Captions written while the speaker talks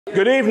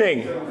Good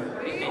evening.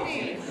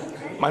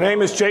 My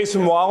name is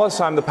Jason Wallace.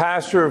 I'm the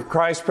pastor of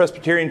Christ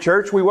Presbyterian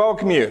Church. We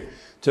welcome you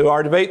to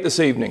our debate this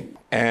evening,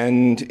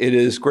 and it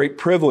is a great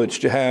privilege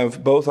to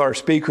have both our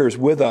speakers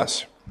with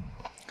us.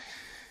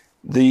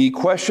 The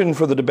question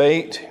for the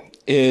debate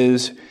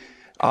is,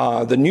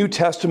 the New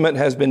Testament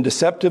has been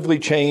deceptively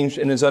changed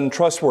and is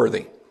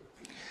untrustworthy.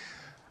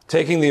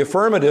 Taking the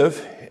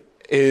affirmative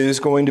is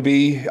going to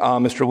be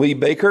Mr. Lee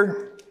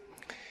Baker.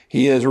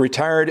 He is a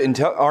retired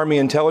Army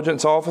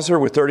intelligence officer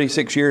with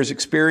 36 years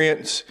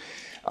experience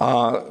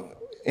as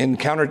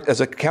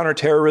a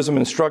counterterrorism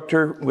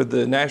instructor with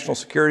the National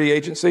Security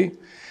Agency.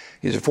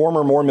 He's a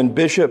former Mormon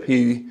bishop.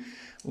 He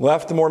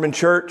left the Mormon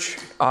Church,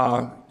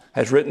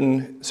 has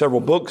written several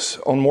books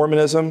on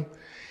Mormonism.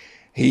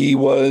 He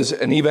was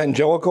an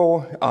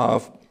evangelical,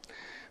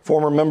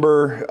 former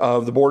member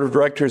of the board of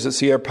directors at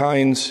Sierra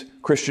Pines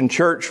Christian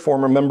Church,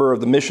 former member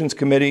of the Missions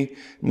Committee,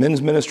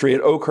 men's ministry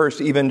at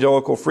Oakhurst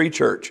Evangelical Free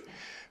Church,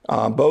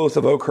 both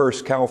of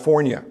Oakhurst,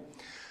 California.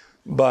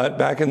 But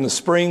back in the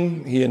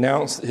spring, he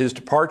announced his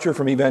departure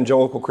from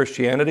evangelical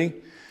Christianity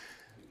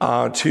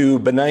to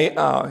B'nai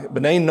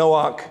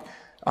Noach,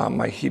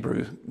 my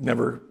Hebrew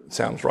never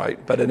sounds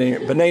right, but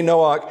B'nai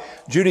Noach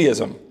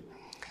Judaism.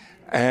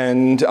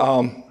 And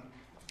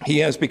he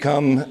has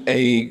become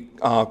a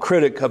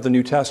critic of the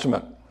New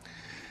Testament.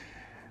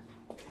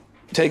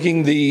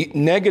 Taking the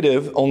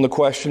negative on the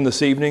question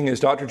this evening is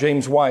Dr.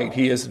 James White.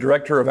 He is the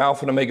director of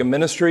Alpha and Omega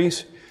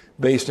Ministries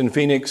based in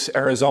Phoenix,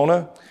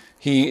 Arizona.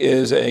 He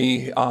is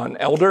an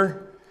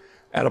elder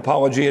at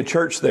Apologia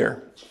Church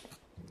there.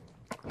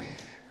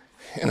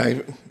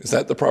 And is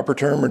that the proper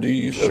term, or do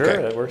you use? Sure,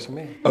 okay. That works for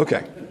me.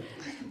 Okay.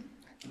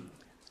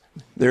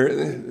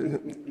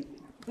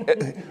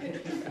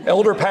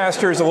 Elder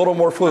pastor is a little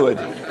more fluid.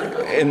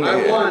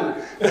 I won.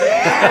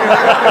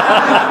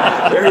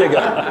 There you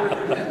go.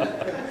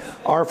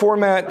 Our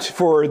format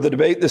for the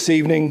debate this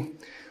evening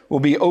will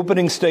be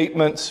opening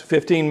statements,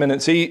 15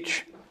 minutes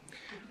each.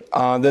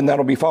 Then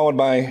that'll be followed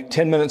by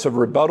 10 minutes of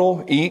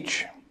rebuttal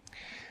each.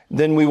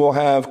 Then we will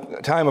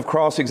have time of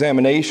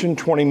cross-examination,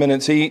 20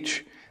 minutes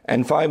each,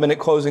 and 5-minute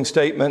closing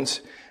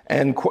statements,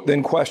 and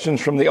then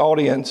questions from the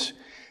audience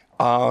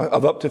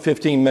of up to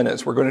 15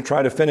 minutes. We're going to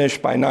try to finish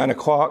by 9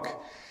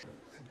 o'clock.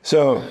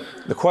 So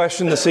the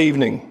question this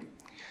evening,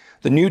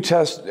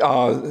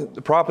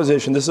 the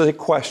proposition, this is a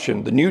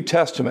question. The New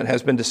Testament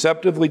has been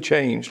deceptively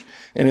changed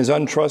and is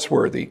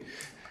untrustworthy.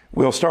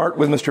 We'll start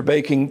with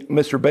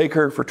Mr.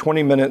 Baker for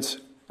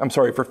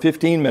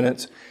 15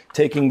 minutes,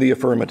 taking the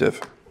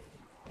affirmative.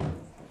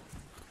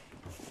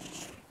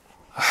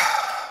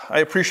 I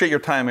appreciate your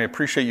time. I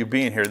appreciate you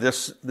being here.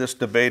 This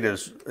debate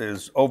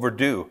is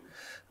overdue.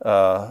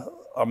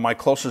 My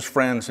closest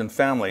friends and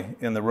family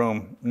in the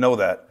room know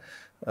that.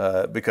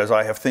 Because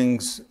I have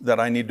things that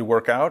I need to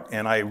work out,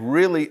 and I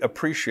really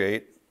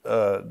appreciate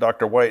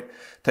Dr. White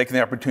taking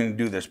the opportunity to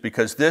do this,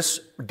 because this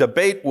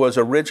debate was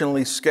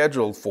originally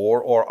scheduled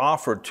for, or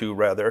offered to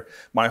rather,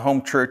 my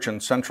home church in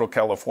Central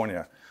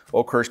California,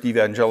 Oakhurst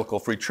Evangelical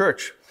Free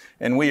Church.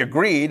 And we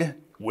agreed,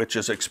 which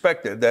is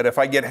expected, that if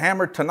I get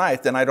hammered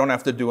tonight, then I don't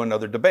have to do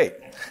another debate.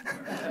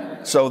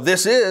 So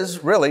this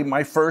is really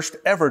my first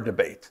ever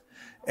debate.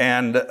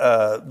 And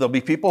there'll be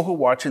people who are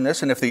watching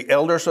this, and if the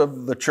elders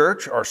of the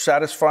church are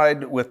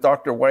satisfied with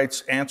Dr.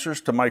 White's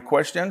answers to my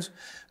questions,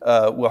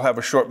 we'll have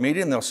a short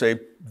meeting. They'll say,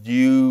 do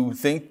you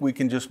think we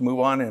can just move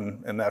on?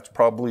 And that's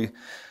probably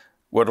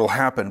what will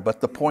happen.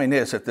 But the point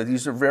is that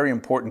these are very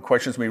important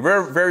questions to me.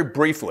 Very, very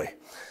briefly,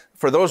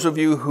 for those of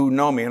you who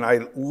know me, and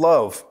I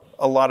love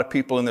a lot of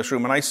people in this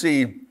room, and I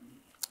see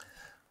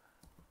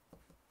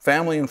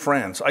family and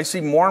friends. I see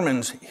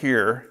Mormons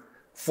here,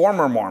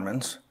 former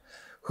Mormons,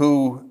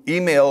 who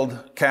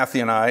emailed Kathy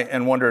and I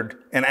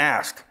and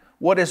asked,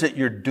 what is it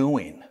you're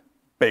doing,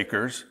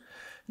 Bakers?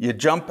 You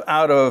jump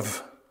out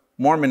of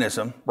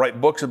Mormonism, write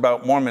books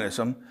about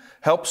Mormonism,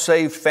 help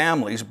save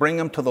families, bring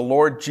them to the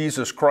Lord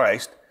Jesus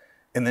Christ,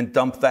 and then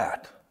dump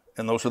that.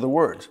 And those are the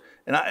words.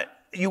 And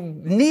you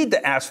need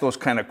to ask those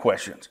kind of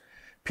questions.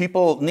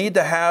 People need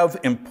to have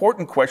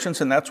important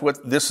questions, and that's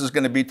what this is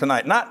going to be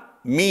tonight.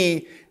 Not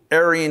me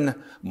airing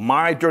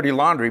my dirty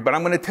laundry, but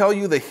I'm going to tell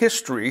you the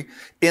history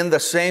in the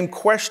same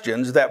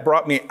questions that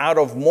brought me out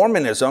of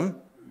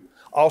Mormonism,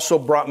 also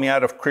brought me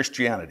out of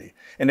Christianity.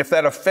 And if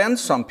that offends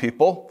some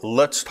people,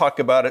 let's talk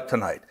about it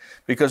tonight,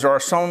 because there are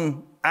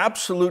some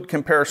absolute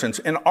comparisons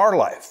in our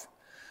life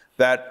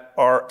that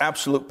are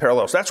absolute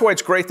parallels. That's why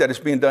it's great that it's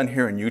being done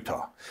here in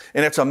Utah.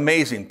 And it's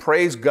amazing,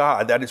 praise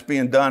God, that it's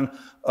being done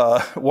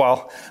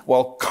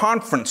while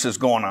conference is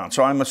going on.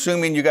 So I'm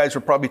assuming you guys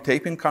are probably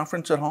taping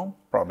conference at home?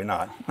 Probably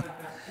not.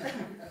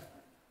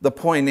 The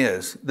point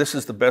is, this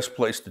is the best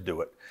place to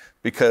do it,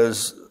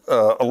 because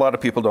a lot of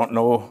people don't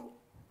know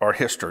our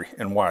history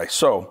and why.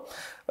 So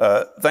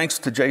thanks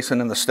to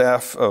Jason and the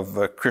staff of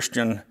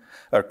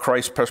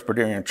Christ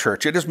Presbyterian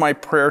Church. It is my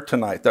prayer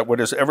tonight that what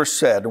is ever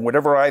said and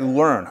whatever I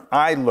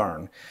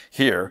learn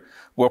here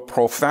will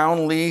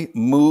profoundly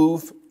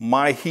move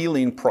my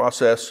healing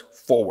process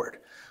forward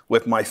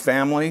with my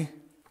family,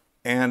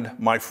 and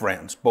my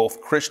friends,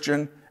 both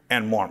Christian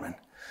and Mormon.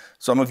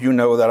 Some of you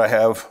know that I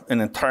have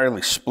an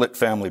entirely split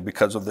family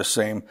because of the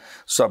same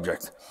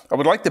subject. I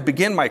would like to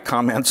begin my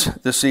comments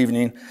this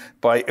evening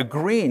by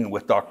agreeing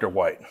with Dr.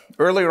 White.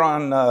 Earlier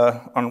on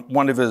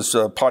one of his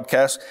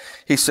podcasts,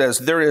 he says,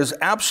 there is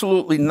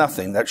absolutely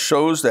nothing that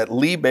shows that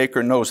Lee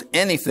Baker knows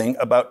anything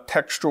about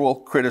textual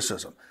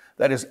criticism.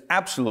 That is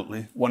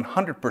absolutely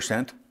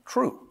 100%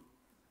 true.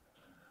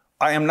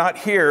 I am not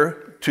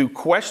here to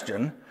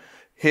question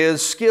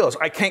his skills.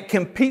 I can't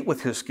compete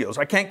with his skills.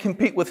 I can't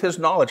compete with his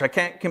knowledge. I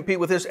can't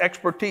compete with his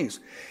expertise.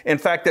 In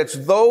fact, it's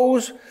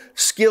those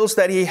skills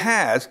that he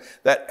has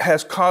that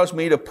has caused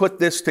me to put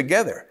this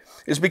together.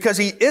 It's because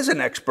he is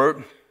an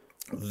expert.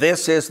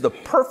 This is the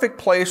perfect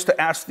place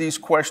to ask these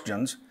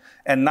questions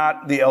and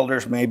not the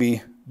elders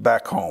maybe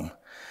back home.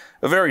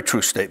 A very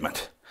true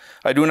statement.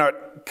 I do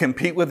not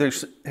compete with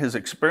his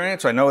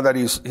experience. I know that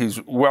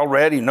he's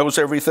well-read. He knows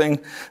everything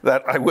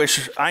that I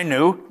wish I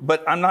knew,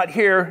 but I'm not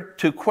here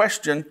to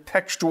question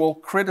textual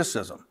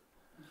criticism.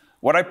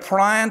 What I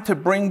plan to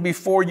bring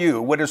before you,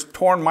 what has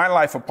torn my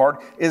life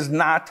apart, is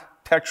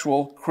not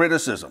textual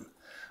criticism.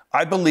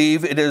 I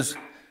believe it is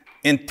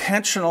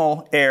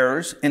intentional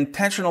errors,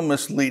 intentional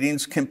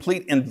misleadings,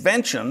 complete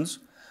inventions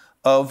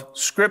of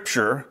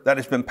Scripture that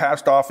has been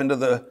passed off into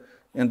the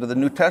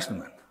New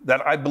Testament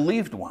that I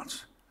believed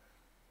once.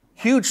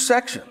 Huge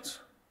sections.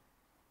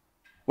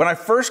 When I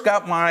first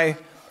got my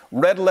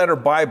red letter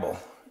Bible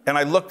and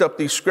I looked up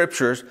these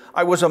scriptures,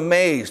 I was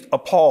amazed,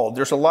 appalled.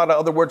 There's a lot of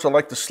other words I'd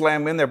like to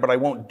slam in there, but I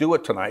won't do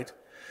it tonight.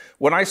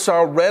 When I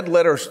saw red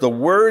letters, the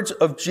words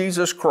of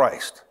Jesus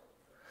Christ,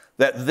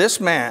 that this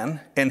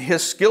man and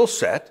his skill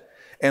set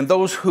and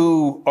those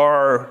who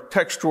are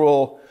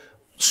textual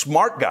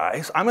smart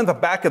guys, I'm in the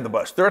back of the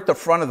bus, they're at the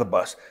front of the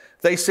bus.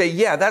 They say,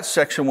 yeah, that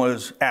section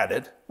was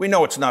added. We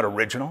know it's not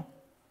original.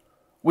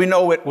 We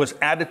know it was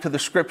added to the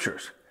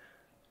scriptures.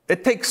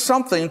 It takes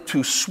something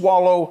to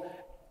swallow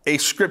a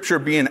scripture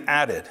being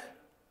added.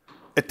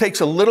 It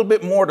takes a little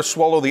bit more to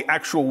swallow the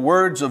actual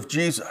words of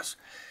Jesus.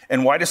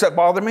 And why does that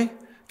bother me?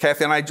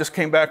 Kathy and I just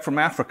came back from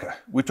Africa.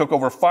 We took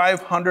over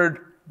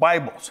 500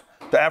 Bibles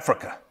to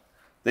Africa.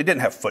 They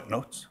didn't have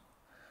footnotes.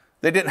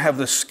 They didn't have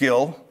the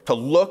skill to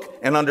look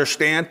and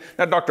understand.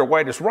 Now, Dr.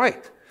 White is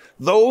right.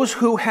 Those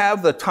who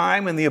have the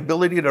time and the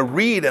ability to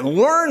read and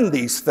learn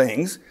these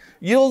things,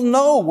 you'll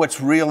know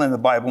what's real in the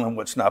Bible and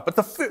what's not. But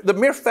the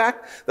mere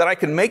fact that I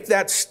can make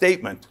that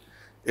statement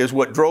is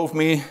what drove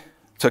me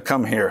to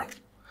come here.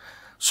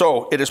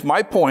 So it is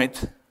my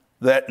point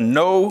that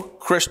no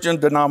Christian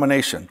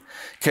denomination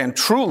can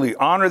truly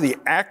honor the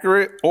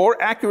accurate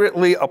or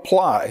accurately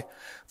apply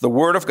the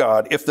Word of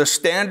God if the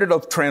standard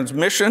of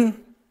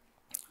transmission,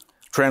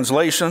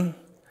 translation,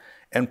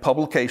 and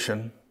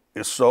publication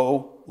is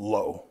so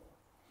low.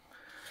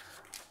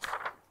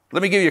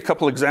 Let me give you a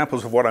couple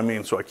examples of what I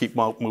mean so I keep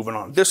moving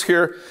on. This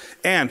here,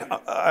 and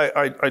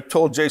I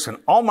told Jason,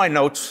 all my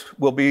notes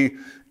will be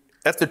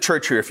at the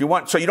church here if you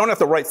want, so you don't have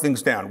to write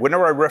things down.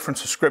 Whenever I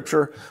reference a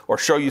scripture or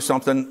show you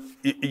something,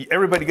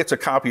 everybody gets a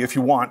copy if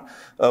you want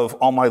of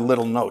all my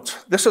little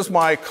notes. This is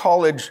my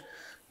college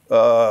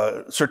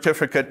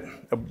certificate,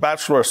 a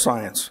Bachelor of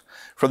Science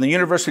from the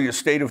University of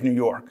State of New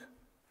York.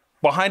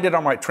 Behind it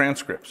are my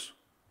transcripts.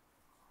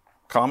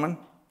 Common?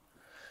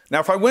 Now,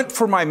 if I went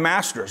for my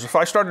master's, if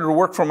I started to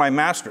work for my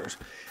master's,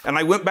 and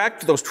I went back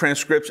to those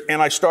transcripts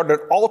and I started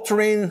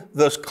altering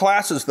those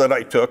classes that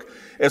I took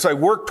as I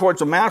worked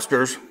towards a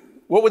master's,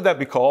 what would that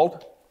be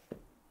called?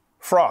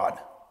 Fraud.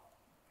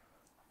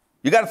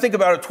 You got to think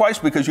about it twice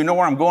because you know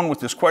where I'm going with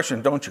this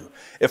question, don't you?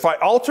 If I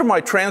alter my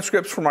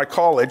transcripts for my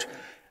college,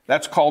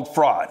 that's called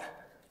fraud.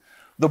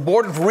 The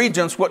Board of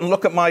Regents wouldn't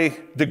look at my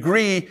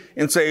degree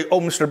and say,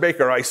 oh, Mr.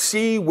 Baker, I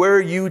see where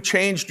you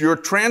changed your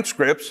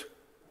transcripts,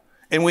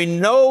 and we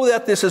know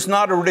that this is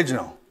not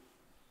original.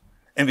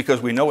 And because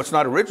we know it's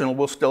not original,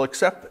 we'll still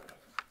accept it.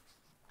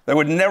 That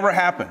would never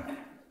happen.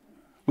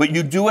 But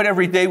you do it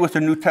every day with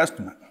the New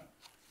Testament.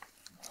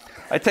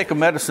 I take a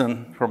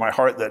medicine for my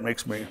heart that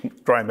makes me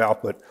dry mouth,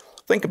 but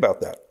think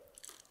about that.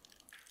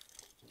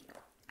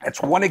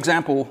 That's one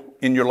example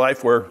in your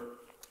life where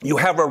you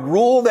have a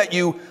rule that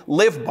you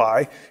live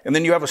by, and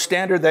then you have a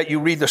standard that you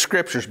read the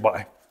scriptures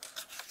by.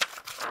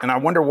 And I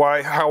wonder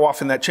how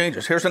often that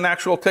changes. Here's an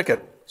actual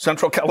ticket,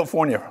 Central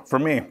California, for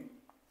me.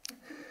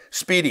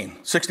 Speeding,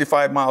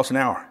 65 miles an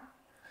hour.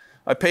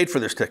 I paid for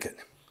this ticket.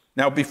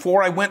 Now,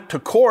 before I went to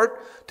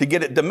court to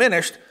get it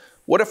diminished,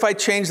 what if I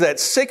changed that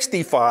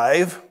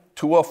 65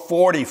 to a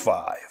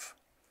 45?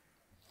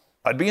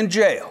 I'd be in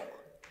jail.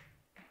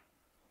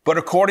 But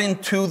according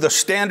to the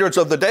standards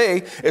of the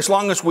day, as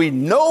long as we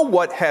know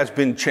what has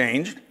been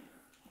changed,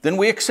 then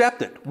we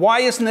accept it.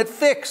 Why isn't it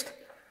fixed?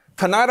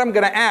 Tonight I'm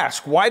going to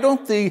ask, why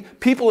don't the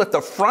people at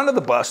the front of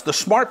the bus, the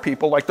smart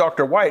people like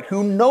Dr. White,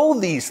 who know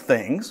these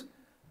things,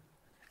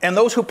 and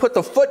those who put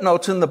the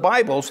footnotes in the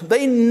Bibles,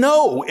 they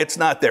know it's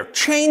not there.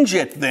 Change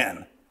it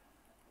then.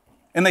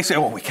 And they say,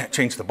 well, we can't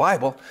change the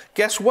Bible.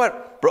 Guess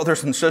what,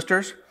 brothers and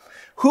sisters?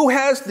 Who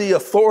has the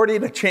authority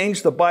to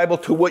change the Bible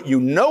to what you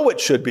know it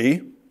should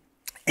be?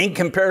 in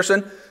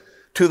comparison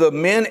to the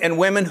men and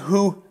women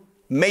who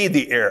made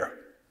the air.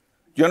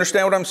 Do you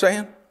understand what I'm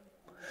saying?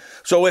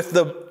 So if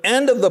the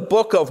end of the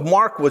book of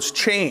Mark was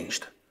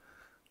changed,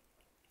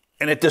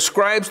 and it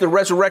describes the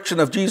resurrection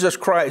of Jesus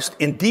Christ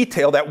in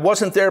detail that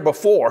wasn't there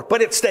before,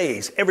 but it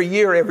stays every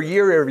year, every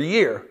year, every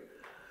year,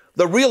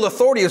 the real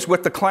authority is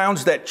with the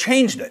clowns that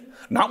changed it,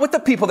 not with the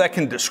people that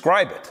can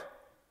describe it.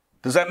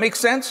 Does that make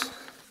sense?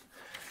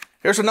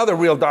 Here's another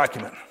real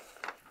document.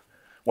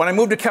 When I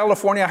moved to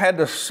California, I had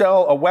to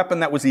sell a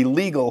weapon that was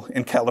illegal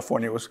in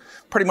California. It was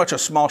pretty much a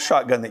small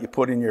shotgun that you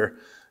put in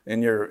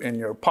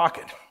your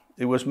pocket.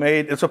 It was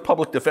made, it's a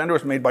public defender, it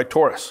was made by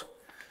Taurus.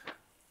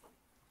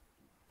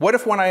 What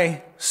if when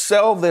I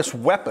sell this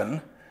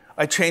weapon,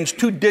 I change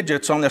 2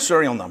 digits on the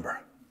serial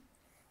number?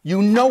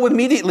 You know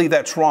immediately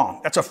that's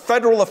wrong. That's a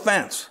federal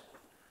offense.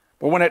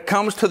 But when it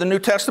comes to the New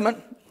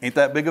Testament, ain't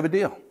that big of a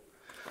deal.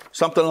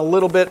 Something a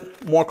little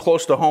bit more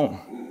close to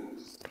home.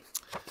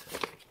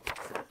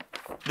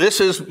 This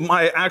is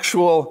my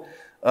actual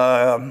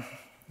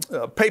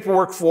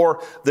paperwork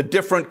for the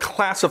different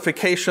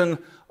classification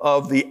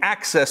of the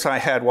access I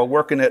had while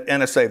working at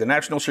NSA, the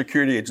National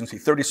Security Agency,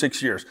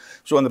 36 years.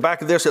 So in the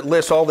back of this, it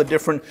lists all the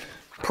different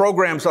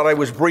programs that I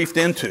was briefed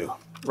into,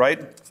 right?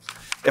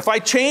 If I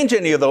change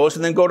any of those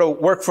and then go to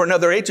work for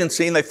another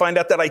agency and they find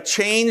out that I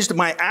changed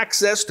my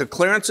access to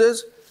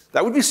clearances,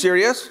 that would be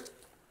serious.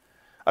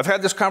 I've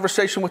had this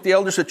conversation with the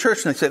elders at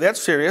church and they say, that's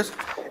serious.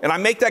 And I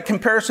make that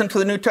comparison to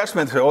the New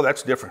Testament and say, oh,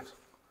 that's different.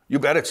 You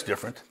bet it's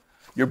different.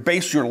 You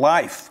base your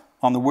life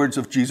on the words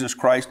of Jesus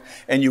Christ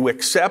and you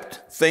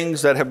accept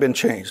things that have been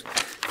changed.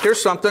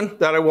 Here's something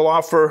that I will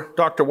offer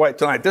Dr. White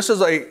tonight. This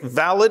is a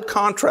valid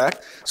contract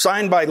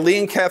signed by Lee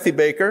and Kathy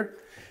Baker,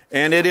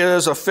 and it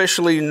is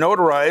officially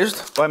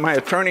notarized by my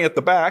attorney at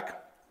the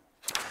back.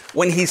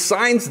 When he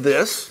signs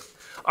this,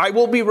 I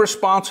will be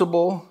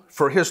responsible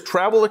for his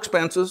travel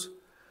expenses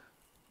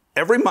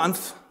every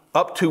month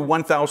up to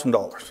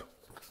 $1,000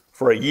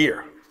 for a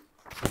year,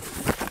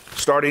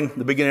 starting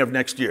the beginning of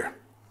next year.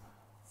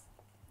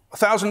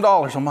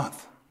 $1,000 a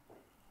month.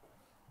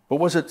 But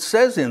what it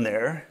says in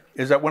there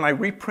is that when I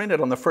reprint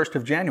it on the 1st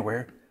of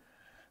January,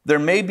 there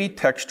may be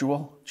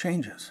textual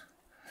changes.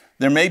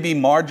 There may be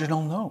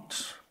marginal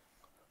notes.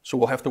 So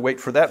we'll have to wait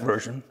for that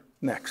version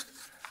next.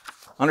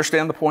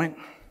 Understand the point?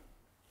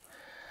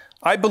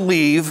 I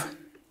believe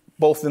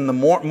both in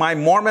my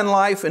Mormon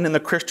life and in the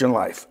Christian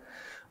life.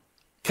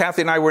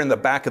 Kathy and I were in the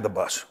back of the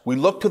bus. We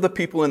looked to the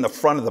people in the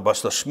front of the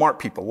bus, the smart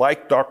people,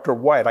 like Dr.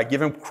 White. I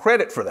give him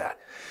credit for that.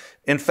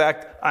 In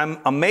fact, I'm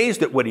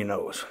amazed at what he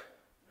knows.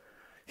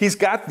 He's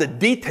got the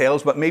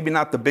details, but maybe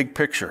not the big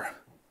picture.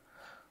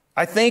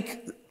 I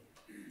think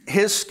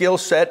his skill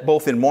set,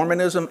 both in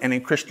Mormonism and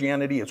in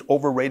Christianity, is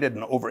overrated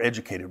and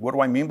overeducated. What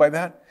do I mean by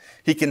that?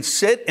 He can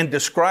sit and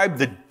describe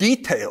the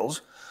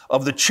details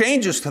of the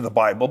changes to the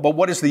Bible, but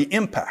what is the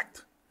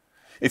impact?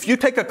 If you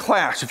take a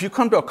class, if you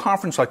come to a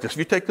conference like this, if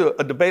you take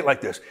a debate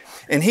like this,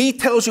 and he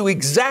tells you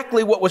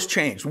exactly what was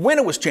changed, when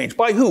it was changed,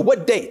 by who,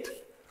 what date,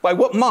 by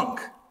what monk,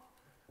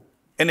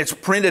 and it's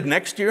printed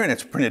next year, and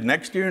it's printed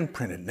next year, and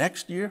printed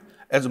next year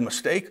as a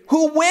mistake,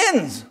 who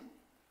wins?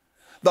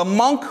 The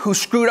monk who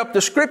screwed up the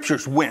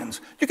scriptures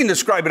wins. You can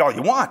describe it all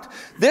you want.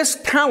 This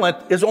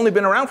talent has only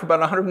been around for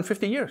about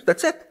 150 years.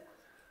 That's it.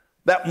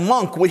 That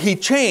monk, what he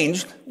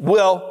changed,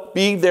 will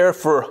be there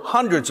for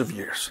hundreds of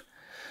years.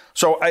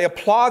 So I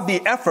applaud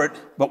the effort,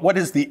 but what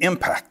is the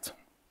impact?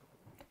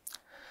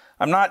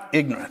 I'm not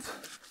ignorant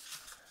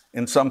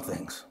in some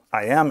things.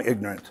 I am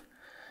ignorant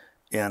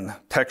in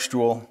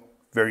textual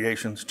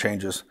variations,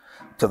 changes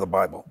to the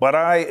Bible. But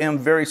I am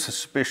very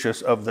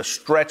suspicious of the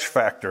stretch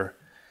factor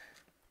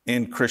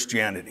in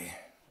Christianity,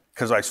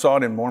 because I saw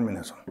it in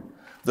Mormonism.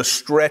 The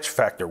stretch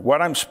factor,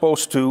 what I'm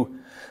supposed to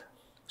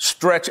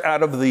stretch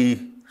out of the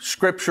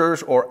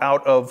scriptures or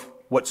out of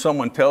what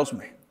someone tells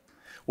me,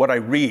 what I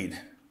read.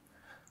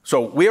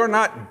 So we are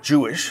not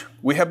Jewish.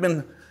 We have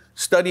been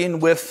studying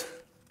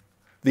with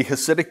the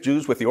Hasidic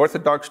Jews, with the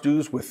Orthodox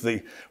Jews, with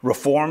the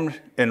Reformed,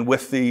 and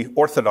with the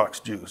Orthodox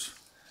Jews,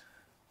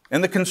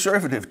 and the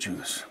conservative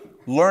Jews.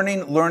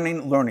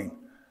 Learning.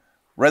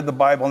 Read the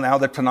Bible now,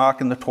 the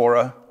Tanakh and the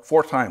Torah,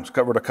 4 times,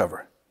 cover to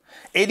cover.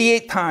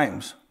 88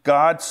 times,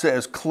 God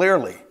says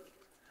clearly,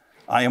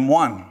 I am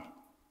one.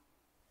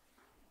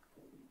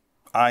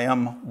 I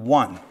am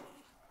one.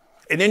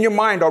 And in your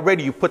mind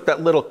already, you put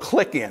that little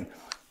click in,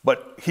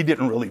 but he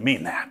didn't really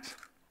mean that.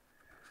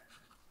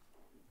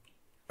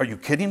 Are you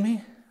kidding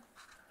me?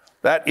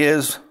 That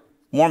is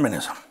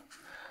Mormonism.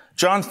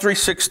 John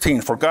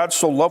 3:16, for God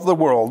so loved the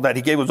world that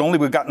he gave his only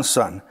begotten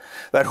Son,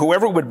 that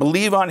whoever would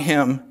believe on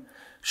him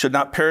should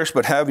not perish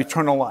but have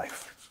eternal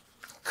life.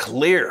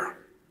 Clear.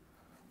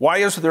 Why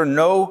is there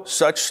no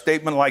such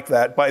statement like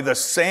that by the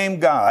same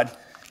God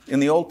in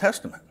the Old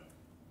Testament?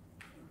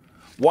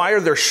 Why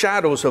are there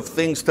shadows of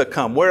things to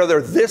come? Where are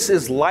there, this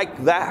is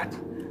like that?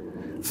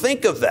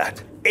 Think of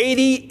that.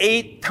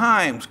 88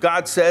 times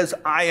God says,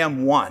 I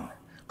am one.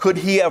 Could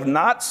he have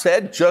not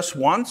said just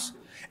once,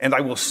 and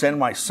I will send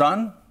my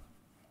Son?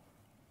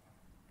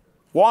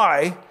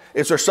 Why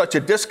is there such a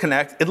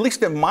disconnect, at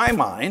least in my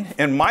mind,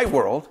 in my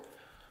world,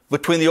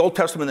 between the Old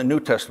Testament and the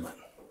New Testament.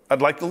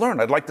 I'd like to learn.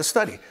 I'd like to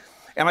study.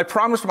 And I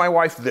promised my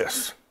wife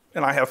this,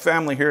 and I have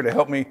family here to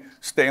help me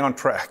stay on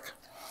track.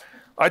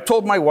 I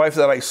told my wife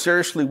that I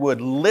seriously would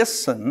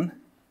listen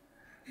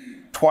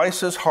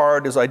twice as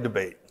hard as I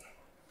debate.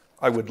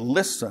 I would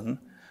listen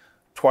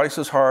twice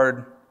as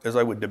hard as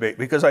I would debate,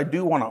 because I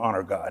do want to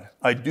honor God.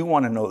 I do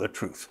want to know the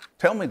truth.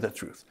 Tell me the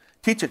truth.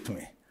 Teach it to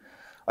me.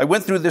 I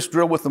went through this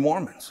drill with the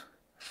Mormons,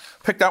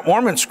 picked out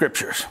Mormon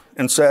scriptures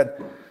and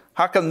said,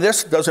 how come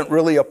this doesn't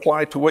really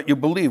apply to what you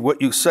believe,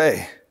 what you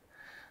say?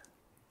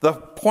 The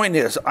point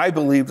is, I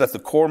believe that the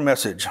core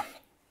message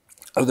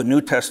of the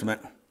New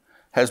Testament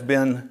has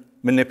been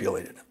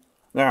manipulated.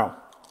 Now,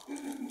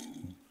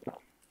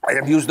 I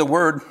have used the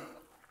word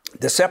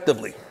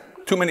deceptively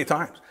too many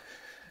times.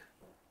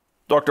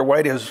 Dr.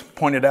 White has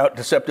pointed out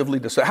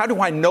deceptively. How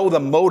do I know the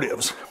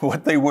motives,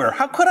 what they were?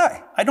 How could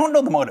I? I don't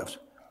know the motives.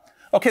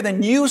 Okay,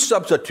 then you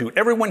substitute,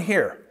 everyone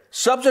here,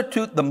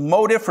 substitute the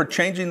motive for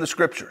changing the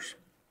scriptures.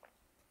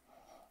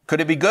 Could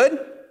it be good?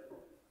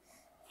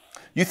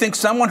 You think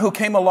someone who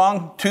came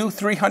along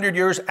 200-300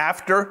 years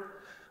after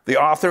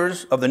the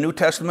authors of the New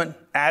Testament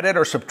added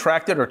or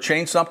subtracted or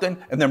changed something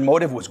and their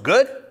motive was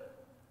good?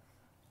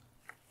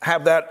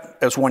 Have that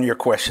as one of your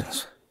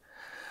questions.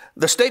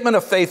 The statement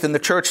of faith in the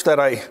church that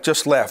I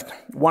just left,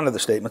 one of the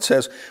statements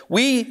says,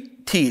 we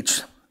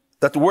teach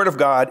that the Word of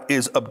God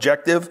is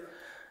objective,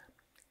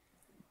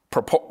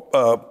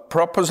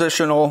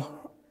 propositional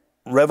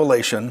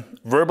revelation,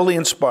 verbally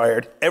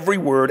inspired, every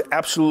word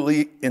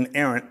absolutely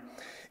inerrant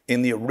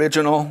in the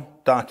original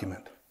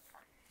document.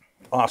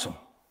 Awesome.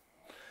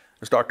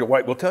 As Dr.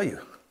 White will tell you.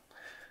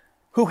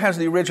 Who has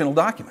the original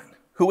document?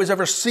 Who has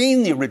ever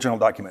seen the original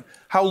document?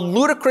 How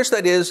ludicrous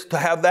that is to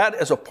have that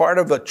as a part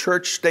of a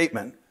church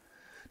statement,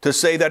 to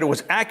say that it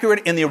was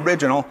accurate in the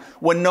original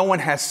when no one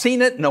has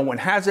seen it, no one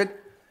has it,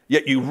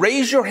 yet you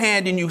raise your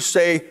hand and you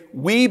say,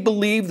 we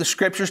believe the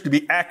scriptures to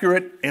be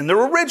accurate in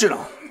their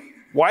original.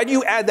 Why do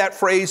you add that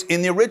phrase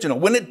in the original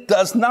when it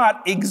does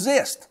not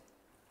exist?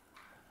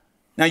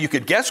 Now, you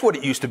could guess what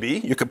it used to be.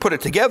 You could put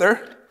it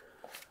together,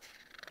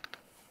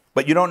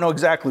 but you don't know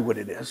exactly what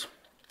it is.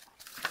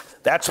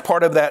 That's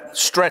part of that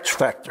stretch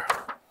factor.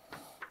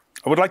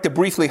 I would like to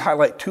briefly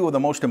highlight two of the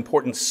most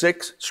important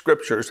 6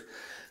 scriptures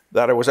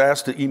that I was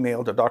asked to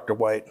email to Dr.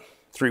 White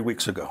 3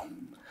 weeks ago.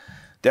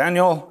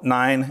 Daniel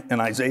 9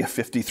 and Isaiah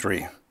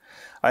 53.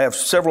 I have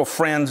several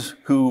friends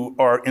who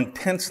are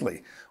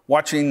intensely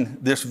watching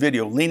this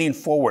video, leaning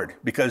forward,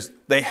 because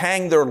they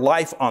hang their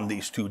life on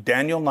these two,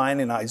 Daniel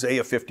 9 and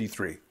Isaiah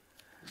 53.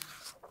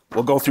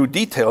 We'll go through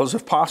details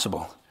if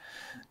possible.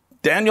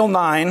 Daniel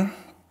 9,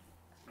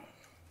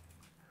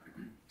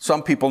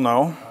 some people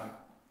know.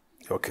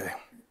 Okay.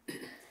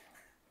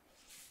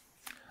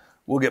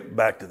 We'll get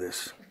back to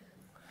this.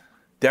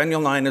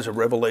 Daniel 9 is a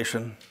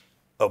revelation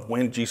of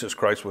when Jesus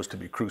Christ was to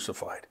be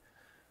crucified.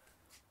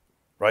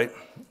 Right?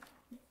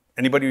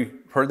 Anybody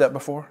heard that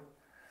before?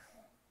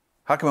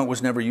 How come it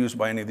was never used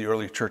by any of the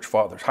early church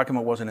fathers? How come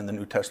it wasn't in the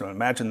New Testament?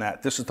 Imagine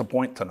that. This is the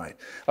point tonight.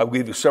 I'll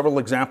give you several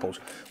examples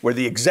where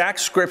the exact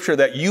scripture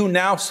that you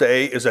now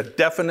say is a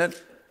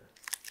definite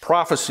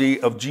prophecy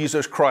of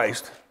Jesus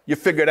Christ, you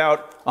figured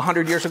out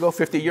 100 years ago,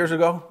 50 years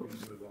ago,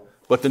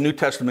 but the New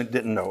Testament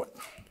didn't know it.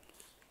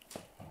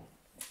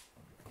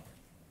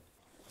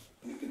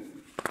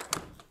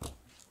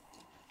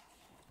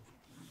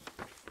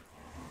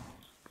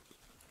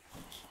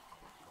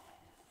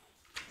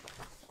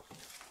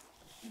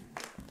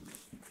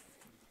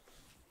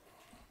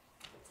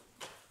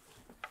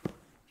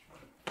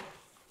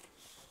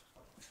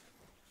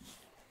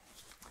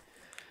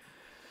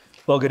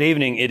 Well, good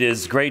evening. It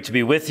is great to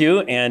be with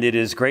you, and it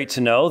is great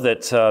to know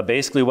that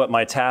basically what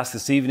my task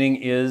this evening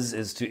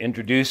is to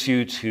introduce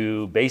you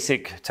to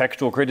basic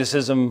textual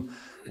criticism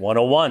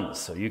 101,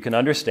 so you can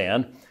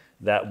understand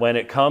that when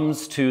it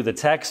comes to the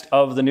text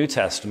of the New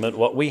Testament,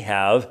 what we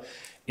have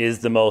is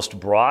the most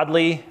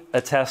broadly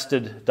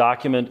attested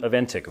document of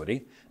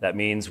antiquity. That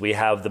means we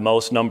have the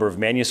most number of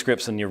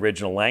manuscripts in the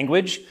original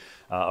language,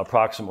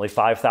 approximately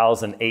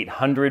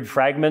 5,800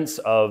 fragments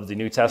of the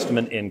New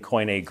Testament in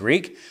Koine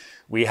Greek.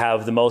 We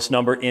have the most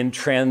number in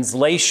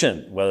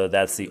translation, whether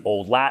that's the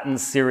Old Latin,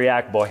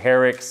 Syriac,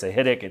 Bohairic,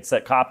 Sahidic,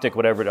 etc., Coptic,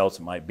 whatever else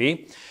it might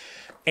be.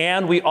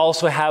 And we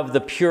also have the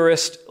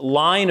purest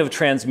line of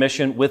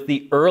transmission with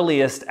the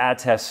earliest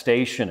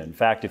attestation. In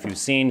fact, if you've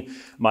seen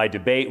my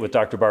debate with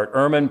Dr. Bart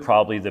Ehrman,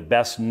 probably the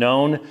best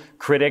known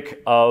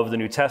critic of the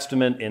New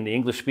Testament in the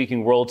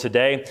English-speaking world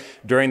today,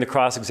 during the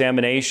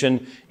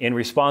cross-examination, in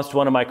response to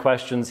one of my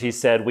questions, he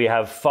said, we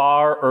have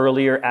far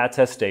earlier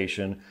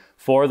attestation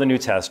for the New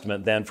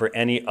Testament than for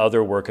any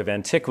other work of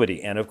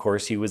antiquity. And of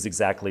course, he was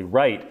exactly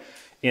right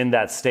in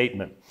that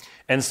statement.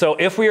 And so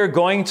if we are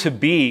going to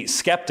be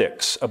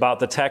skeptics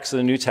about the text of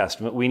the New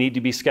Testament, we need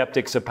to be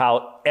skeptics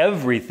about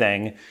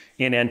everything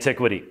in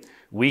antiquity.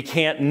 We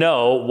can't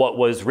know what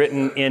was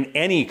written in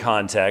any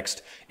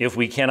context if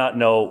we cannot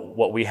know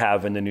what we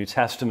have in the New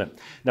Testament.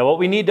 Now, what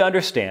we need to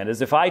understand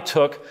is if I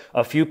took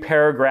a few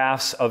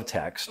paragraphs of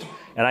text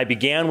and I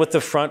began with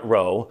the front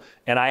row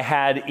and I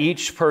had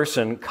each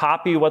person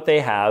copy what they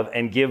have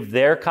and give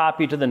their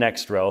copy to the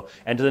next row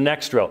and to the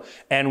next row,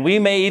 and we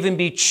may even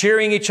be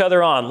cheering each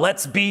other on,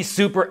 let's be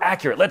super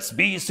accurate, let's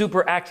be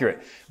super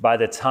accurate. By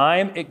the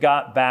time it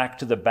got back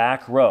to the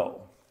back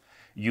row,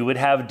 you would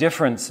have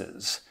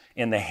differences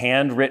in the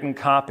handwritten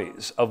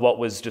copies of what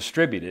was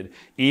distributed,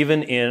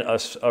 even in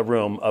a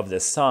room of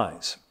this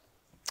size.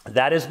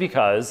 That is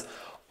because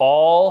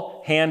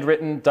all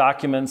handwritten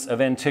documents of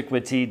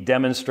antiquity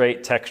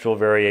demonstrate textual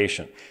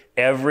variation.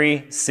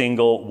 Every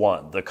single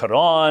one. The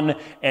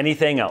Quran,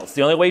 anything else.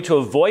 The only way to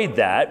avoid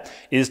that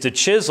is to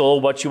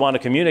chisel what you want to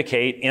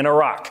communicate in a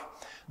rock.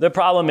 The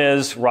problem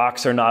is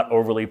rocks are not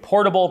overly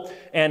portable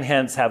and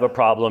hence have a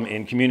problem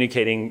in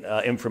communicating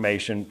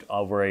information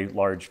over a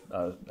large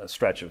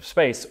stretch of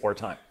space or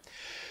time.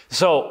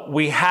 So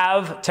we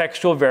have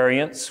textual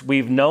variants.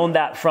 We've known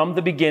that from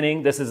the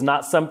beginning. This is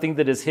not something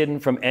that is hidden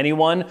from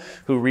anyone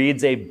who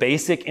reads a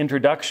basic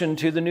introduction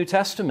to the New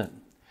Testament.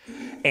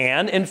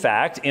 And in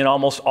fact, in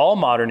almost all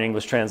modern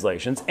English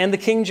translations, and the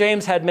King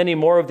James had many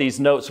more of these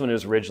notes when it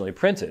was originally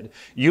printed,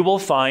 you will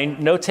find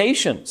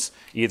notations,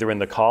 either in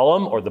the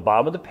column or the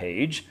bottom of the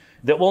page,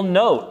 that will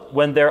note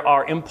when there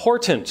are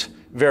important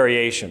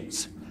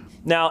variations.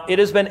 Now, it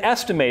has been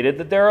estimated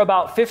that there are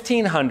about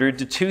 1,500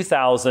 to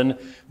 2,000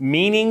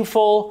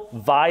 meaningful,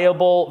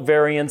 viable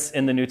variants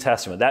in the New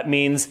Testament. That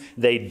means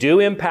they do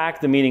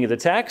impact the meaning of the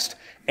text,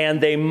 and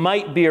they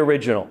might be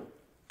original.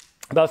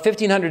 About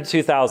 1,500 to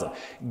 2,000.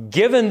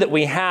 Given that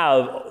we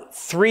have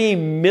 3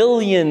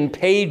 million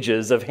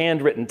pages of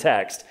handwritten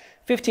text,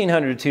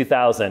 1,500 to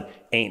 2,000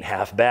 ain't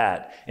half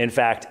bad. In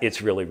fact,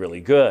 it's really, really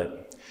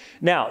good.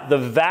 Now, the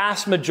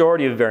vast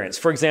majority of variants,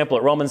 for example,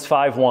 at Romans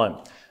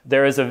 5:1,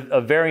 there is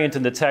a variant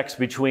in the text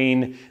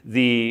between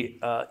the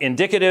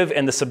indicative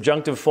and the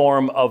subjunctive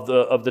form of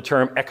the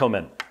term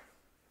echomen.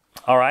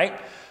 All right?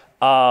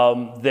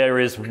 There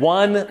is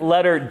one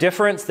letter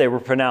difference. They were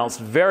pronounced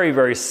very,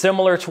 very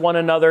similar to one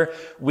another.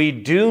 We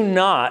do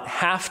not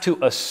have to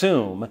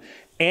assume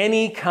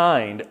any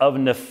kind of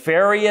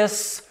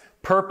nefarious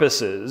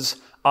purposes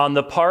on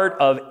the part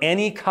of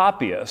any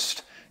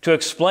copyist to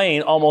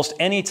explain almost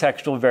any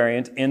textual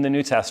variant in the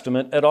New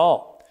Testament at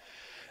all.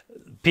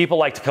 People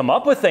like to come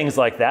up with things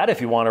like that. If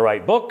you want to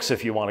write books,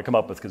 if you want to come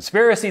up with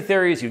conspiracy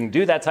theories, you can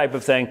do that type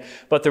of thing.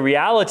 But the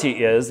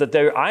reality is that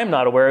I'm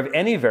not aware of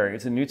any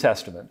variants in the New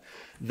Testament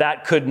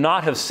that could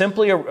not have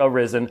simply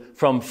arisen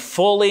from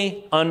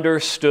fully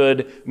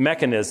understood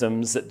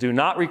mechanisms that do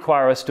not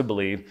require us to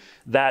believe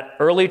that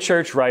early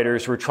church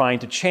writers were trying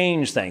to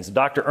change things.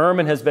 Dr.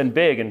 Ehrman has been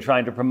big in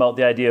trying to promote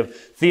the idea of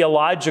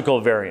theological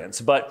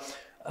variants, but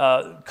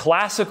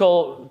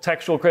classical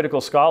textual critical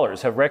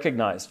scholars have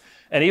recognized,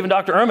 and even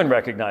Dr. Ehrman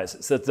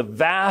recognizes, that the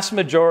vast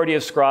majority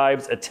of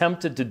scribes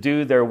attempted to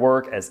do their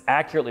work as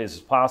accurately as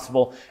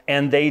possible,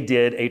 and they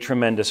did a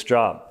tremendous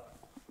job.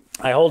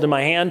 I hold in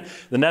my hand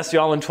the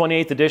Nestle-Aland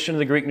 28th edition of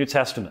the Greek New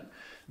Testament.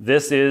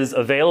 This is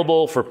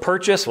available for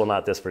purchase. Well,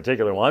 not this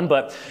particular one,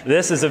 but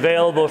this is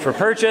available for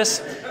purchase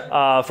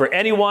for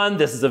anyone.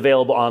 This is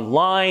available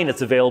online.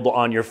 It's available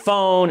on your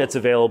phone. It's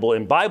available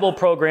in Bible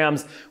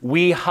programs.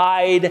 We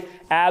hide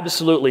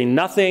absolutely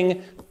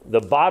nothing. The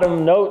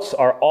bottom notes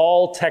are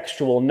all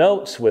textual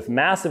notes with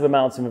massive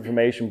amounts of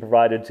information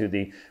provided to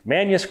the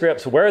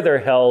manuscripts, where they're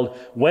held,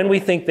 when we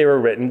think they were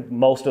written.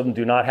 Most of them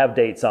do not have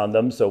dates on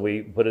them, so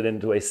we put it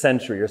into a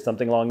century or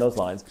something along those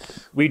lines.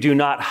 We do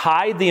not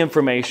hide the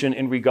information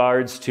in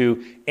regards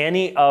to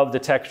any of the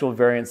textual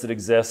variants that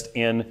exist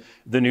in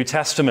the New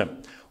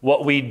Testament.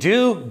 What we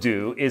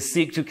do is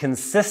seek to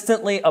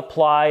consistently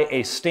apply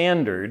a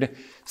standard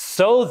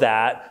so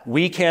that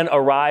we can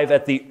arrive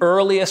at the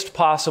earliest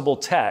possible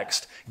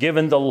text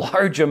given the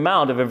large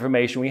amount of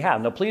information we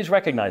have. Now, please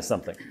recognize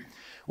something.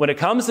 When it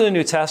comes to the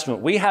New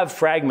Testament, we have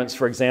fragments,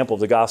 for example, of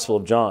the Gospel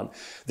of John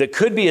that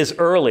could be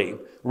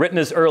written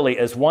as early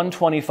as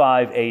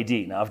 125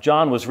 AD. Now, if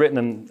John was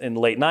written in the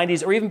late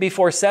 90s or even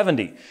before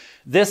 70,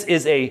 this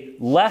is a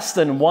less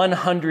than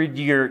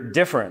 100-year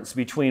difference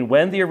between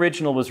when the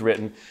original was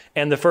written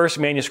and the first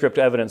manuscript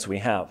evidence we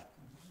have.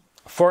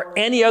 For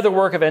any other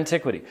work of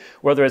antiquity,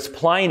 whether it's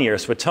Pliny or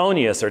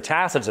Suetonius or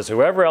Tacitus or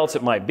whoever else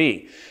it might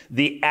be,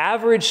 the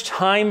average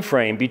time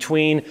frame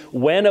between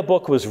when a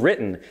book was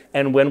written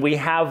and when we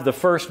have the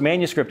first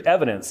manuscript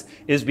evidence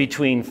is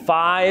between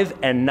 500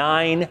 and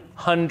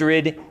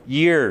 900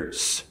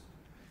 years.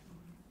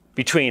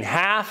 Between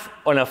half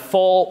and a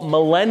full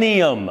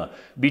millennium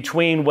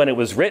between when it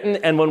was written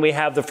and when we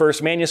have the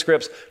first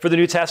manuscripts. For the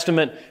New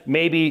Testament,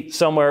 maybe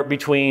somewhere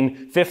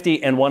between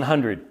 50 and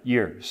 100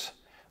 years.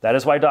 That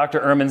is why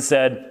Dr. Ehrman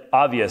said,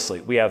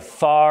 obviously, we have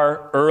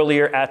far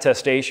earlier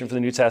attestation for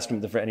the New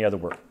Testament than for any other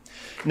work.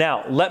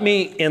 Now, let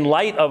me, in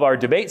light of our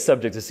debate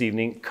subject this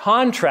evening,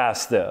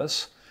 contrast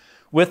this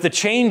with the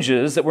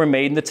changes that were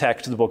made in the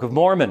text of the Book of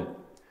Mormon.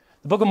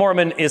 The Book of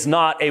Mormon is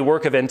not a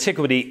work of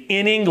antiquity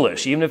in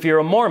English. Even if you're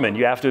a Mormon,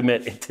 you have to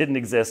admit it didn't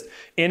exist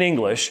in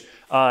English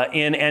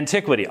in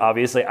antiquity.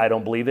 Obviously, I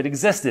don't believe it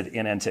existed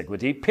in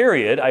antiquity,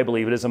 period. I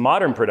believe it is a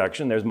modern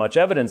production. There's much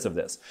evidence of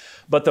this.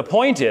 But the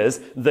point is,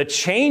 the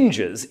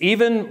changes,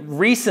 even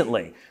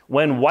recently,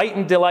 when white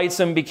and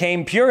delightsome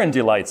became pure and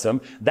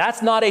delightsome,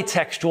 that's not a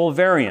textual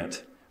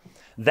variant.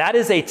 That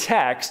is a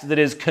text that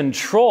is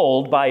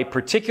controlled by a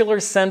particular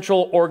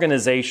central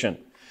organization.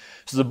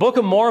 So the Book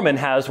of Mormon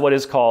has what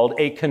is called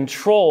a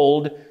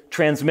controlled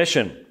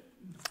transmission.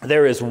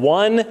 There is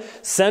one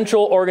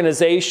central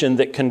organization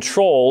that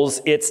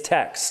controls its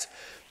text.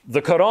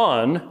 The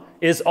Quran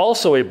is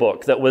also a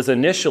book that was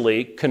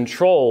initially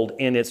controlled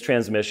in its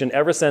transmission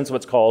ever since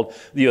what's called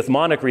the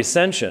Uthmanic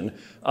recension,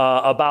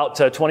 about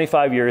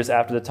 25 years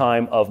after the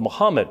time of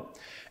Muhammad.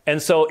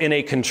 And so in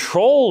a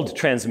controlled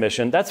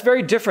transmission, that's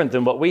very different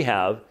than what we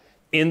have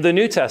in the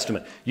New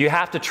Testament. You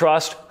have to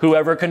trust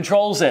whoever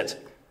controls it.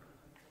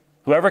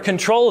 Whoever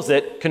controls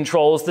it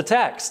controls the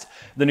text.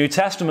 The New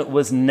Testament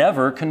was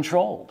never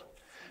controlled.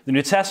 The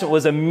New Testament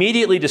was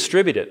immediately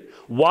distributed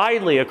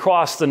widely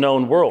across the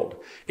known world.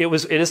 It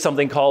is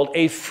something called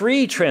a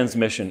free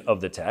transmission of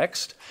the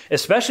text,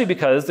 especially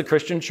because the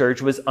Christian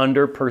church was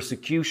under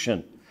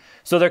persecution.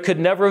 So there could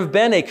never have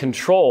been a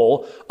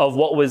control of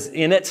what was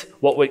in it,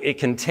 what it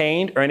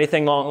contained, or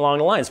anything along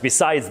the lines.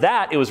 Besides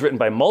that, it was written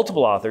by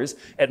multiple authors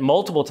at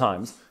multiple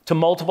times to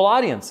multiple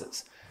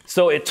audiences.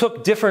 So it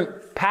took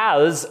different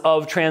paths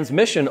of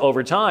transmission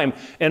over time,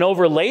 and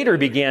over later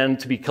began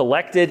to be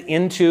collected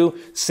into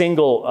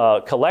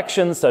single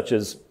collections, such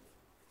as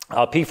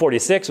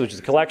P46, which is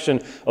a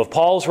collection of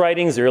Paul's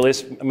writings, the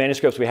earliest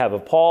manuscripts we have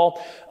of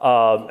Paul,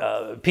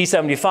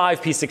 P75,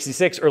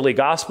 P66, early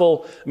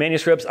gospel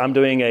manuscripts. I'm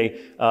doing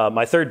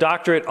my third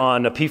doctorate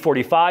on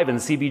P45 and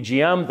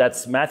CBGM.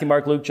 That's Matthew,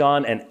 Mark, Luke,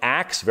 John, and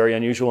Acts, very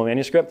unusual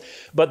manuscript.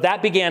 But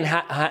that began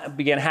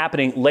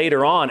happening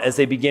later on as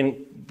they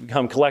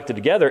become collected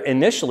together.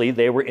 Initially,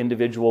 they were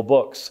individual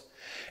books.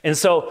 And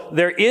so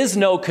there is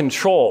no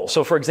control.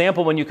 So for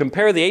example, when you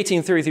compare the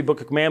 1833 Book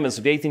of Commandments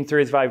with the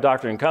 1835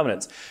 Doctrine and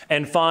Covenants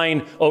and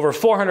find over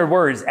 400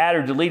 words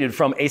added or deleted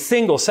from a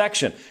single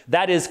section,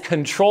 that is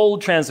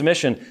controlled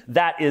transmission.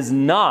 That is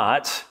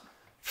not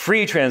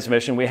free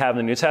transmission we have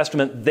in the New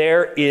Testament.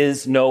 There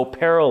is no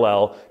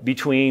parallel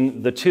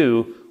between the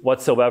two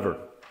whatsoever.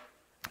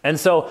 And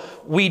so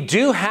we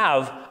do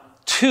have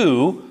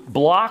two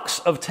blocks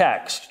of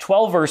text,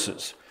 12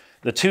 verses.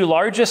 The two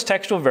largest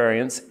textual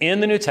variants in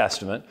the New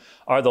Testament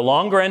are the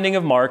longer ending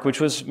of Mark, which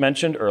was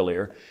mentioned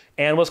earlier,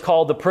 and was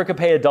called the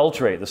Pericope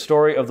Adulterae, the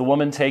story of the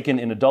woman taken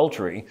in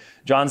adultery,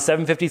 John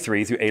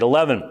 7:53 through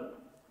 8:11.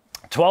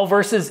 12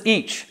 verses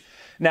each.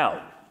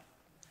 Now,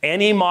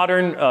 any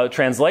modern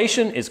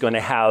translation is going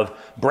to have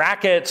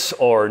brackets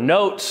or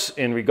notes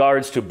in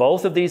regards to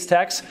both of these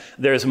texts.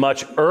 There's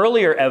much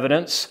earlier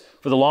evidence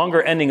for the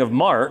longer ending of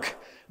Mark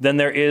than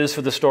there is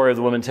for the story of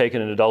the woman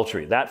taken in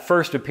adultery. That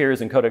first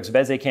appears in Codex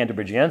Bezae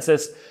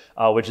Canterburyensis,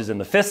 which is in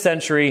the 5th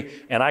century,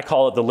 and I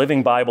call it the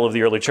living Bible of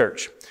the early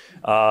church.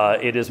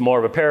 It is more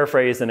of a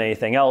paraphrase than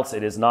anything else.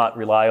 It is not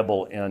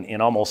reliable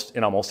in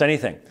almost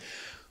anything.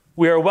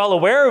 We are well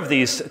aware of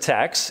these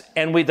texts,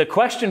 and the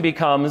question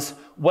becomes,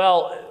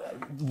 well,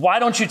 why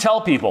don't you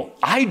tell people?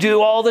 I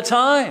do all the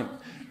time.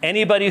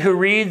 Anybody who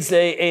reads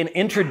an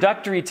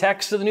introductory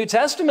text of the New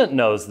Testament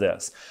knows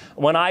this.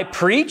 When I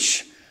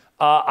preach,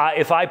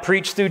 if I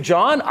preach through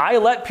John, I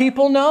let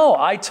people know.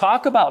 I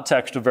talk about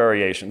textual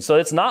variation. So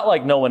it's not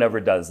like no one ever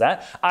does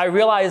that. I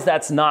realize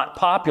that's not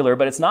popular,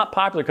 but it's not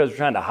popular because we're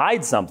trying to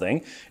hide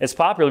something. It's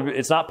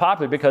not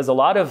popular because a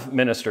lot of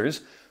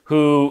ministers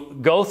who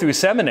go through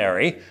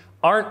seminary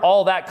aren't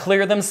all that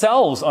clear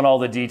themselves on all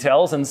the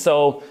details. And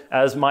so,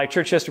 as my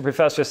church history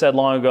professor said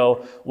long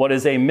ago, what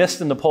is a mist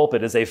in the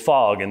pulpit is a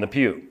fog in the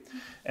pew.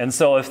 And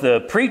so if the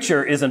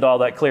preacher isn't all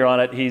that clear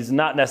on it, he's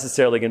not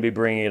necessarily going to be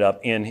bringing it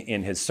up in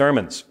his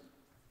sermons.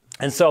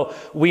 And so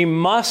we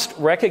must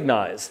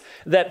recognize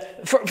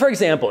that, for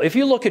example, if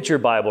you look at your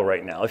Bible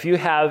right now, if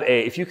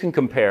you can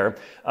compare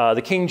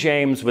the King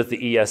James with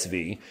the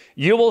ESV,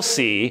 you will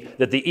see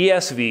that the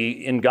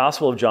ESV in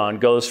Gospel of John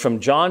goes from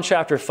John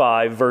chapter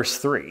 5, verse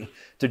 3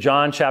 to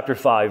John chapter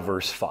 5,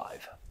 verse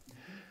 5.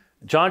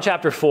 John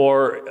chapter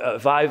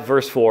 5,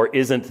 verse 4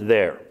 isn't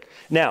there.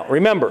 Now,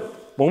 remember,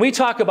 when we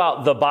talk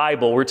about the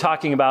Bible, we're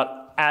talking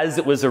about as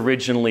it was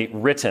originally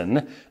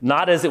written,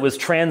 not as it was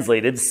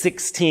translated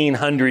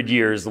 1,600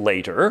 years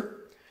later.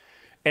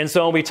 And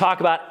so when we talk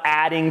about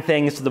adding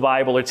things to the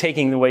Bible or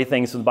taking away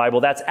things from the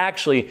Bible, that's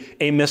actually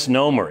a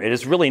misnomer. It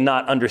is really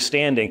not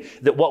understanding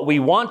that what we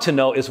want to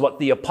know is what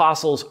the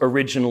apostles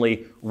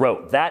originally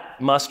wrote.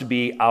 That must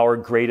be our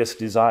greatest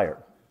desire.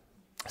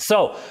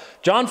 So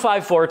John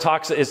 5:4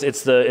 talks,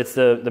 it's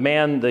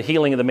the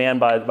healing of the man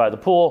by the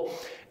pool.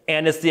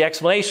 And it's the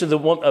explanation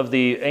of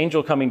the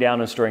angel coming down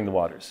and stirring the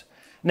waters.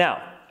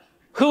 Now,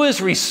 who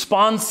is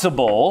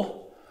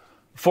responsible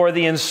for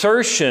the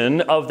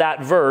insertion of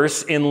that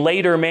verse in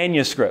later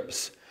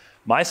manuscripts?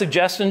 My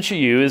suggestion to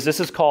you is this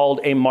is called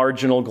a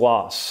marginal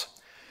gloss.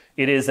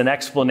 It is an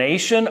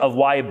explanation of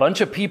why a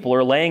bunch of people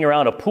are laying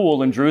around a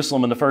pool in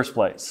Jerusalem in the first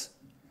place.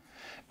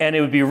 And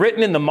it would be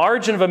written in the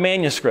margin of a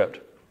manuscript.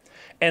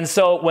 And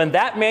so when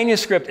that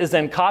manuscript is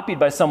then copied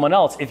by someone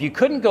else, if you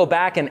couldn't go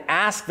back and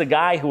ask the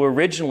guy who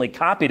originally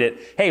copied it,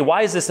 hey,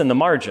 why is this in the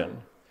margin?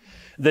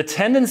 The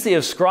tendency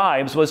of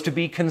scribes was to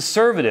be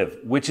conservative,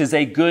 which is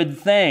a good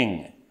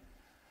thing.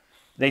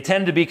 They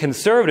tended to be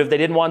conservative. They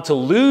didn't want to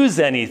lose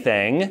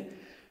anything.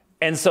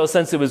 And so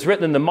since it was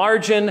written in the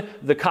margin,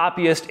 the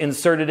copyist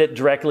inserted it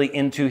directly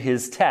into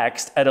his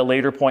text at a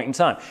later point in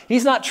time.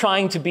 He's not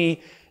trying to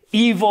be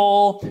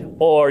evil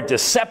or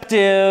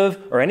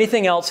deceptive or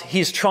anything else.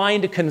 He's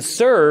trying to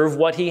conserve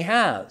what he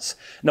has.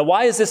 Now,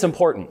 why is this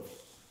important?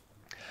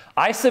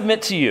 I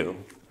submit to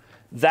you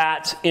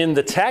that in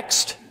the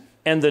text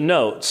and the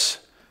notes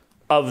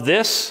of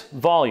this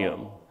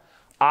volume,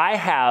 I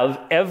have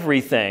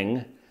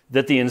everything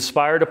that the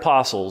inspired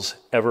apostles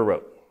ever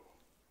wrote.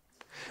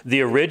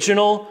 The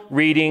original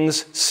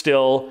readings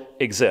still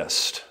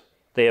exist.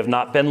 They have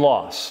not been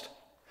lost.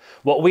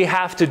 What we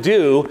have to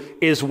do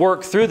is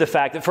work through the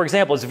fact that, for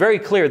example, it's very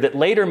clear that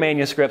later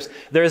manuscripts,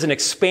 there is an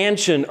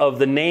expansion of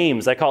the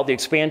names. I call it the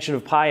expansion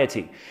of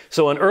piety.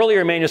 So an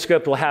earlier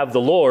manuscript will have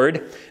the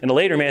Lord, and a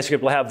later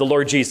manuscript will have the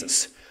Lord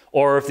Jesus.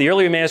 Or if the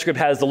earlier manuscript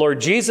has the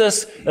Lord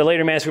Jesus, the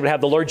later manuscript will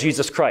have the Lord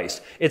Jesus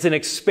Christ. It's an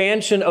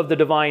expansion of the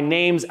divine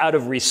names out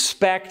of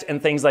respect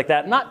and things like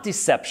that, not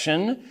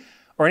deception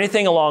or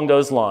anything along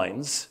those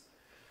lines.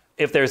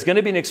 If there's going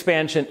to be an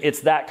expansion,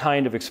 it's that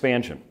kind of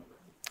expansion.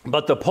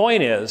 But the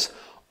point is,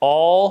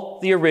 all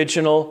the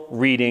original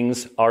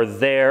readings are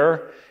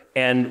there,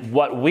 and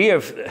what we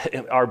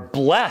are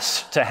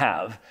blessed to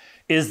have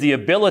is the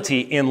ability,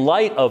 in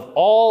light of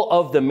all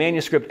of the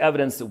manuscript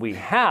evidence that we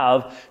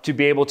have, to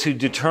be able to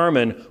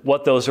determine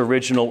what those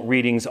original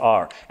readings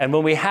are. And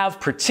when we have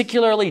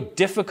particularly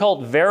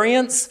difficult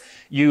variants,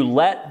 you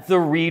let the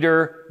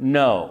reader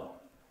know.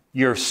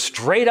 You're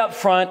straight up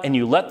front and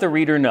you let the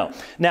reader know.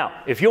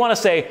 Now, if you want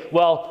to say,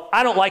 well,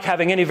 I don't like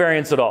having any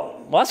variants at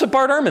all. Well, that's what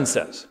Bart Ehrman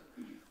says.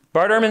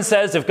 Bart Ehrman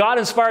says if God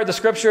inspired the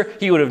scripture,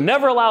 he would have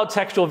never allowed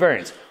textual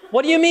variants.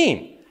 What do you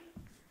mean?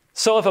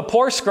 So if a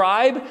poor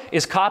scribe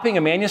is copying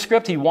a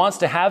manuscript he wants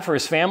to have for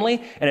his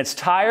family, and it's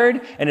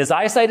tired, and his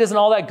eyesight isn't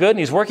all that good, and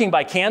he's working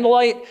by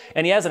candlelight,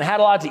 and he hasn't had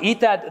a lot to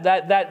eat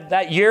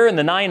that year in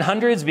the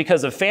 900s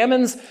because of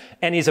famines,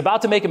 and he's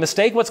about to make a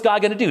mistake, what's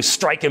God going to do?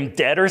 Strike him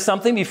dead or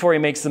something before he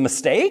makes the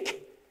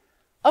mistake?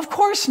 Of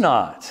course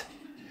not.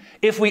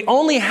 If we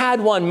only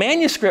had one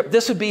manuscript,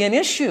 this would be an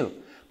issue.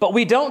 But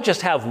we don't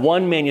just have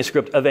one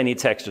manuscript of any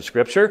text of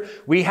Scripture.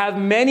 We have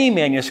many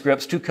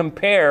manuscripts to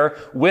compare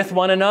with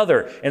one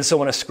another. And so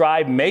when a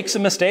scribe makes a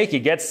mistake, he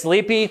gets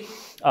sleepy.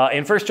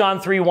 In 1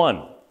 John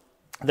 3:1,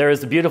 there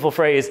is the beautiful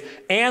phrase,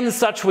 and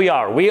such we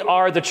are. We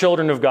are the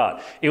children of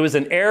God. It was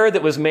an error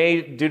that was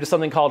made due to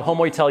something called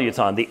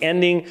homoteleuton. The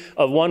ending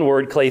of one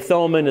word,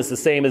 kleithomen, is the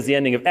same as the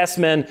ending of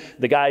esmen.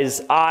 The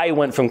guy's I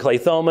went from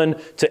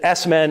kleithomen to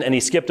esmen, and he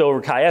skipped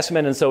over kai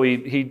esmen, and so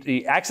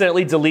he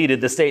accidentally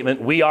deleted the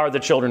statement, we are the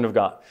children of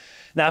God.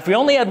 Now, if we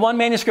only had one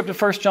manuscript of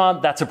 1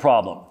 John, that's a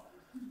problem.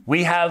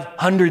 We have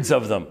hundreds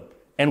of them.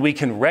 And we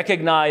can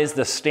recognize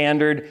the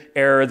standard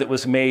error that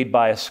was made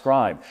by a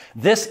scribe.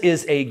 This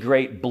is a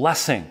great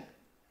blessing.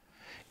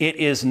 It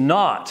is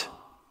not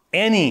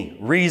any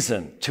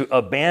reason to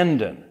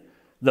abandon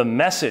the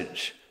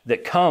message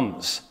that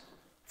comes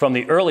from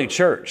the early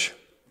church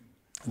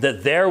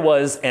that there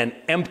was an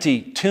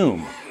empty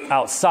tomb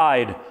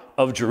outside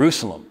of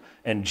Jerusalem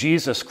and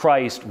Jesus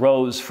Christ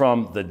rose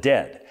from the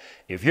dead.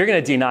 If you're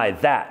going to deny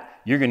that,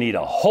 you're going to need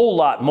a whole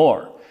lot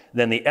more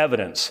than the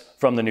evidence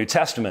from the New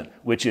Testament,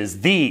 which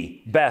is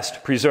the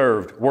best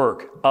preserved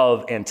work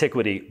of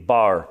antiquity,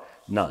 bar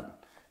none.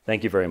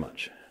 Thank you very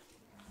much.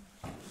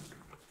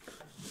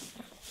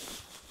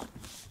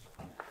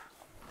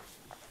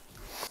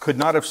 Could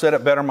not have said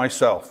it better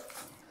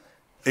myself.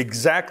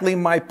 Exactly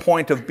my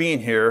point of being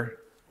here,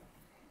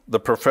 the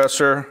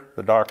professor,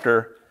 the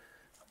doctor,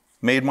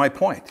 made my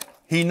point.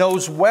 He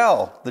knows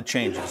well the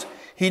changes.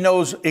 He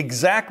knows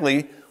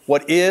exactly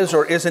what is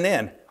or isn't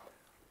in.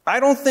 I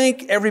don't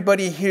think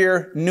everybody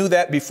here knew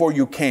that before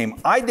you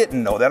came. I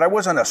didn't know that. I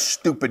wasn't a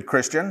stupid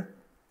Christian.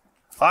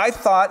 I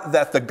thought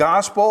that the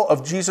gospel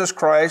of Jesus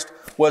Christ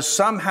was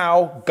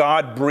somehow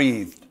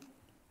God-breathed.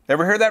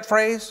 Ever hear that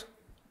phrase?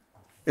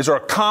 Is there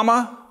a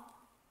comma?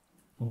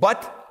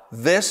 But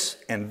this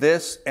and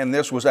this and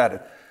this was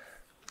added.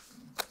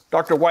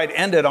 Dr. White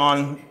ended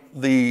on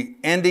the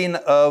ending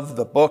of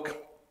the book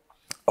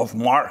of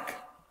Mark.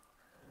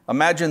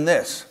 Imagine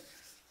this.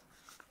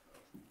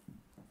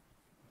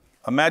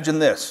 Imagine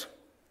this.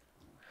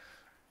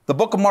 The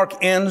book of Mark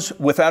ends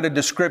without a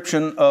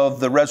description of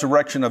the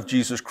resurrection of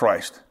Jesus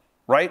Christ,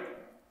 right?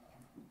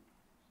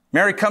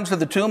 Mary comes to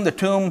the tomb. The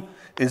tomb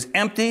is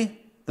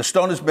empty. The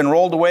stone has been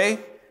rolled away.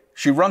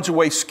 She runs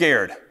away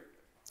scared.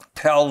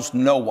 Tells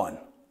no one.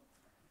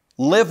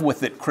 Live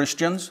with it,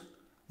 Christians.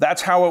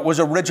 That's how it was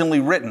originally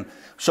written.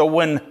 So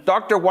when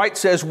Dr. White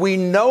says we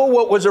know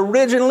what was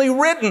originally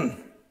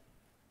written,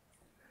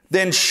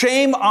 then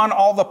shame on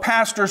all the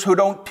pastors who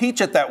don't teach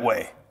it that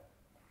way.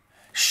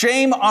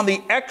 Shame on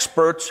the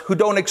experts who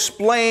don't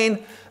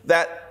explain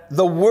that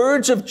the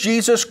words of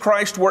Jesus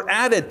Christ were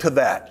added to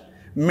that.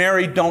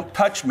 Mary, don't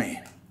touch me.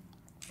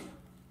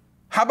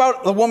 How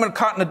about the woman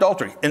caught in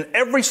adultery? In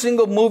every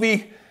single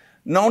movie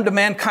known to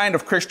mankind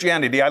of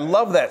Christianity, I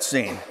love that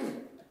scene.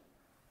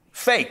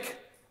 Fake.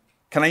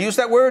 Can I use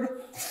that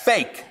word?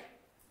 Fake.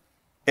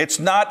 It's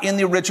not in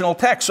the original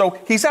text. So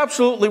he's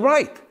absolutely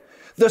right.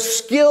 The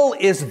skill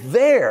is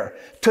there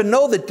to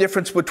know the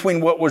difference between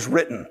what was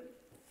written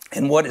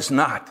and what is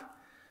not.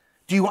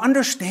 Do you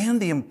understand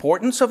the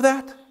importance of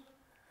that?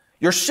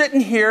 You're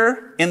sitting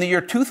here in the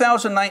year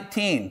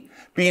 2019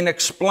 being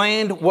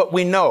explained what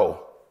we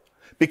know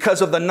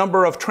because of the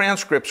number of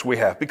transcripts we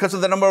have, because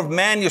of the number of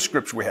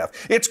manuscripts we have.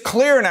 It's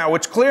clear now,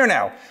 it's clear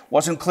now.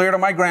 Wasn't clear to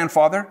my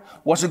grandfather,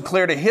 wasn't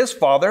clear to his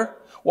father,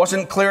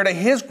 wasn't clear to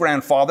his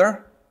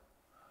grandfather.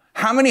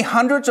 How many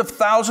hundreds of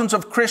thousands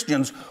of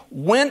Christians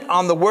went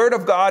on the Word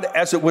of God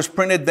as it was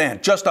printed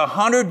then, just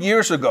 100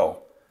 years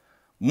ago,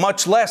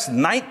 much less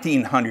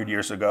 1900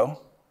 years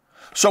ago?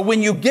 So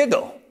when you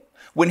giggle,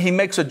 when he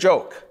makes a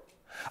joke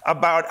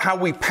about how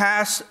we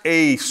pass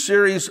a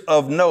series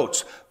of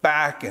notes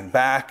back and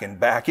back and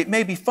back, it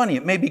may be funny,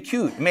 it may be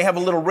cute, it may have a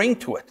little ring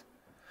to it.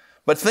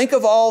 But think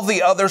of all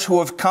the others who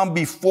have come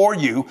before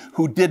you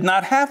who did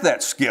not have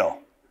that skill.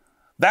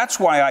 That's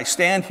why I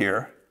stand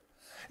here,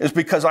 is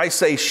because I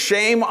say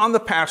shame on the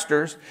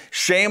pastors,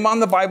 shame on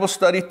the Bible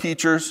study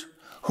teachers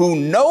who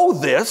know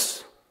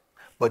this,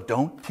 but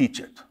don't teach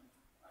it.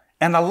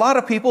 And a lot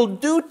of people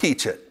do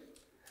teach it.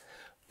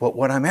 But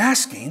what I'm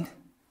asking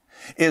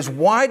is,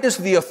 why does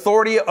the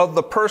authority of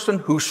the person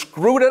who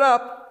screwed it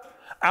up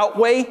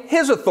outweigh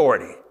his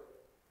authority?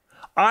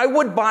 I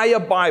would buy a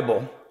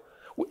Bible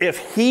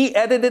if he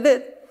edited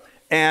it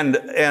and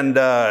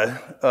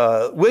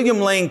William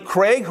Lane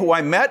Craig, who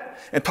I met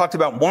and talked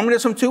about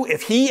Mormonism too,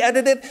 if he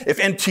edited it, if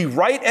N.T.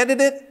 Wright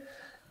edited it,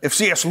 if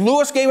C.S.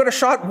 Lewis gave it a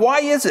shot, why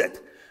is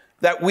it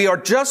that we are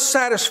just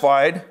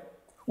satisfied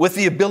with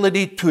the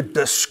ability to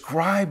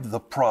describe the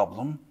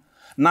problem,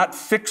 not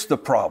fix the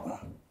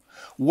problem?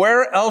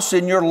 Where else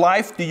in your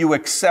life do you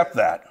accept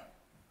that?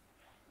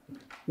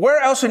 Where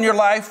else in your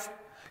life?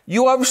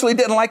 You obviously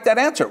didn't like that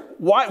answer.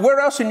 Why? Where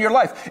else in your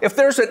life? If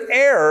there's an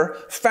error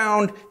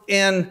found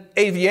in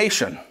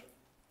aviation,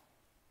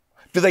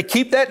 do they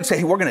keep that and say,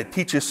 hey, we're going to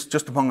teach this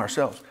just among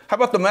ourselves? How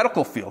about the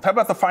medical field? How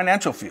about the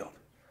financial field?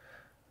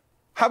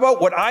 How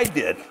about what I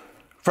did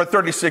for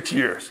 36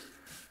 years?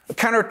 A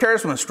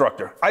counterterrorism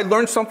instructor. I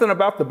learned something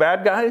about the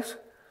bad guys,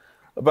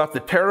 about the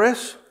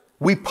terrorists.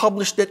 We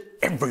published it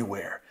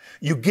everywhere.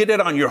 You get it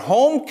on your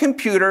home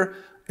computer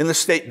in the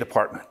State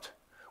Department.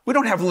 We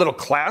don't have little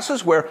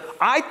classes where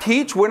I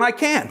teach when I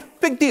can.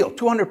 Big deal.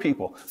 200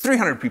 people,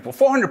 300 people,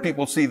 400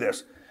 people see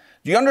this.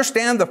 Do you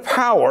understand the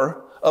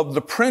power of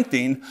the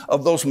printing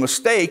of those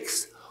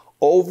mistakes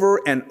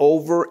over and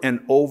over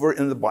and over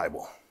in the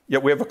Bible?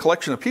 Yet we have a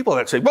collection of people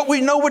that say, but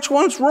we know which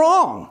one's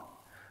wrong.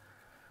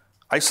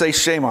 I say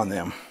shame on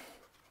them.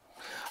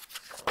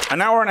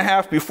 An hour and a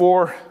half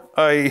before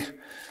I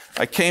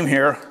came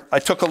here, I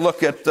took a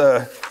look at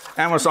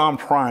Amazon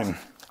Prime.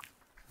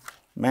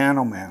 Man,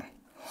 oh man.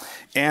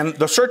 And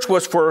the search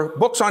was for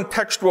books on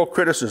textual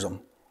criticism.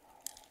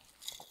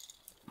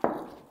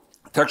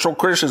 Textual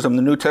criticism,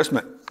 the New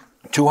Testament,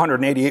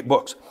 288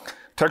 books.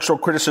 Textual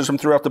criticism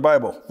throughout the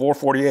Bible,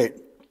 448.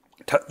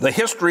 The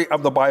history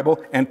of the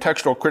Bible and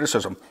textual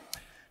criticism,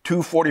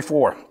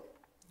 244.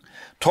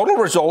 Total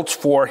results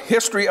for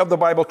history of the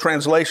Bible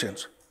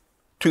translations,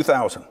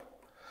 2,000.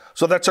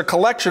 So that's a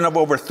collection of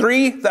over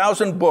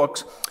 3,000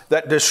 books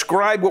that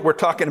describe what we're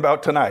talking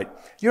about tonight.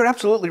 You're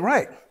absolutely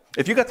right.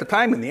 If you got the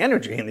time and the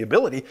energy and the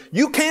ability,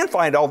 you can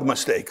find all the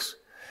mistakes.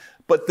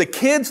 But the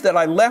kids that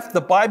I left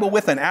the Bible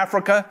with in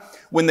Africa,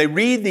 when they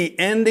read the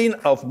ending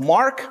of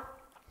Mark,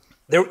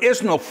 there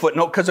is no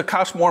footnote because it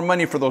costs more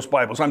money for those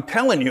Bibles. I'm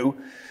telling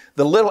you,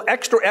 the little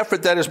extra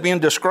effort that is being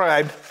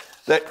described,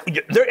 that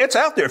it's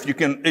out there if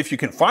you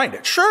can find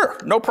it. Sure,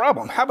 no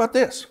problem. How about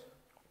this?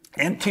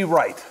 N.T.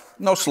 Wright,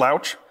 no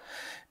slouch.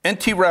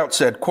 N.T. Wright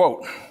said,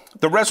 quote,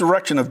 "The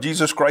resurrection of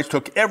Jesus Christ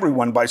took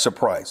everyone by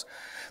surprise.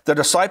 The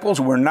disciples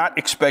were not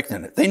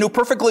expecting it. They knew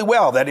perfectly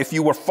well that if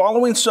you were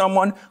following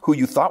someone who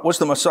you thought was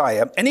the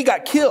Messiah and he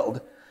got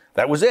killed,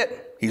 that was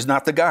it. He's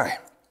not the guy.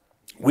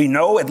 We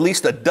know at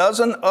least a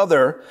dozen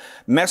other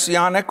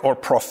messianic or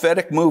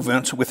prophetic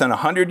movements within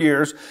 100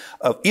 years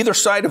of either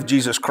side of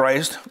Jesus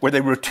Christ where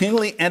they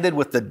routinely ended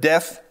with the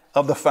death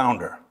of the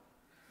founder.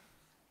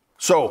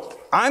 So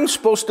I'm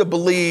supposed to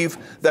believe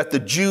that the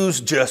Jews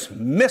just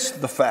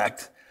missed the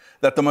fact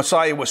that the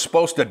Messiah was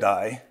supposed to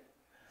die,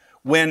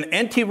 when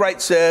N.T. Wright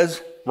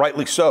says,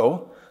 rightly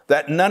so,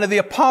 that none of the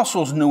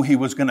apostles knew he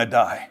was going to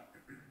die.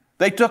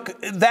 They took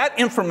that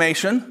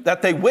information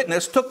that they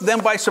witnessed, took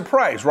them by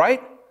surprise,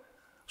 right?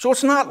 So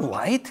it's not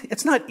light,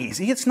 it's not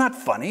easy, it's not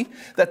funny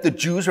that the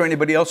Jews or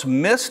anybody else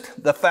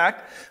missed the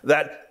fact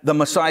that the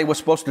Messiah was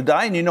supposed to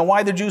die. And you know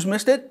why the Jews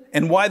missed it?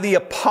 And why the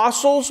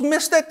apostles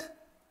missed it?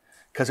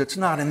 Because it's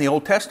not in the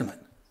Old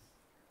Testament.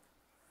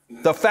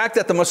 The fact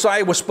that the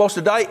Messiah was supposed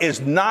to die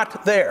is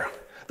not there.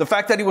 The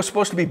fact that he was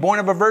supposed to be born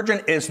of a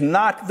virgin is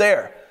not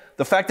there.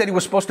 The fact that he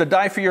was supposed to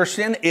die for your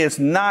sin is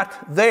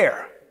not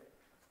there.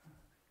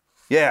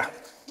 Yeah.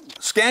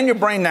 Scan your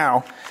brain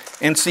now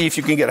and see if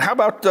you can get it. How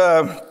about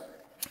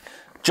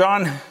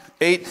John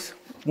 8,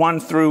 1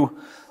 through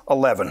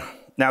 11?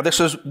 Now,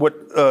 this is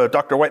what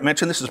Dr. White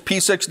mentioned. This is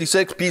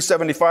P66,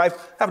 P75. I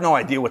have no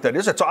idea what that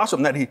is. It's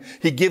awesome that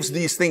he gives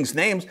these things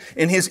names.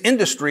 In his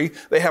industry,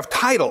 they have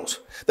titles.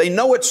 They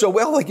know it so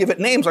well, they give it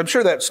names. I'm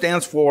sure that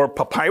stands for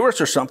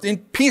papyrus or something.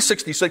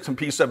 P66 and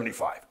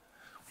P75.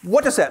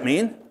 What does that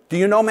mean? Do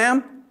you know,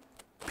 ma'am?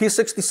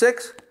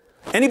 P66?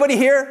 Anybody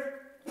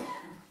here?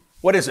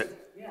 What is it?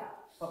 Yeah,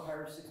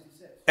 papyrus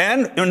 66.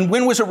 And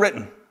when was it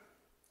written?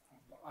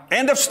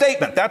 End of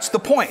statement. That's the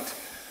point.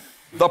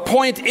 The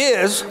point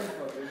is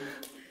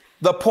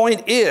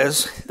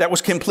that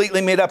was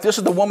completely made up. This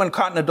is the woman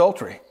caught in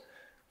adultery.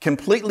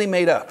 Completely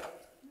made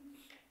up.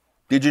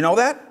 Did you know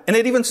that? And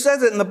it even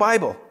says it in the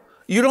Bible.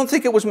 You don't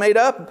think it was made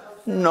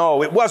up?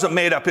 No, it wasn't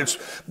made up. It's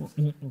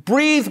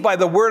breathed by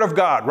the Word of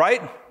God,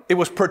 right? It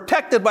was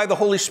protected by the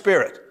Holy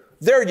Spirit.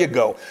 There you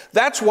go.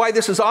 That's why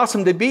this is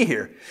awesome to be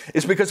here.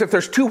 Is because if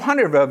there's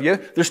 200 of you,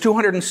 there's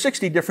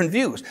 260 different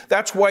views.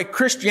 That's why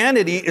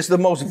Christianity is the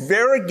most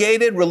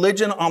variegated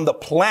religion on the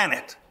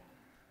planet.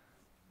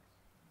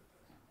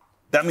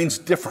 That means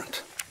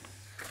different.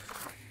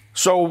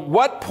 So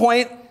what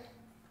point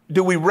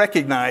do we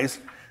recognize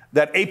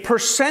that a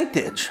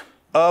percentage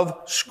of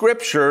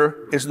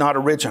Scripture is not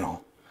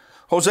original?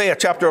 Hosea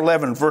chapter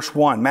 11, verse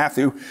 1.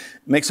 Matthew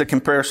makes a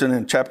comparison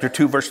in chapter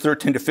 2, verse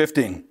 13 to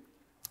 15.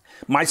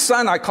 My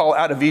son I call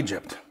out of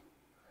Egypt.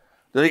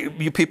 Do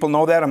you people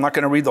know that? I'm not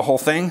going to read the whole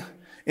thing.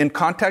 In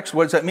context,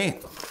 what does that mean?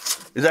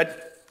 Is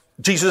that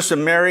Jesus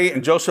and Mary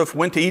and Joseph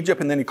went to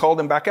Egypt and then he called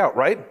them back out,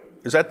 right?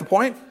 Is that the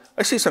point?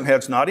 I see some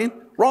heads nodding.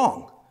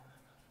 Wrong.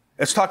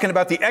 It's talking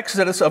about the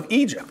exodus of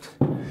Egypt.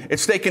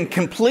 It's taken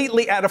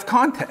completely out of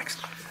context.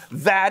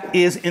 That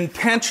is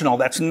intentional.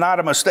 That's not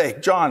a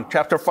mistake. John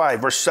chapter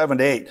 5, verse 7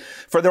 to 8.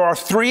 For there are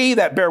three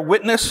that bear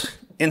witness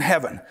in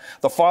heaven: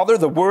 the Father,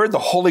 the Word, the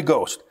Holy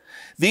Ghost.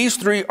 These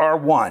three are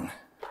one.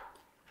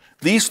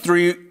 These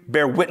three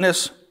bear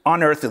witness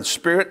on earth, in the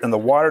Spirit and the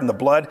water and the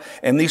blood,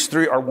 and these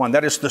three are one.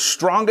 That is the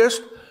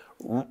strongest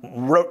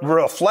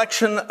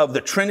reflection of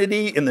the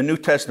Trinity in the New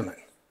Testament.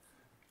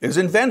 It is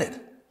invented.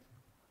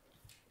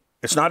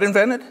 It's not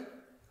invented,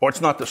 or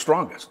it's not the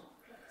strongest.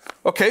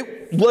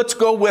 Okay, let's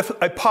go with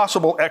a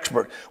possible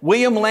expert.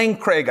 William Lane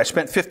Craig. I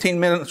spent 15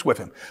 minutes with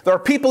him. There are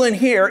people in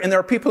here, and there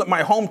are people at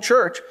my home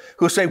church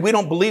who say, we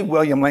don't believe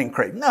William Lane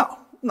Craig. No.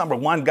 Number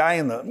one guy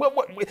in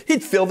the,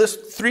 he'd fill this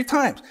 3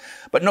 times,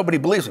 but nobody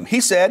believes him.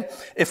 He said,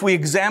 if we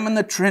examine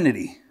the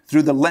Trinity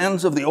through the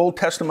lens of the Old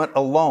Testament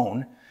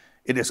alone,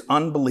 it is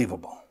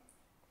unbelievable.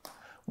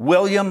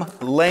 William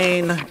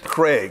Lane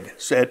Craig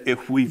said,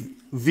 if we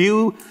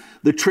view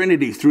the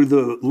Trinity through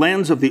the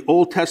lens of the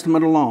Old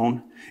Testament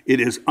alone, it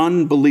is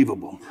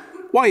unbelievable.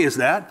 Why is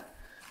that?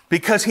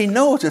 Because he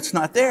knows it's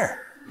not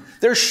there.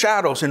 There's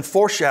shadows and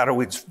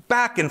foreshadowings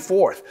back and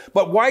forth.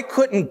 But why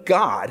couldn't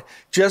God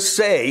just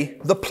say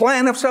the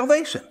plan of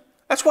salvation?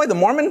 That's why the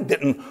Mormon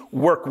didn't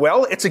work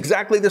well. It's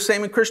exactly the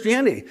same in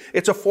Christianity.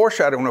 It's a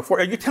foreshadowing.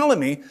 Are you telling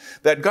me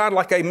that God,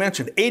 like I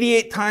mentioned,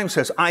 88 times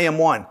says, I am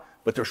one,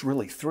 but there's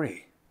really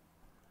 3?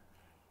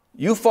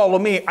 You follow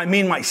me, I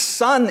mean my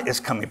son is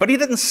coming. But he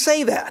didn't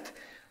say that.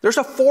 There's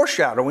a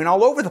foreshadowing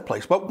all over the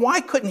place. But why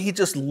couldn't he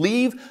just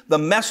leave the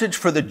message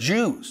for the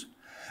Jews?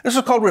 This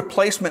is called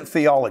replacement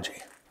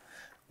theology,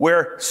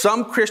 where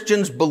some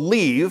Christians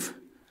believe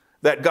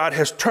that God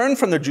has turned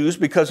from the Jews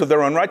because of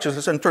their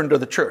unrighteousness and turned to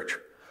the church.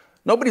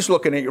 Nobody's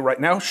looking at you right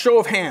now. Show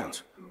of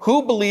hands.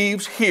 Who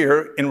believes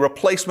here in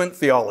replacement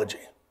theology?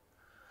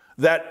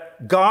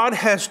 That God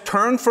has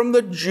turned from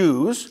the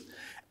Jews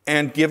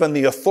and given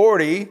the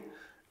authority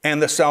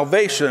and the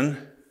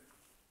salvation,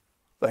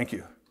 thank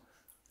you,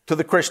 to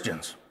the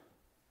Christians.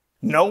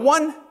 No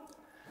one?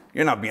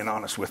 You're not being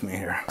honest with me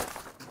here.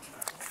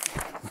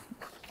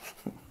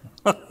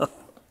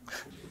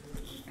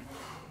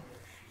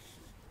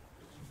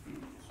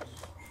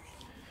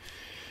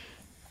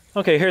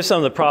 Okay, here's some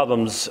of the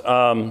problems.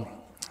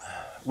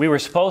 We were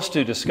supposed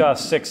to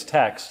discuss 6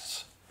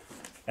 texts,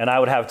 and I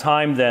would have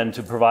time then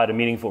to provide a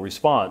meaningful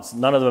response.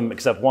 None of them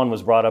except one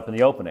was brought up in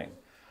the opening.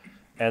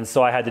 And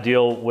so I had to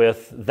deal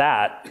with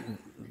that.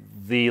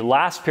 The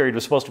last period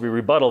was supposed to be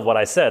rebuttal of what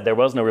I said. There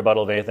was no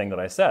rebuttal of anything that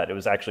I said. It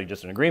was actually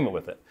just an agreement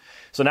with it.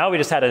 So now we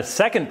just had a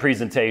second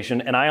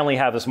presentation, and I only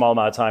have a small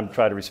amount of time to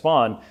try to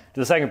respond to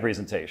the second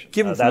presentation.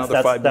 Give us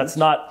another 5 minutes.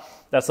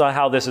 That's not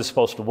how this is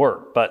supposed to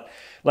work. But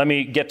let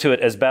me get to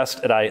it as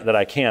best that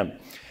I can.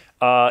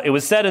 It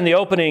was said in the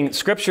opening,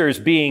 Scriptures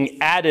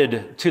being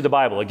added to the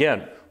Bible.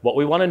 Again, what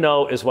we want to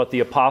know is what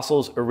the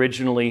apostles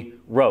originally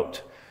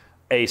wrote.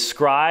 A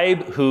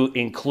scribe who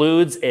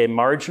includes a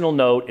marginal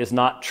note is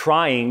not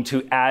trying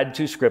to add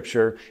to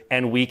Scripture,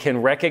 and we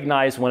can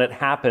recognize when it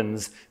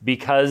happens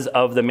because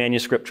of the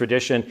manuscript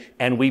tradition,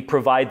 and we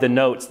provide the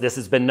notes. This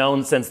has been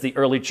known since the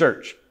early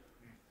church.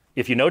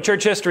 If you know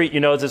church history,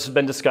 you know this has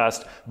been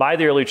discussed by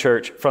the early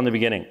church from the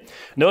beginning.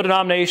 No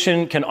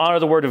denomination can honor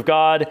the word of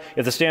God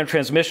if the standard of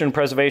transmission and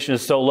preservation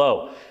is so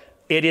low.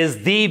 It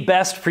is the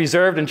best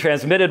preserved and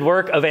transmitted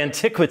work of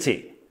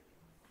antiquity.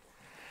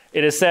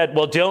 It is said,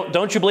 well,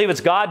 don't you believe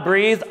it's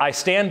God-breathed? I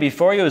stand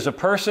before you as a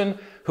person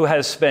who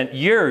has spent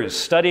years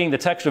studying the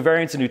textual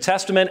variants of the New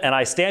Testament, and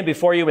I stand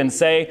before you and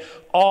say,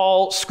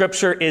 all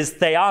Scripture is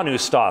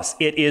theopneustos.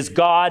 It is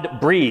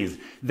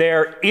God-breathed.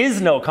 There is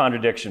no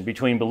contradiction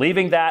between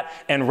believing that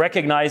and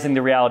recognizing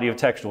the reality of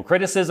textual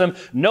criticism.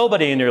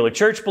 Nobody in the early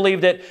church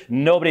believed it.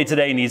 Nobody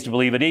today needs to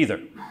believe it either.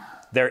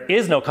 There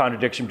is no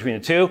contradiction between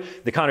the two.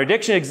 The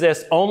contradiction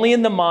exists only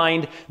in the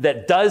mind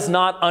that does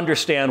not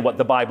understand what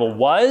the Bible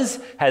was,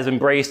 has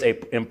embraced an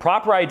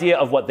improper idea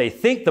of what they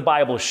think the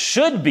Bible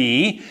should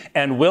be,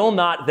 and will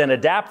not then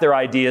adapt their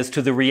ideas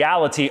to the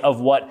reality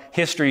of what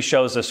history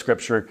shows us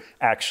Scripture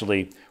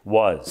actually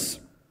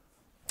was.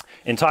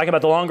 In talking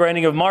about the longer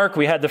ending of Mark,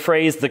 we had the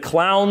phrase, the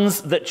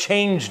clowns that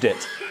changed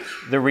it.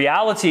 The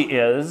reality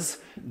is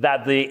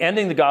that the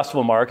ending of the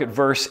Gospel of Mark at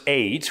verse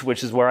 8,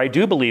 which is where I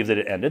do believe that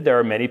it ended, there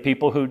are many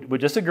people who would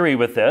disagree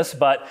with this,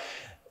 but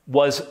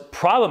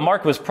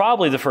Mark was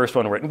probably the first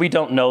one written. We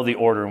don't know the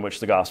order in which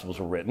the Gospels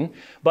were written,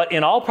 but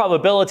in all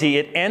probability,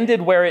 it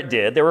ended where it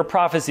did. There were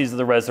prophecies of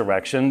the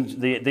resurrection.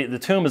 The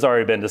tomb has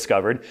already been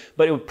discovered,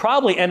 but it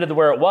probably ended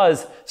where it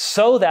was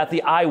so that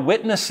the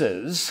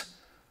eyewitnesses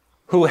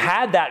who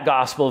had that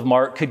Gospel of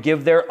Mark could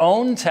give their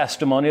own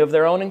testimony of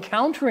their own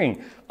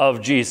encountering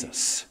of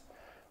Jesus.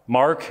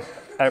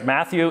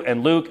 Matthew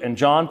and Luke and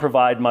John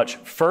provide much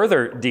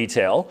further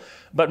detail,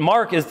 but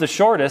Mark is the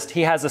shortest.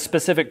 He has a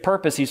specific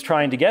purpose he's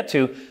trying to get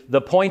to.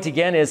 The point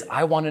again is,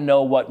 I want to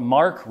know what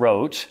Mark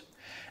wrote,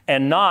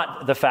 and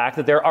not the fact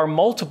that there are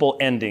multiple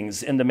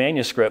endings in the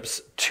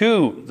manuscripts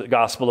to the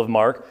Gospel of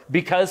Mark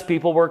because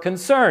people were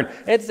concerned.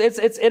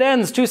 It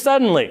ends too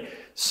suddenly.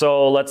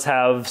 So let's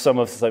have some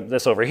of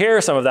this over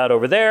here, some of that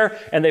over there,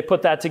 and they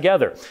put that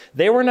together.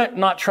 They were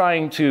not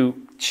trying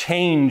to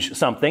change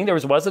something. There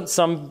wasn't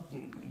some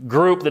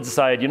group that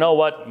decided, you know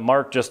what,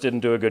 Mark just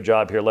didn't do a good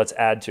job here, let's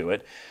add to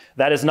it.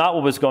 That is not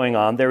what was going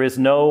on. There is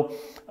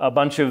a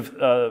bunch of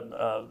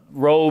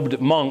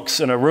robed monks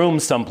in a room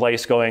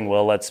someplace going,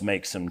 well, let's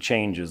make some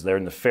changes. They're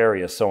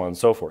nefarious, so on and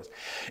so forth.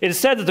 It is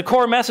said that the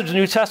core message of the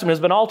New Testament has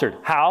been altered.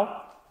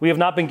 How? We have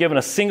not been given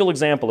a single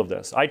example of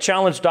this. I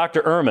challenged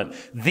Dr. Ehrman,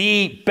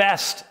 the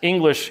best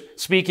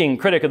English-speaking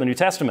critic of the New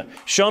Testament.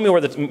 Show me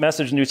where the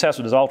message of the New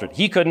Testament is altered.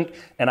 He couldn't,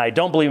 and I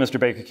don't believe Mr.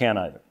 Baker can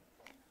either.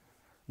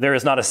 There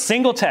is not a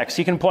single text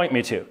he can point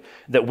me to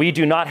that we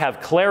do not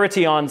have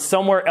clarity on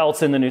somewhere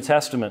else in the New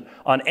Testament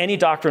on any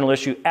doctrinal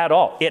issue at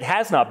all. It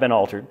has not been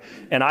altered.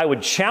 And I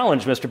would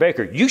challenge Mr.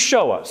 Baker, you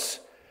show us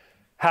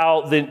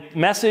how the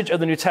message of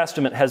the New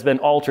Testament has been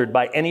altered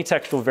by any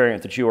textual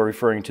variant that you are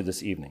referring to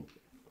this evening.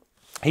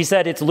 He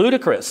said it's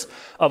ludicrous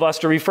of us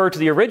to refer to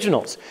the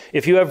originals.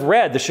 If you have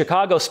read the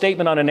Chicago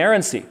Statement on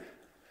Inerrancy,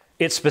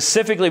 it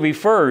specifically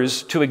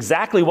refers to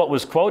exactly what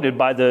was quoted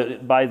by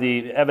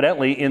the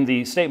evidently in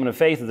the statement of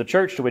faith of the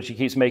church to which he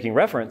keeps making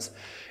reference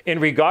in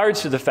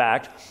regards to the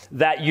fact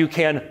that you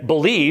can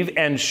believe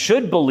and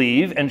should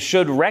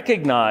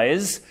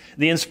recognize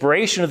the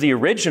inspiration of the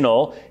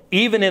original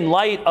even in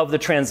light of the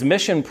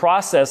transmission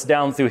process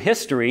down through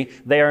history.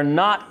 They are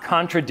not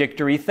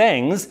contradictory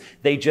things.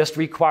 They just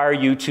require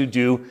you to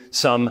do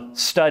some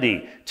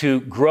study,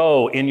 to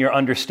grow in your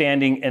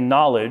understanding and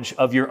knowledge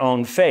of your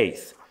own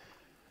faith.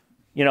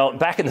 You know,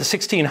 back in the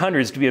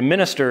 1600s, to be a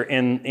minister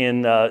in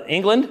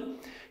England,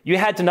 you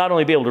had to not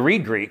only be able to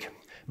read Greek,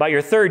 by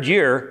your third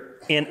year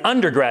in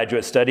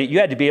undergraduate study, you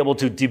had to be able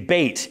to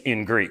debate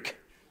in Greek.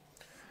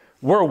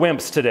 We're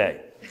wimps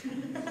today.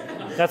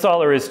 That's all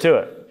there is to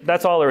it.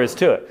 That's all there is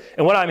to it.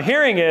 And what I'm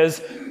hearing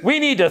is, we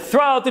need to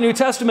throw out the New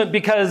Testament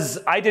because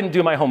I didn't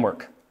do my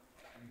homework.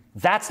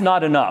 That's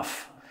not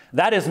enough.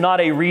 That is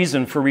not a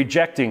reason for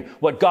rejecting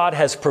what God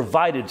has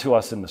provided to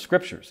us in the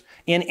Scriptures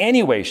in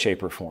any way,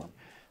 shape, or form.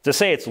 To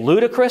say it's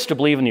ludicrous to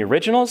believe in the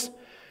originals?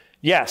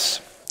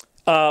 Yes.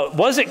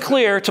 Was it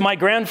clear to my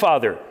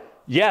grandfather?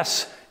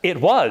 Yes,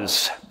 it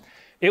was.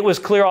 It was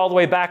clear all the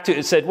way back to,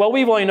 it said, well,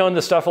 we've only known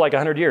this stuff for like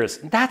 100 years.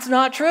 That's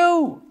not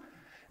true.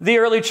 The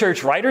early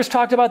church writers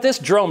talked about this.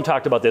 Jerome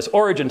talked about this.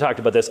 Origen talked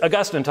about this.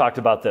 Augustine talked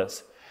about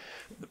this.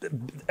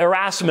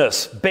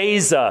 Erasmus,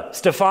 Beza,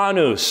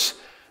 Stephanus.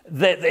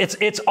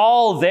 It's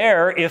all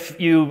there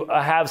if you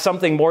have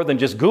something more than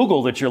just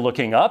Google that you're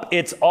looking up.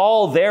 It's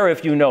all there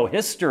if you know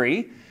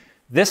history.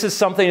 This is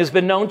something that's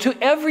been known to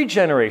every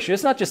generation.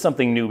 It's not just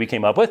something new we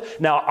came up with.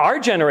 Now, our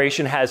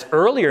generation has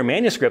earlier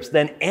manuscripts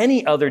than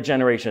any other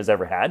generation has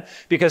ever had,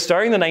 because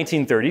starting in the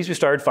 1930s, we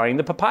started finding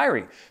the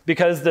papyri,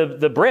 because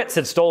the Brits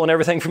had stolen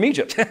everything from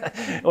Egypt.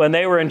 When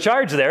they were in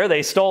charge there,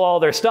 they stole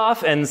all their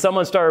stuff, and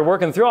someone started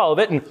working through all of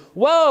it, and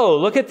whoa,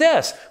 look at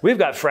this. We've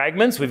got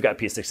fragments. We've got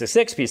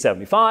P666,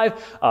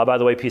 P75. By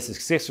the way,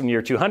 P66 from the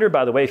year 200,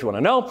 by the way, if you want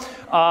to know.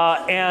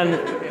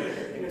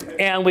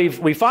 And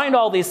we find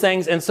all these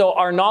things, and so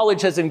our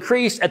knowledge has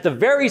increased at the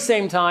very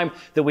same time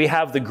that we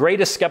have the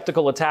greatest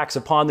skeptical attacks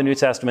upon the New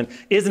Testament.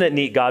 Isn't it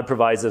neat? God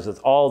provides us with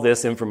all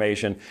this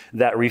information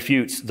that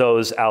refutes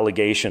those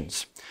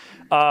allegations.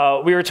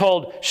 We were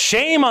told,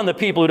 shame on the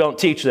people who don't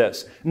teach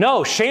this.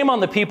 No, shame on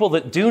the people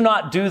that do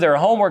not do their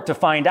homework to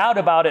find out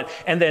about it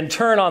and then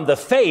turn on the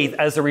faith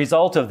as a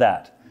result of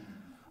that.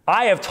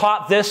 I have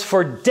taught this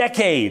for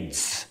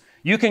decades.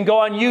 You can go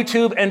on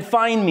YouTube and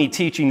find me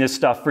teaching this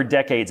stuff for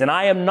decades, and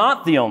I am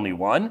not the only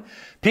one.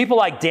 People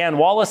like Dan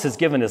Wallace has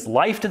given his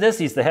life to this.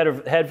 He's the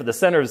head for the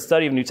Center of the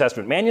Study of New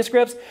Testament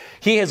Manuscripts.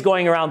 He is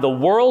going around the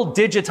world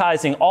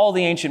digitizing all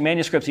the ancient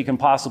manuscripts he can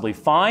possibly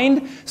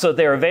find so that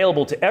they're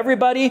available to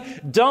everybody.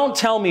 Don't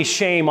tell me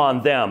shame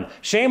on them.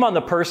 Shame on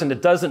the person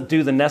that doesn't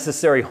do the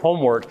necessary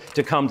homework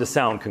to come to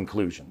sound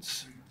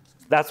conclusions.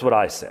 That's what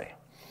I say.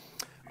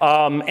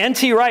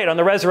 N.T. Wright on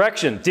the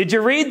resurrection. Did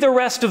you read the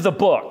rest of the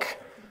book?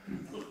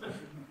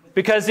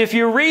 Because if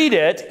you read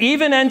it,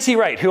 even N.T.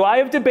 Wright, who I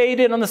have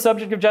debated on the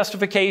subject of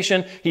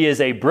justification, he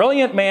is a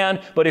brilliant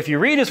man, but if you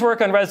read his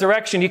work on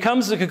resurrection, he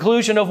comes to the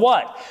conclusion of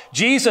what?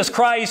 Jesus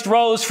Christ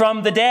rose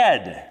from the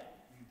dead.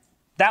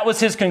 That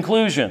was his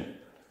conclusion.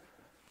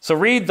 So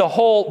read the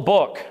whole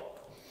book.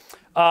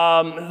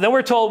 Then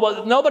we're told,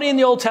 well, nobody in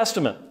the Old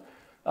Testament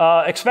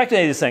expected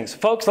any of these things.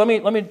 Folks, let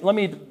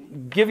me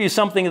give you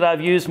something that I've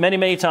used many,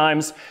 many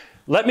times.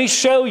 Let me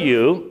show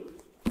you.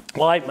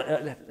 Well,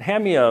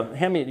 hand me,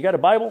 you got a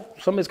Bible?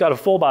 Somebody's got a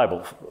full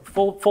Bible,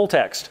 full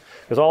text,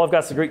 because all I've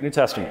got is the Greek New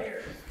Testament.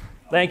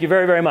 Thank you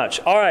very, very much.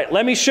 All right,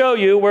 let me show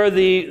you where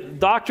the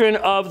doctrine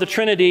of the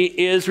Trinity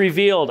is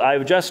revealed.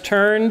 I've just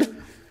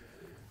turned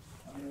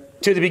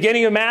to the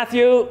beginning of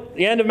Matthew,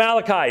 the end of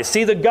Malachi.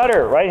 See the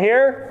gutter right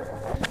here?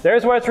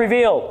 There's where it's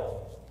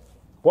revealed.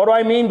 What do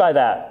I mean by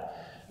that?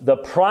 The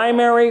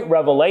primary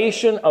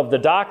revelation of the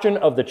doctrine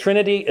of the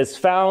Trinity is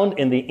found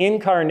in the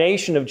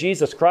incarnation of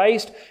Jesus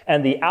Christ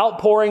and the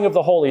outpouring of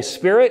the Holy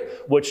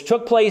Spirit, which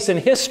took place in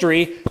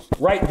history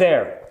right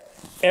there.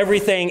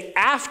 Everything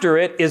after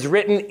it is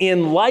written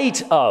in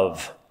light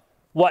of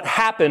what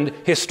happened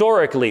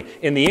historically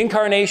in the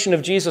incarnation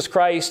of Jesus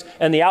Christ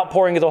and the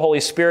outpouring of the Holy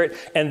Spirit,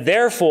 and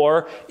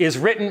therefore is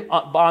written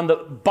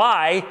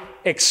by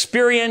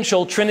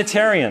experiential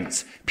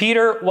Trinitarians.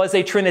 Peter was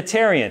a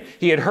Trinitarian.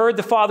 He had heard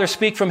the Father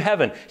speak from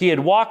heaven. He had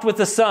walked with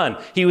the Son.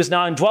 He was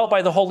now indwelt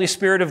by the Holy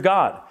Spirit of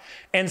God.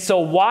 And so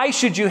why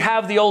should you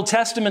have the Old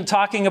Testament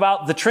talking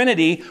about the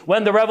Trinity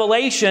when the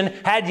revelation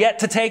had yet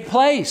to take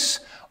place?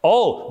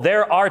 Oh,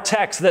 there are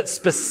texts that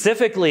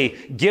specifically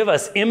give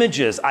us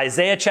images,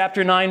 Isaiah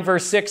chapter 9,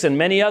 verse 6, and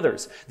many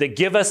others, that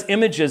give us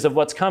images of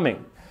what's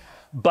coming.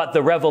 But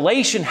the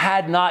revelation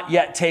had not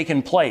yet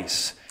taken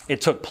place. It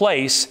took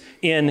place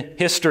in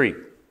history.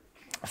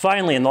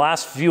 Finally, in the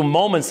last few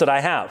moments that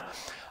I have,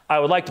 I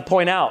would like to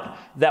point out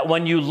that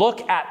when you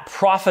look at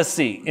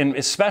prophecy, and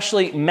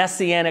especially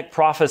messianic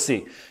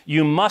prophecy,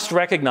 you must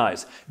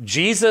recognize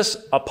Jesus,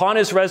 upon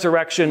his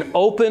resurrection,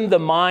 opened the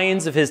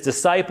minds of his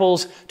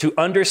disciples to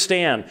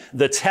understand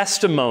the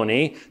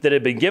testimony that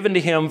had been given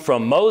to him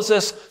from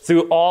Moses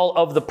through all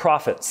of the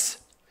prophets.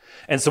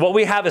 And so what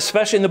we have,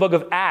 especially in the book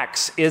of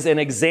Acts, is an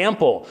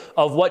example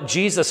of what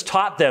Jesus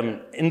taught them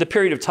in the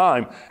period of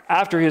time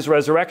after his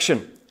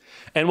resurrection.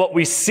 And what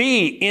we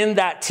see in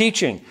that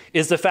teaching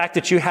is the fact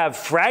that you have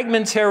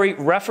fragmentary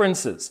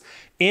references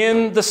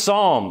in the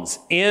Psalms,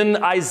 in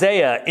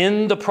Isaiah,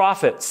 in the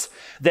prophets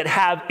that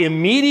have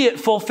immediate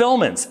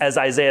fulfillments, as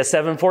Isaiah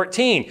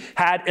 7:14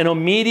 had an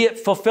immediate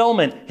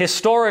fulfillment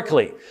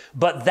historically.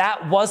 But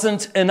that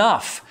wasn't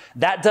enough.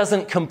 That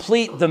doesn't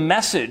complete the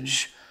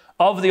message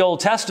of the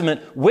Old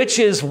Testament, which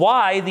is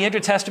why the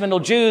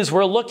intertestamental Jews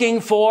were looking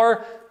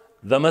for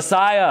the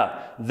Messiah.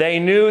 They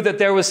knew that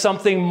there was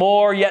something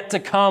more yet to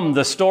come.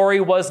 The story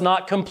was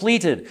not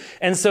completed.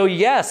 And so,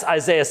 yes,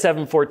 Isaiah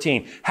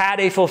 7:14 had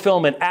a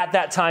fulfillment at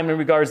that time in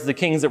regards to the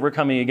kings that were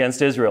coming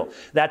against Israel.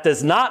 That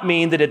does not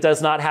mean that it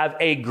does not have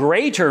a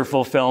greater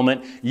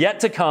fulfillment yet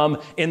to come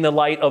in the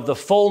light of the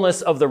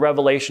fullness of the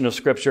revelation of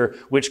Scripture,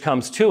 which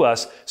comes to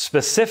us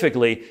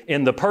specifically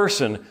in the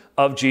person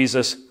of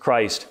Jesus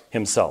Christ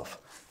himself.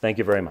 Thank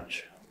you very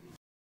much.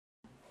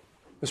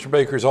 Mr.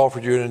 Baker's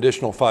offered you an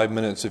additional 5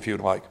 minutes if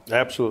you'd like.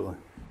 Absolutely.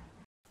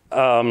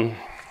 I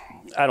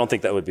don't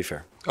think that would be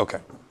fair. Okay.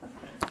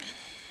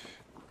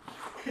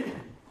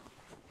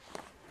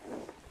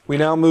 We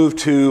now move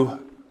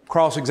to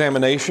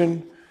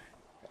cross-examination,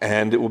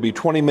 and it will be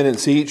 20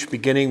 minutes each,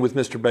 beginning with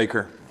Mr.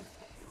 Baker.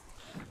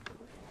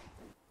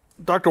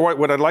 Dr. White,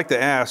 what I'd like to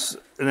ask,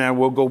 and I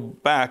will go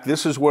back,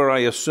 this is where I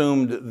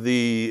assumed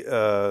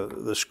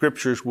the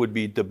scriptures would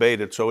be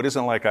debated, so it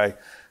isn't like I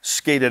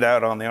skated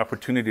out on the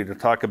opportunity to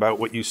talk about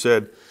what you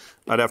said.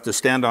 I'd have to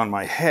stand on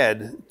my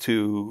head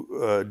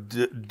to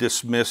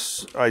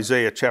dismiss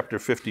Isaiah chapter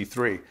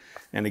 53.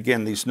 And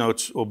again, these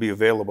notes will be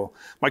available.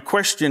 My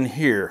question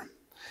here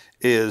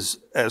is,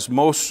 as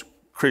most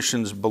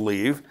Christians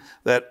believe,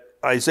 that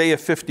Isaiah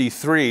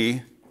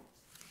 53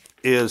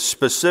 is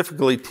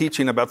specifically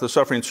teaching about the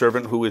suffering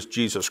servant who is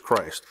Jesus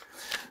Christ.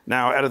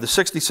 Now, out of the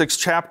 66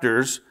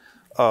 chapters,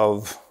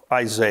 of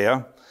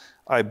Isaiah.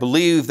 I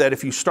believe that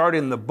if you start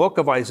in the book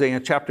of Isaiah,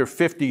 chapter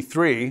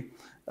 53,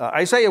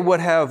 Isaiah would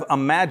have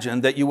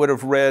imagined that you would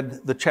have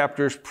read the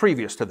chapters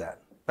previous to that.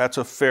 That's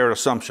a fair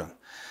assumption.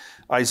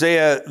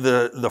 Isaiah,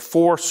 the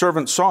four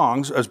servant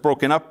songs, as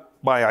broken up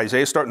by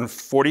Isaiah, start in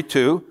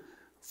 42,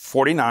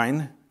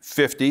 49,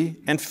 50,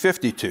 and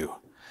 52.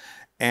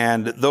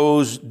 And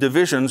those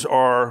divisions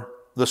are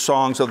the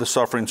songs of the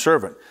suffering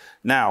servant.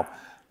 Now,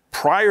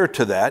 prior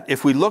to that,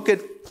 if we look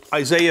at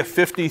Isaiah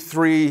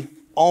 53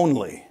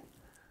 only,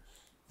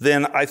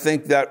 then I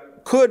think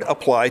that could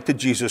apply to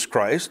Jesus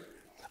Christ.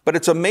 But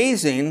it's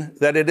amazing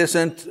that it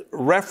isn't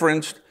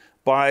referenced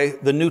by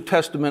the New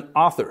Testament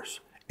authors.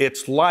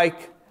 It's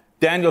like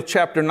Daniel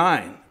chapter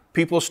 9.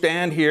 People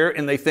stand here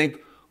and they think,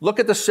 look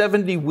at the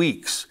 70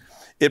 weeks.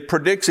 It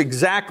predicts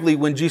exactly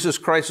when Jesus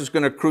Christ is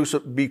going to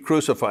be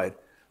crucified.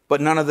 But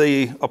none of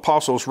the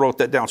apostles wrote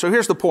that down. So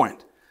here's the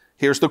point.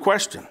 Here's the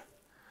question.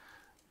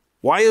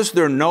 Why is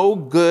there no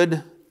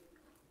good,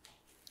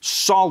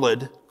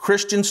 solid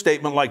Christian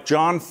statement like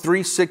John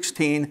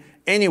 3:16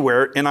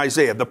 anywhere in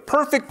Isaiah? The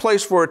perfect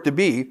place for it to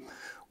be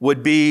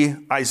would be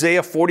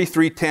Isaiah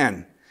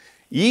 43:10.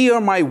 Ye are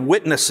my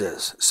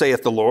witnesses,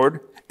 saith the Lord,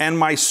 and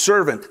my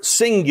servant,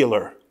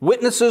 singular.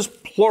 Witnesses,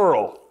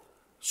 plural.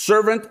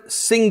 Servant,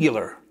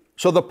 singular.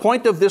 So the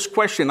point of this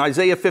question,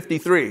 Isaiah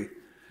 53,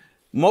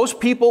 most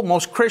people,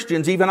 most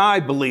Christians, even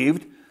I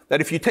believed that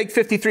if you take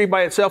 53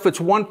 by itself,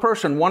 it's one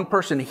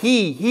person.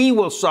 He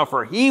will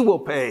suffer, he will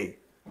pay.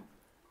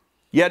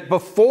 Yet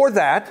before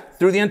that,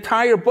 through the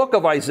entire book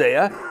of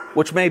Isaiah,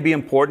 which may be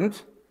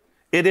important,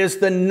 it is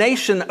the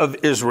nation of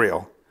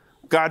Israel.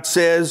 God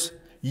says,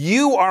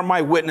 you are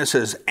my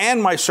witnesses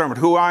and my servant,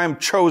 who I am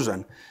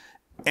chosen.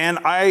 And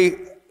I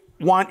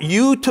want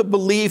you to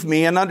believe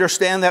me and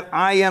understand that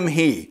I am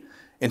he.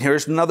 And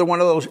here's another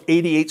one of those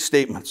 88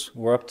 statements.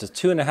 We're up to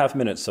 2.5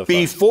 minutes so far.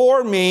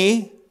 Before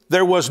me,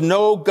 there was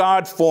no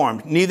God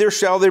formed, neither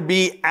shall there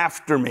be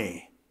after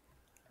me.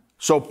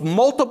 So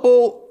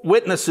multiple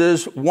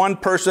witnesses, one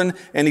person,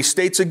 and he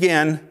states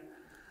again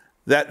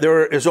that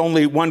there is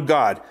only one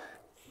God.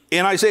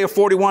 In Isaiah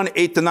 41,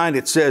 8-9,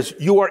 it says,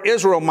 you are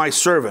Israel, my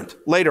servant.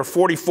 Later,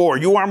 44,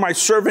 you are my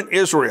servant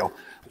Israel.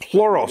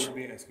 Plurals.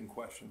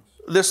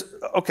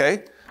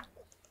 Okay.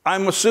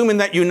 I'm assuming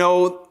that you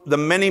know the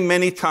many,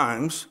 many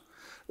times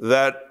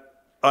that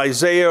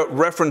Isaiah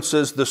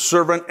references the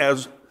servant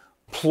as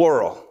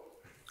plural.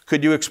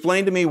 Could you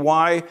explain to me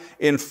why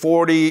in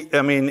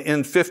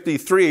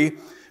 53,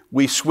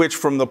 we switch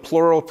from the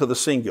plural to the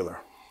singular?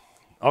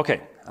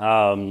 Okay.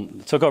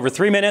 Took over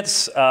 3 minutes,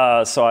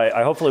 so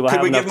I hopefully will have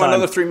enough time. Could we give him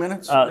another 3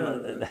 minutes?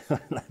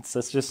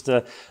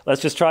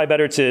 Let's just try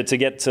better to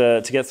get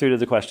through to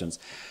the questions.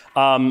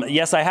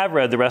 Yes, I have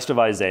read the rest of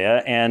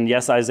Isaiah, and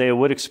yes, Isaiah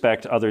would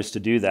expect others to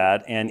do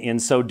that. And in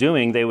so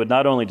doing, they would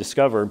not only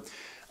discover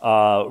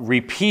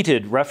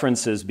repeated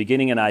references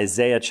beginning in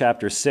Isaiah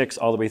chapter 6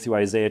 all the way through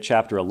Isaiah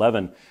chapter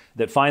 11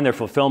 that find their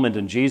fulfillment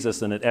in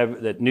Jesus and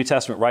that New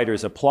Testament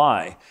writers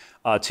apply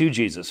to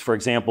Jesus. For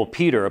example,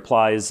 Peter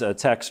applies a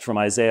text from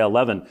Isaiah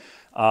 11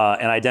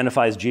 and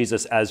identifies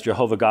Jesus as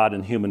Jehovah God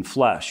in human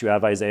flesh. You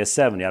have Isaiah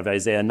 7, you have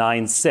Isaiah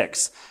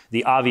 9:6,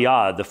 the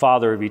Aviad, the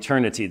Father of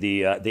eternity,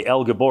 the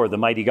El Gabor, the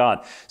mighty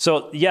God.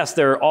 So yes,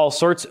 there are all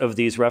sorts of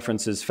these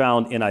references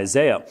found in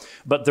Isaiah,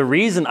 but the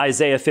reason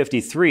Isaiah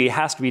 53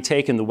 has to be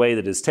taken the way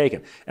that it's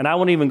taken, and I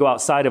won't even go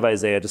outside of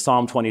Isaiah to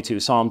Psalm 22,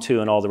 Psalm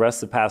 2, and all the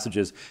rest of the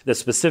passages that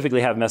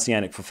specifically have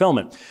messianic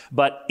fulfillment,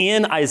 but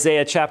in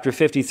Isaiah chapter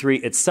 53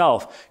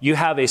 itself, you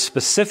have a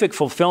specific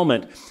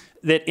fulfillment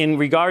that in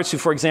regards to,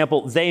 for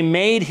example, they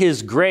made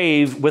his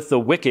grave with the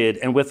wicked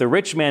and with the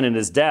rich man in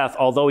his death,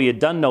 although he had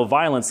done no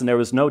violence and there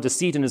was no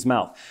deceit in his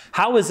mouth.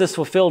 How is this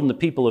fulfilled in the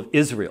people of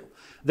Israel?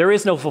 There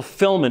is no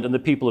fulfillment in the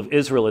people of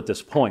Israel at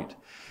this point.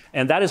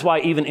 And that is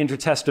why even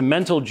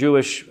intertestamental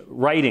Jewish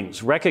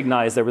writings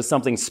recognize there was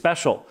something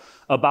special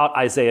about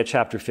Isaiah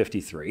chapter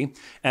 53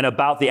 and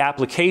about the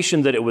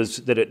application that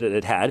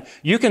it had.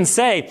 You can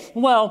say,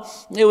 well,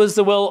 it was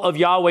the will of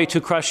Yahweh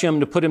to crush him,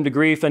 to put him to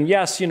grief, and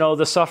yes,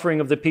 the suffering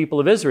of the people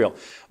of Israel.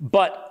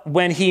 But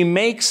when he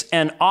makes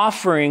an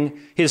offering,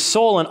 his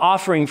soul an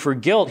offering for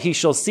guilt, he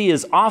shall see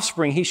his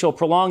offspring, he shall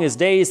prolong his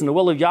days, and the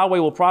will of Yahweh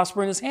will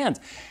prosper in his hands.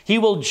 He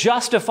will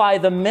justify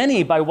the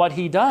many by what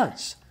he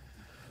does.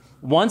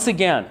 Once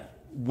again,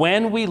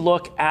 when we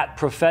look at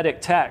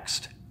prophetic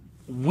text,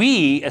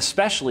 we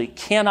especially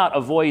cannot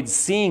avoid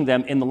seeing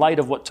them in the light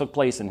of what took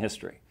place in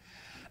history.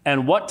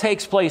 And what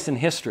takes place in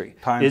history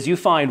is you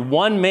find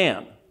one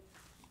man.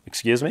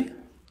 Excuse me?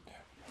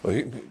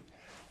 Well,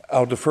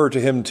 I'll defer to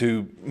him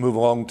to move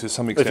along to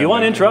some extent. If you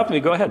want to interrupt me,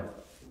 go ahead.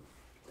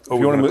 If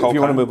you want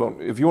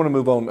to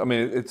move on, I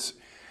mean,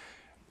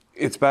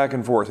 it's back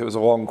and forth. It was a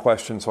long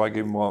question, so I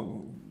gave him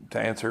long to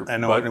answer. I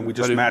know, and we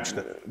just matched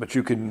it. But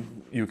you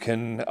can.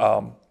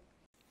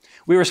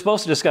 We were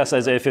supposed to discuss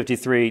Isaiah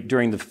 53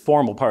 during the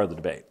formal part of the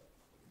debate.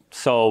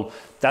 So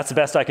that's the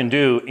best I can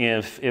do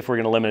if we're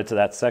going to limit it to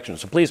that section.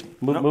 So please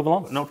move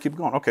along. No, keep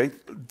going. Okay,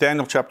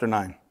 Daniel chapter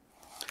 9.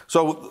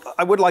 So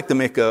I would like to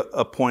make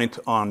a point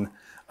on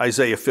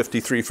Isaiah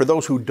 53? For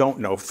those who don't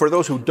know.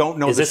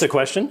 Is this a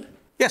question?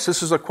 Yes,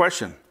 this is a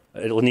question.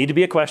 It will need to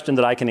be a question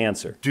that I can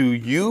answer. Do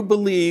you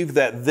believe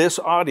that this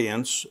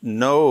audience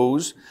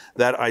knows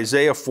that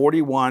Isaiah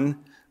 41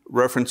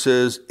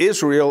 references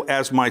Israel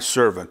as my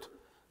servant?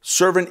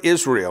 Servant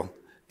Israel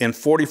in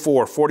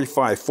 44,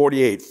 45,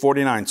 48,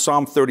 49,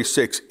 Psalm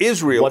 36.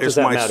 Israel What does is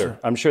that my matter?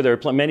 I'm sure there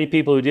are many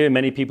people who do and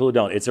many people who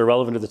don't. It's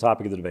irrelevant to the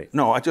topic of the debate.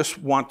 No, I just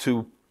want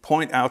to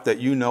point out that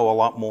you know a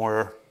lot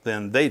more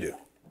than they do.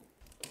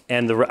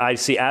 And I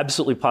see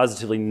absolutely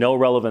positively no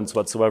relevance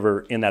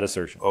whatsoever in that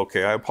assertion.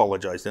 Okay, I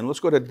apologize then.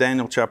 Let's go to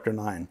Daniel chapter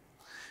 9.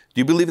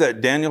 Do you believe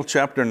that Daniel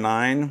chapter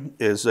 9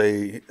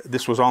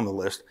 this was on the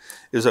list,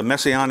 is a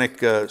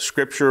messianic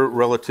scripture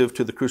relative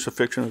to the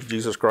crucifixion of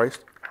Jesus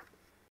Christ?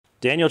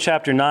 Daniel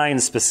chapter 9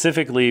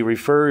 specifically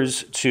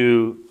refers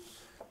to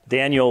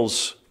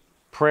Daniel's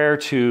prayer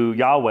to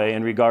Yahweh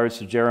in regards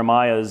to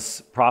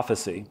Jeremiah's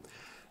prophecy.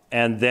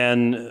 And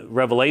then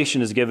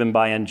revelation is given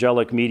by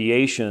angelic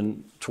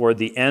mediation toward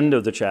the end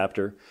of the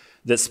chapter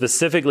that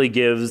specifically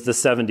gives the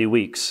 70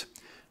 weeks.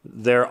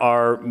 There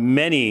are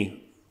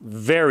many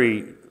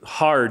very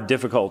hard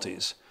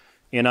difficulties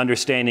in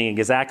understanding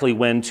exactly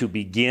when to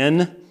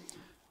begin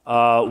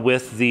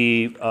with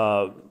the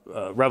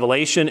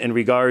revelation in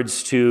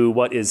regards to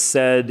what is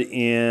said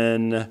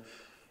in,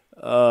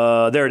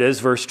 there it is,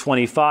 verse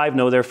 25.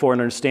 Know therefore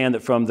and understand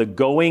that from the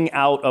going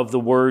out of the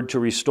word to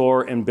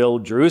restore and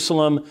build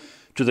Jerusalem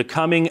to the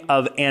coming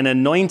of an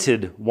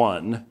anointed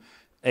one,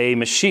 a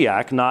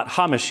Mashiach, not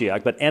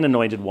HaMashiach, but an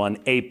anointed one,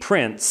 a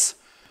prince,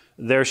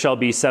 there shall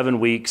be 7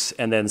 weeks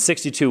and then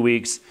 62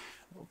 weeks.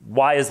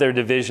 Why is there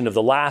division of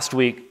the last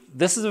week?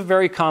 This is a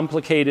very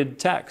complicated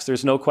text.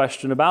 There's no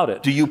question about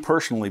it. Do you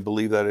personally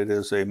believe that it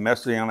is a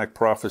messianic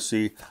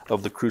prophecy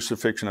of the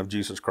crucifixion of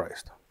Jesus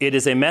Christ? It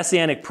is a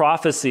messianic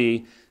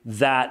prophecy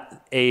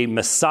that a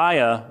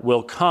Messiah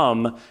will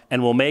come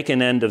and will make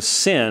an end of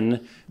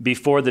sin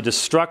before the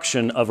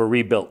destruction of a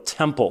rebuilt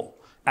temple.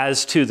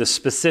 As to the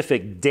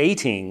specific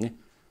dating,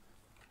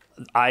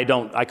 I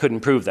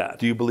couldn't prove that.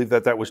 Do you believe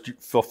that that was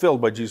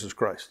fulfilled by Jesus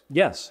Christ?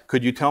 Yes.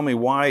 Could you tell me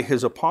why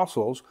his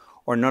apostles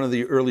or none of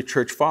the early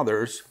church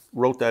fathers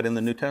wrote that in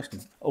the New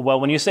Testament? Well,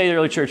 when you say the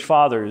early church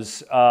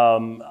fathers,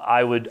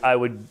 I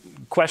would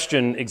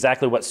question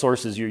exactly what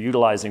sources you're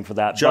utilizing for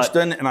that.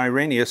 Justin and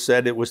Irenaeus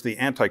said it was the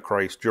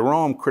Antichrist.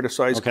 Jerome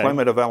criticized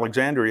Clement of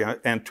Alexandria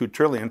and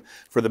Tertullian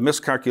for the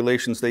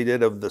miscalculations they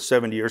did of the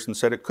 70 years and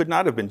said it could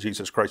not have been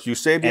Jesus Christ.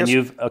 Eusebius.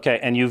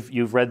 And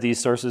you've read these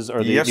sources,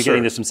 or yes, you're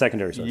getting this from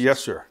secondary sources? Yes,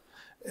 sir.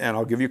 And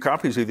I'll give you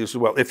copies of these as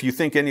well. If you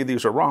think any of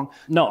these are wrong.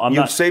 No, I'm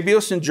not.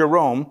 Eusebius and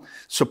Jerome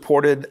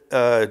supported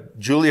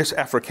Julius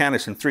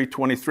Africanus in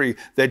 323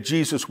 that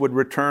Jesus would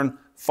return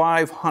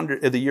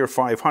the year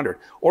 500.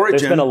 Origin.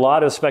 There's been a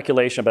lot of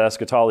speculation about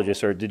eschatology,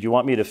 sir. Did you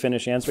want me to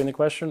finish answering the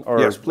question?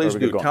 Or, yes, please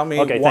do. Tell me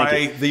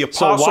why the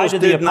apostles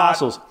did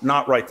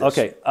not write this.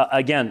 Okay,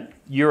 again,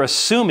 you're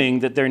assuming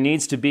that there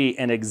needs to be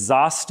an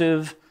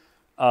exhaustive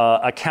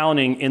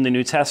accounting in the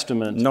New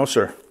Testament. No,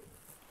 sir.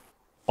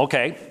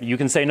 Okay, you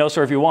can say no,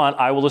 sir, if you want.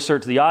 I will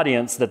assert to the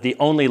audience that the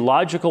only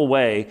logical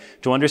way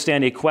to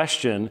understand a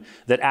question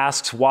that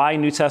asks why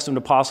New Testament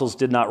apostles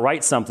did not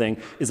write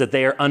something is that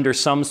they are under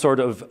some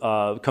sort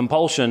of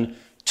compulsion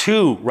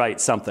to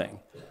write something.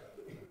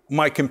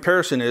 My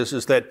comparison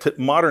is that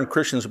modern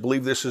Christians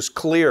believe this is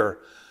clear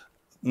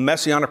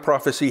messianic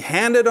prophecy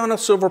handed on a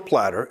silver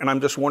platter, and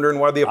I'm just wondering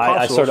why the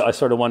apostles... I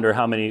sort of wonder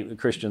how many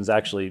Christians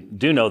actually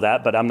do know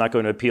that, but I'm not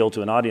going to appeal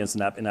to an audience in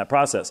that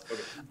process.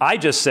 Okay. I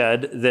just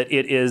said that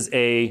it is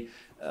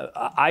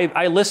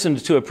I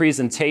listened to a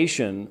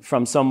presentation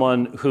from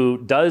someone who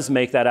does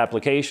make that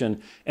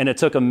application, and it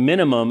took a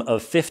minimum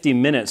of 50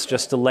 minutes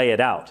just to lay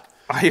it out.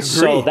 I agree.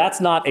 So that's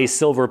not a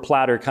silver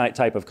platter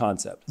type of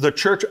concept. The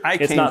church I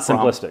came from... It's not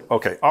simplistic.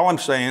 Okay, all I'm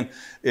saying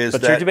is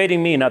But you're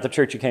debating me, not the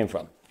church you came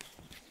from.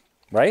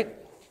 Right?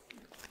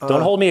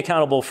 Don't hold me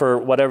accountable for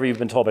whatever you've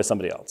been told by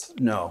somebody else.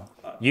 No.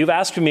 You've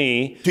asked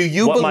me Do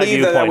you what my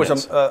believe that that viewpoint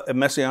was is. a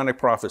messianic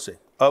prophecy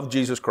of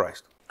Jesus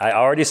Christ? I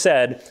already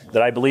said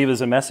that I believe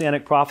is a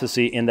messianic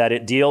prophecy in that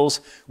it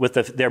deals with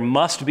there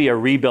must be a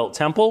rebuilt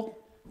temple,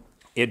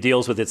 it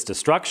deals with its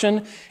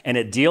destruction, and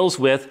it deals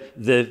with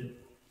the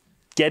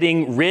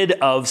getting rid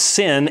of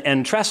sin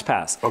and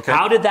trespass. Okay.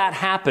 How did that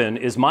happen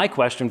is my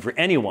question for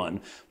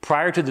anyone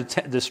prior to the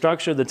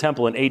destruction of the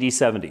temple in AD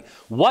 70.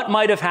 What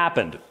might have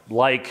happened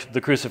like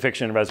the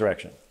crucifixion and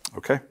resurrection?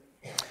 Okay.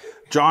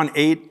 John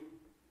 8,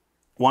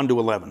 1 to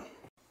 11.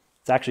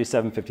 It's actually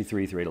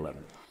 7:53 through 8:11.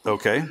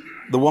 Okay.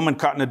 The woman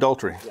caught in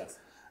adultery. Yes.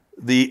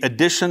 The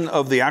addition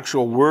of the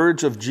actual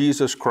words of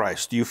Jesus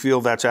Christ. Do you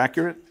feel that's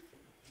accurate?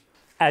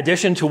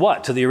 Addition to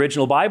what? To the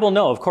original Bible?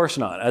 No, of course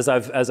not. As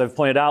I've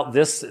pointed out,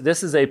 this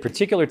is a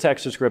particular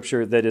text of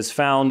Scripture that is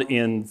found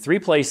in 3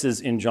 places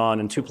in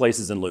John and 2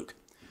 places in Luke.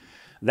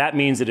 that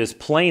means it is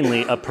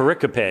plainly a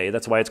pericope.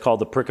 That's why it's called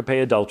the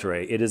pericope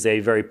adulterae. It is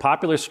a very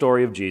popular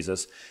story of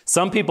Jesus.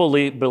 Some people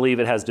believe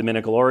it has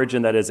Dominical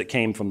origin, that is, it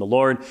came from the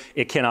Lord.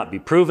 It cannot be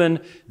proven.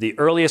 The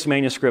earliest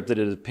manuscript that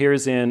it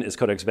appears in is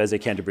Codex Bezae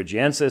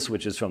Cantabrigiensis,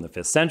 which is from the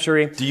 5th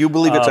century. Do you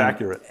believe it's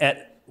accurate?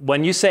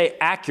 When you say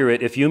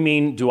accurate, if you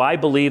mean, do I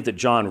believe that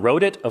John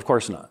wrote it? Of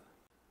course not.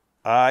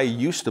 I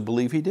used to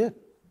believe he did.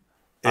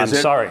 I'm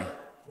sorry.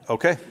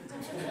 Okay.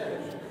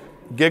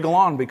 Giggle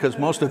on, because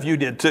most of you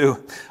did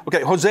too.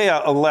 Okay,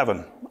 Hosea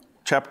 11,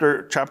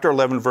 chapter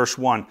 11, verse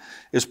 1,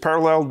 is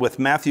paralleled with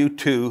Matthew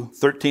 2,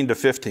 13 to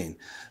 15.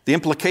 The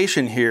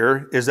implication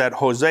here is that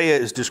Hosea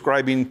is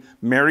describing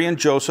Mary and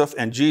Joseph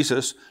and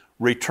Jesus'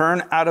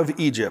 return out of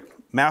Egypt.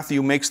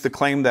 Matthew makes the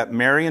claim that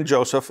Mary and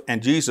Joseph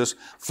and Jesus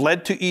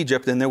fled to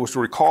Egypt and they was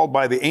recalled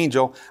by the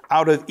angel,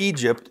 out of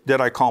Egypt did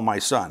I call my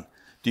son.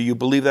 Do you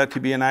believe that to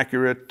be an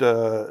accurate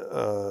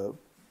prophecy?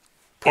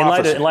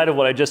 In light of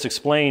what I just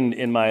explained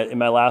in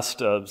my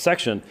last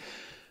section,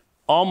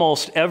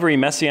 almost every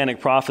messianic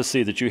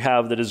prophecy that you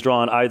have that is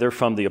drawn either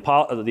from the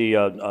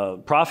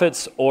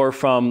prophets or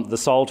from the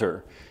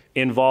Psalter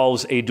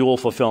involves a dual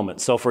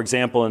fulfillment. So, for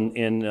example,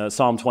 in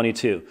Psalm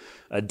 22,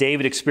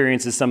 David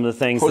experiences some of the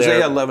things Hosea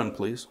there. 11,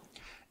 please.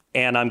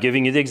 And I'm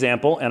giving you the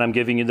example, and I'm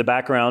giving you the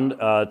background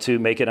to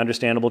make it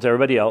understandable to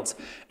everybody else.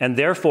 And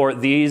therefore,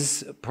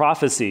 these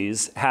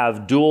prophecies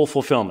have dual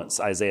fulfillments.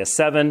 Isaiah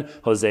 7,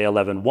 Hosea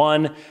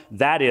 11:1.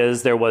 That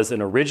is, there was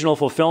an original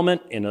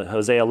fulfillment in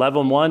Hosea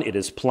 11:1. It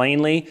is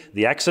plainly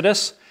the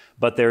Exodus.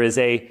 But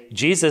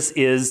Jesus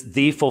is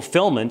the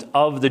fulfillment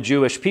of the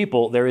Jewish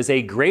people. There is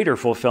a greater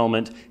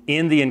fulfillment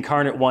in the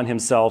incarnate one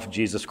himself,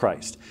 Jesus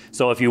Christ.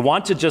 So if you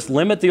want to just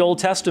limit the Old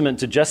Testament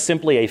to just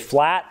simply a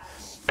flat,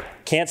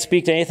 can't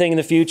speak to anything in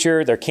the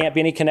future, there can't be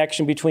any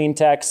connection between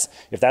texts,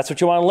 if that's what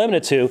you want to limit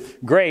it to,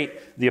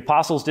 great. The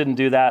apostles didn't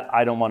do that.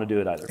 I don't want to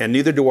do it either. And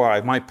neither do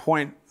I. My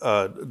point,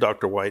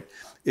 Dr. White,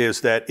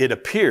 is that it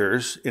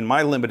appears, in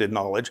my limited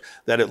knowledge,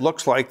 that it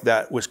looks like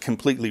that was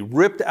completely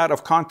ripped out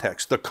of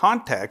context. The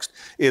context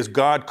is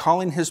God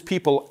calling his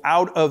people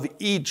out of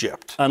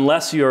Egypt.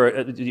 Unless you're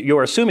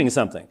assuming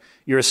something.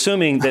 You're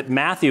assuming that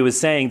Matthew is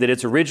saying that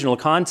its original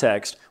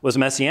context was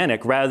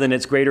messianic rather than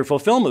its greater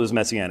fulfillment was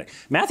messianic.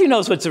 Matthew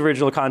knows what its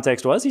original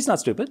context was. He's not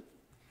stupid.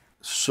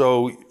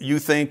 So you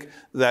think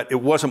that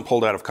it wasn't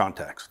pulled out of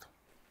context?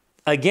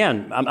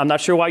 Again, I'm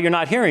not sure why you're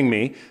not hearing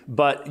me,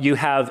 but you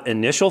have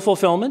initial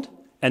fulfillment,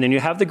 and then you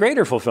have the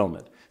greater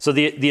fulfillment. So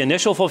the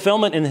initial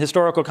fulfillment in the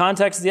historical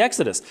context is the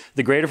Exodus.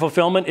 The greater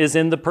fulfillment is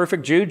in the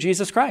perfect Jew,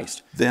 Jesus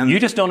Christ. Then you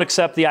just don't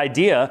accept the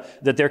idea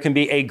that there can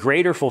be a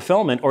greater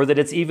fulfillment or that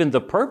it's even the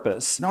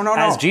purpose. No.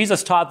 As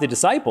Jesus taught the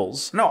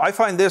disciples. No, I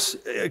find this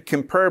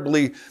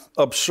comparably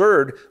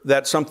absurd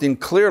that something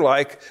clear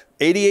like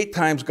 88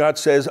 times God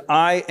says,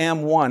 I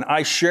am one.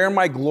 I share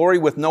my glory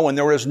with no one.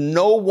 There is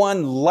no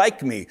one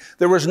like me.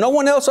 There is no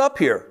one else up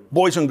here,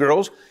 boys and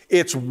girls.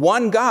 It's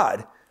one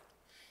God.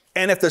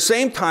 And at the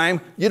same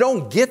time, you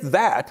don't get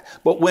that.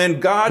 But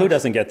when God... Who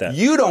doesn't get that?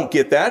 You don't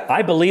get that.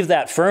 I believe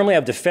that firmly.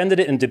 I've defended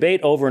it in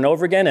debate over and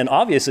over again. And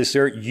obviously,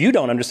 sir, you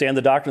don't understand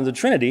the doctrine of the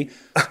Trinity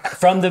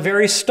from the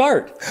very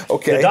start.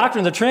 Okay. The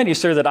doctrine of the Trinity,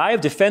 sir, that I have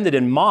defended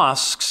in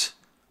mosques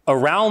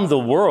around the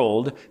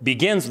world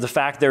begins with the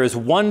fact there is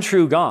one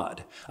true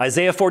God.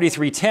 Isaiah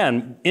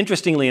 43:10,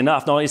 interestingly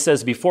enough, not only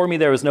says, before me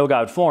there is no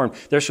God formed,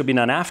 there shall be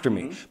none after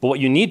me. But what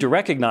you need to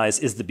recognize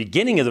is the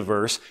beginning of the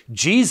verse,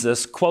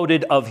 Jesus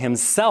quoted of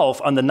himself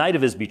on the night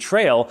of his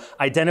betrayal,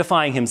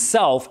 identifying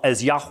himself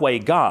as Yahweh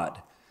God.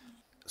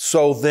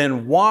 So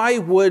then why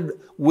would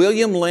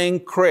William Lane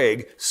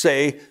Craig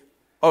say,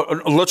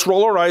 let's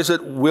roll our eyes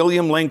at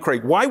William Lane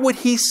Craig. Why would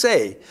he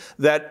say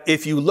that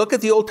if you look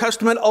at the Old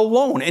Testament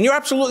alone, and you're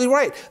absolutely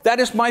right, that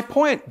is my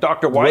point,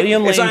 Dr. White,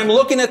 I'm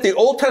looking at the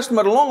Old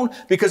Testament alone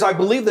because I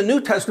believe the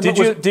New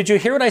Testament Did you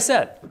hear what I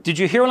said? Did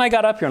you hear when I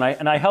got up here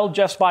and I held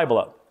Jeff's Bible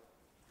up?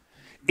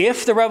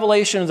 If the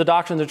revelation of the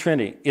doctrine of the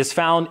Trinity is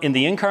found in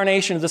the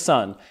incarnation of the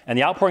Son and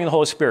the outpouring of the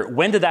Holy Spirit,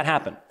 when did that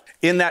happen?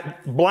 In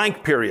that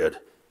blank period.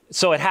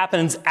 So it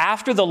happens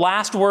after the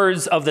last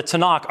words of the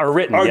Tanakh are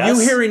written, Are yes?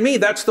 you hearing me?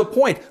 That's the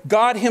point.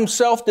 God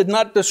himself did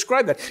not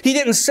describe that. He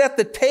didn't set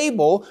the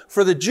table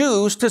for the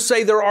Jews to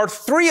say there are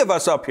three of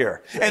us up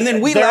here. And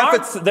then we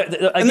laugh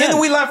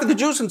at the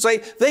Jews and say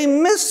they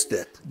missed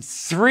it.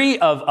 Three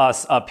of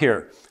us up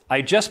here.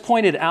 I just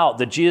pointed out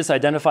that Jesus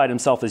identified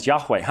himself as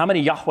Yahweh. How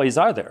many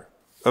Yahwehs are there?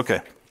 Okay.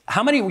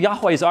 How many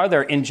Yahwehs are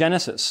there in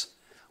Genesis?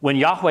 When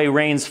Yahweh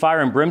rains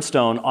fire and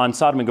brimstone on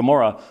Sodom and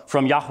Gomorrah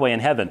from Yahweh in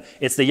heaven.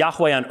 It's the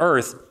Yahweh on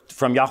earth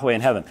from Yahweh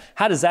in heaven.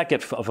 How does that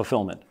get a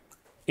fulfillment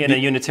in a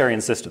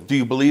Unitarian system? Do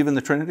you believe in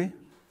the Trinity?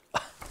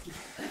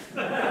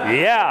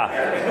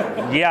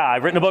 Yeah,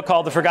 I've written a book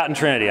called The Forgotten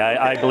Trinity.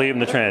 I believe in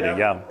the Trinity,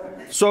 yeah.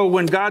 So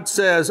when God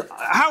says,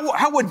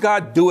 how would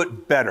God do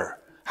it better?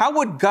 How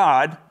would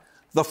God,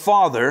 the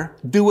Father,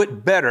 do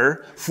it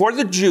better for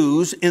the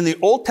Jews in the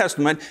Old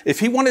Testament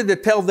if he wanted to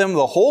tell them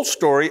the whole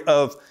story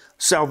of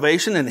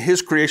salvation and his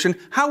creation?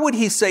 How would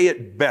he say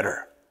it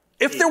better?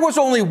 If there was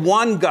only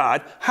one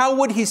God, how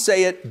would he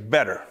say it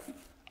better?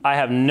 I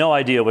have no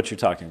idea what you're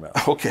talking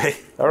about. Okay,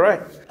 all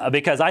right.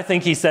 Because I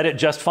think he said it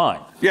just fine.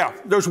 Yeah,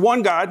 there's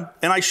one God,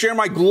 and I share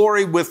my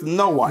glory with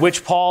no one.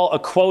 Which Paul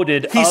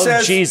quoted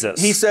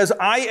Jesus. He says,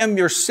 I am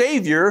your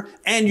Savior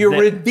and your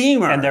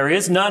Redeemer. And there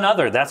is none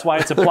other. That's why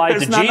it's applied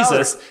to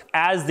Jesus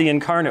as the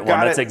incarnate one.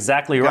 That's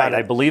exactly right.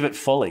 I believe it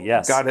fully,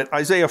 yes. Got it.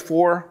 Isaiah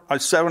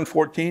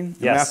 7:14,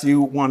 yes.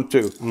 Matthew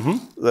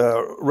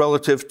 1:2,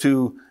 relative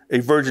to a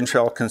virgin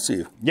shall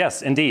conceive.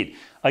 Yes, indeed.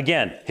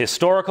 Again,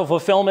 historical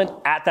fulfillment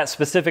at that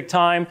specific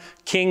time.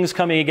 Kings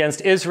coming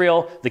against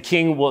Israel. The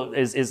king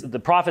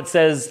the prophet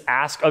says,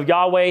 ask of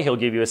Yahweh, he'll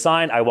give you a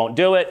sign. I won't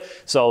do it.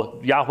 So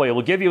Yahweh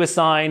will give you a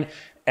sign,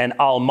 and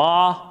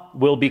Alma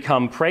will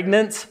become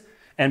pregnant.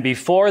 And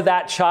before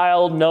that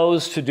child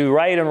knows to do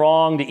right and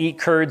wrong, to eat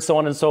curds, so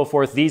on and so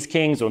forth, these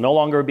kings will no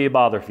longer be a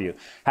bother for you.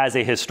 Has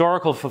a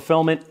historical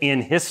fulfillment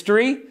in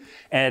history,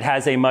 and it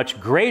has a much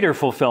greater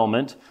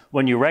fulfillment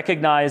when you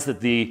recognize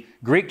that the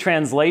Greek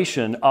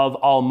translation of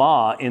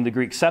Alma in the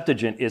Greek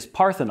Septuagint is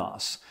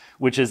Parthenos,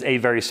 which is a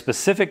very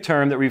specific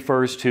term that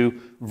refers to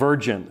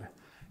virgin.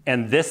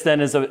 And this then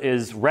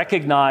is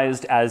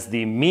recognized as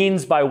the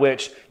means by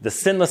which the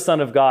sinless Son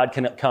of God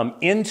can come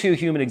into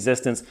human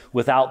existence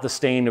without the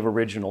stain of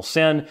original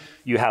sin.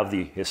 You have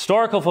the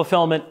historical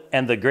fulfillment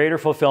and the greater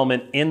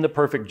fulfillment in the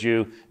perfect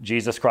Jew,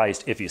 Jesus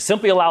Christ. If you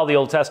simply allow the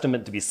Old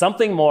Testament to be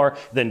something more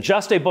than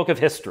just a book of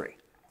history,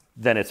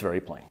 then it's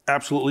very plain.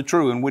 Absolutely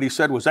true. And what he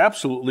said was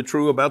absolutely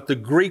true about the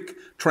Greek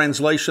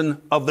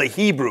translation of the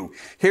Hebrew.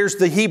 Here's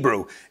the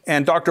Hebrew.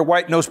 And Dr.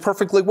 White knows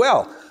perfectly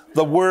well.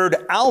 The word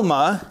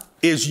Alma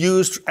is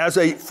used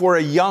for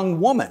a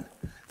young woman.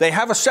 They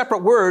have a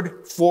separate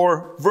word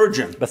for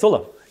virgin.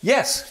 Bethula.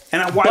 Yes.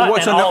 And an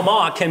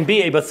Alma can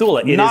be a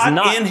Bethula. It is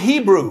not in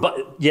Hebrew.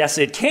 But yes,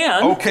 it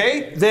can.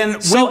 Okay.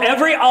 Then so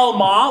every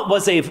Alma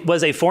was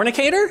a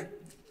fornicator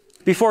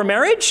before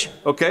marriage?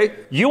 Okay.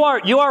 You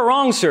are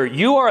wrong, sir.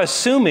 You are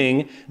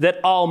assuming that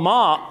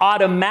Alma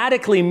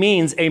automatically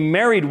means a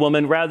married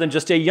woman rather than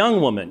just a young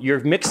woman.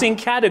 You're mixing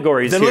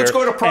categories then here. Let's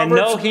go to Proverbs.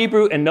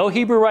 And no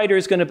Hebrew writer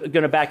is going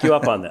to back you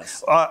up on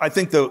this. I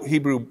think the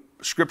Hebrew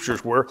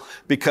scriptures were,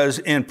 because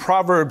in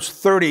Proverbs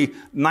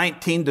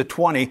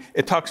 30:19-20,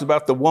 it talks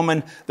about the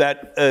woman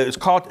that is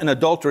caught in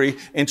adultery,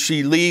 and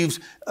she leaves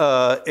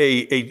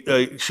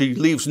she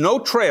leaves no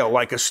trail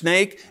like a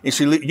snake. And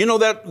you know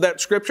that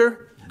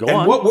scripture? Go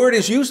on. What word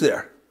is used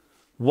there?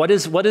 What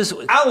is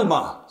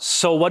Alma?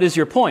 So what is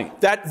your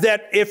point?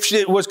 That if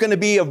she was going to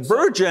be a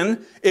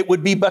virgin, it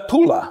would be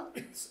Betula.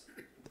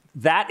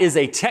 That is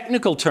a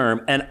technical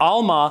term, and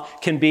Alma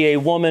can be a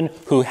woman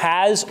who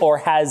has or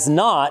has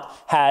not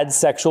had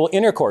sexual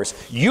intercourse.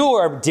 You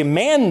are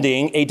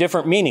demanding a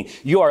different meaning.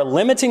 You are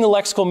limiting the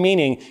lexical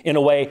meaning in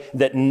a way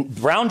that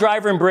Brown,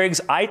 Driver, and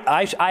Briggs, I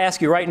ask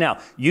you right now,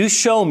 you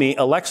show me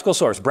a lexical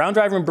source, Brown,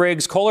 Driver, and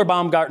Briggs, Kohler,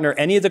 Baumgartner,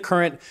 any of the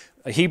current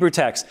Hebrew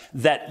texts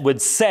that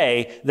would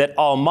say that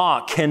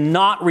Alma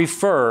cannot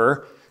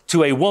refer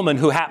to a woman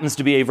who happens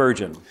to be a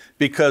virgin.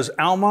 Because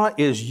Alma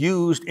is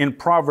used in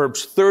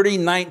Proverbs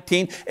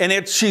 30:19,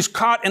 and she's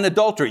caught in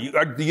adultery.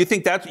 Do you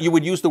think that you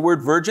would use the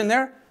word virgin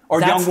there? Or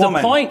That's young woman?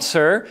 That's the point,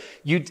 sir.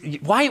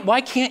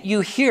 Why can't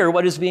you hear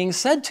what is being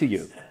said to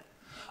you?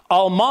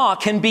 Alma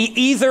can be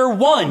either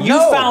one. You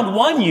found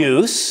one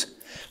use,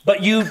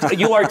 but you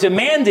are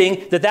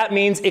demanding that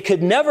means it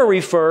could never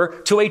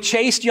refer to a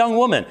chaste young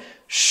woman.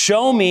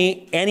 Show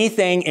me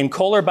anything in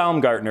Kohler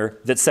Baumgartner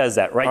that says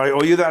that, right? I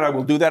owe you that. I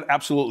will do that,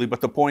 absolutely.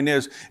 But the point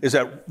is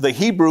that the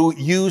Hebrew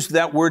used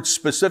that word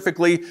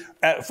specifically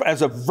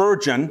as a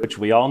virgin. Which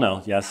we all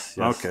know, yes.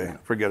 Okay,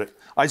 forget it.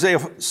 Isaiah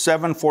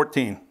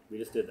 7:14. We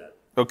just did that.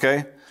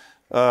 Okay.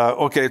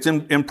 Okay, it's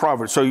in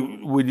Proverbs. So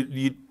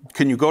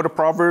can you go to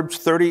Proverbs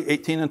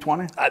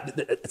 30:18-20?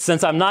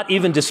 Since I'm not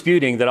even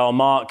disputing that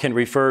Alma can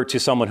refer to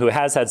someone who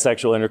has had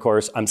sexual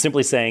intercourse, I'm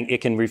simply saying it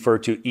can refer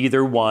to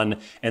either one,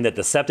 and that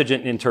the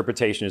Septuagint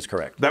interpretation is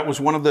correct. That was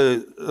one of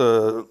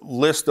the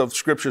list of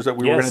scriptures that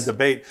we were going to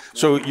debate.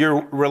 So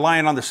you're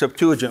relying on the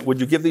Septuagint. Would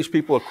you give these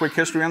people a quick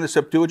history on the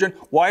Septuagint?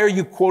 Why are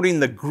you quoting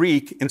the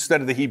Greek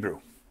instead of the Hebrew?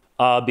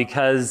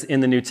 Because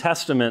in the New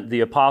Testament, the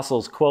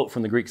apostles quote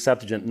from the Greek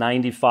Septuagint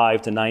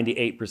 95 to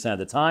 98% of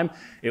the time.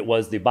 It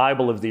was the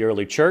Bible of the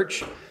early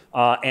church.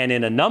 And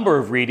in a number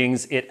of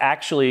readings, it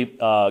actually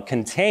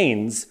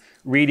contains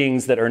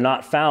readings that are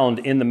not found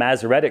in the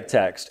Masoretic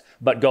text,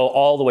 but go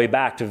all the way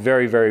back to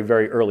very, very,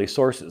 very early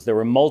sources. There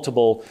were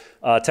multiple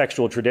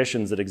textual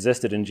traditions that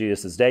existed in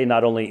Jesus' day,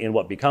 not only in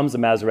what becomes the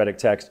Masoretic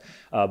text,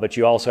 but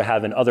you also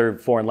have in other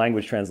foreign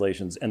language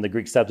translations. And the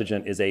Greek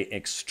Septuagint is an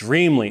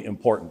extremely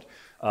important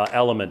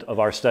element of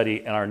our study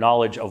and our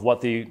knowledge of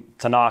what the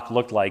Tanakh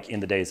looked like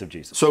in the days of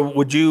Jesus. So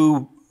would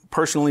you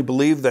personally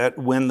believe that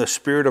when the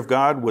Spirit of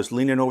God was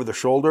leaning over the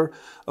shoulder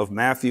of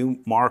Matthew,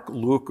 Mark,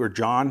 Luke, or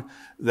John,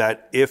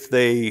 that if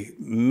they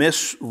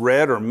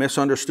misread or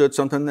misunderstood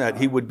something, that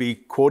he would be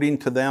quoting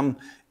to them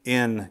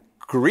in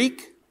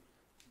Greek?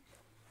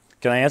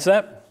 Can I answer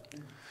that?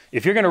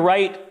 If you're going to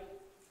write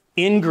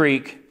in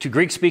Greek, to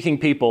Greek-speaking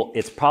people,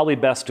 it's probably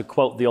best to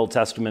quote the Old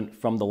Testament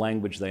from the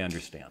language they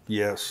understand.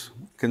 Yes,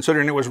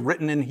 considering it was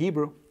written in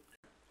Hebrew.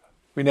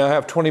 We now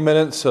have 20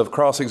 minutes of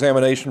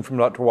cross-examination from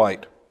Dr.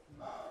 White.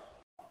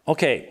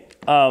 Okay,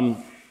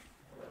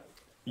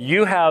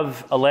 you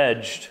have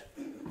alleged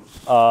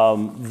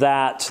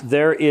that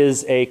there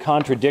is a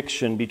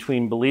contradiction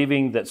between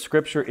believing that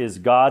Scripture is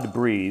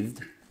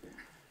God-breathed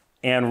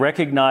and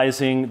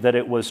recognizing that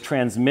it was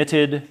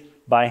transmitted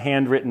by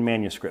handwritten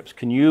manuscripts.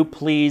 Can you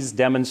please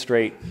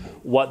demonstrate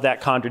what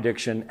that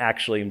contradiction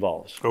actually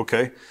involves?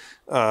 Okay.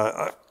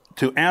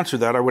 To answer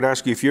that, I would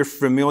ask you if you're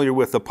familiar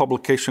with a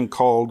publication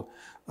called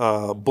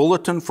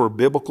Bulletin for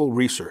Biblical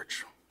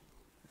Research.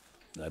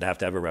 I'd have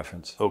to have a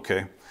reference.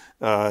 Okay.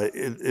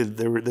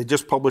 They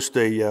just published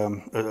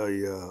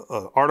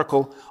a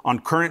article on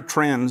current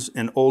trends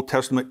in Old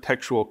Testament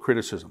textual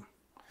criticism.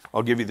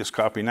 I'll give you this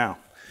copy now.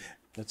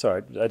 That's all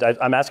right.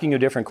 I'm asking you a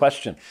different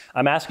question.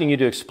 I'm asking you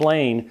to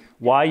explain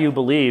why you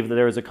believe that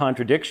there is a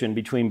contradiction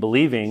between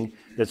believing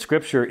that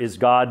Scripture is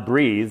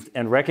God-breathed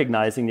and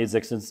recognizing the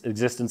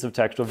existence of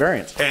textual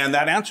variants. And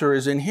that answer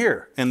is in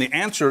here. And the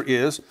answer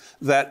is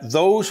that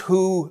those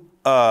who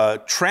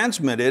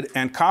transmitted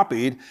and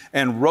copied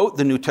and wrote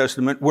the New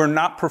Testament were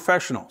not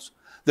professionals.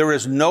 There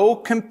is no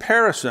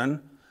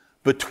comparison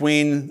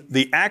between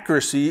the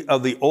accuracy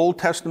of the Old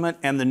Testament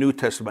and the New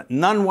Testament.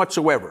 None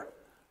whatsoever.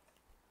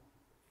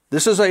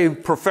 This is a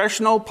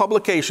professional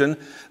publication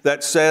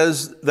that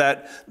says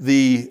that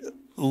the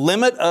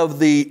limit of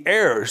the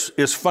errors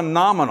is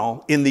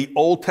phenomenal in the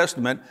Old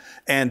Testament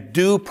and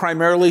due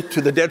primarily to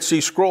the Dead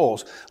Sea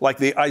Scrolls. Like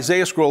the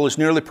Isaiah scroll is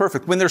nearly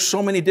perfect when there's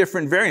so many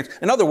different variants.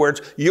 In other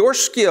words, your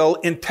skill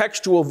in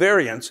textual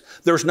variants,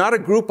 there's not a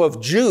group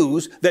of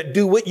Jews that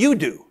do what you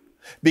do.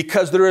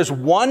 Because there is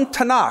one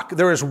Tanakh,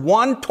 there is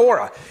one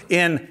Torah.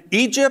 In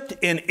Egypt,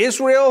 in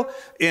Israel,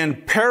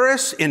 in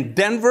Paris, in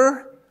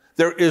Denver,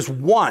 there is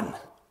one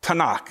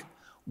Tanakh,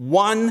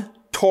 one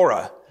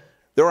Torah.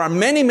 There are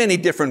many, many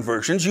different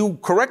versions. You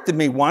corrected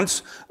me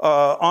once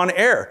on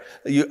air.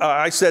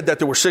 I said that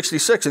there were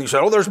 66, and you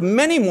said, oh, there's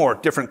many more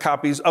different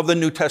copies of the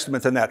New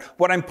Testament than that.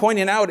 What I'm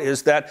pointing out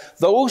is that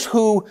those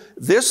who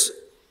this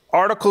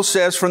article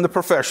says from the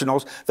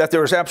professionals that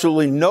there is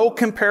absolutely no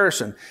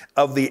comparison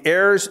of the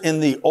errors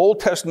in the Old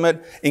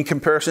Testament in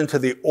comparison to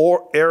the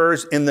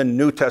errors in the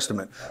New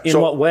Testament.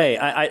 In what way?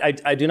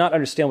 I do not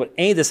understand what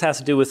any of this has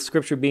to do with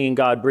Scripture being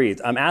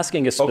God-breathed. I'm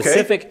asking a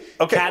specific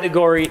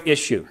category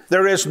issue.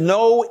 There is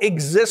no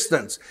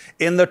existence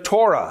in the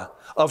Torah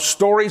of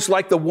stories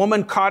like the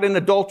woman caught in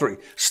adultery,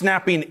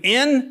 snapping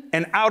in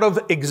and out of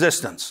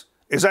existence.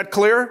 Is that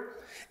clear?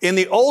 In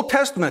the Old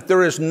Testament,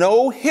 there is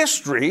no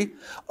history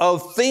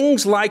of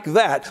things like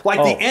that,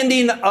 like the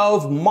ending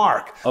of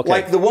Mark,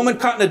 like the woman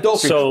caught in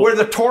adultery, where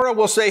the Torah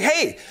will say,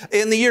 hey,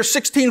 in the year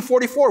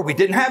 1644, we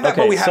didn't have that,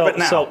 but we have it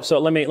now. So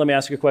let me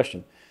ask you a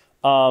question.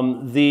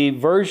 The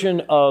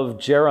version of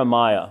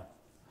Jeremiah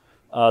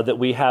that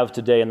we have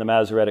today in the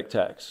Masoretic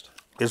text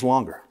is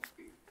longer.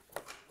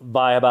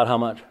 By about how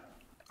much?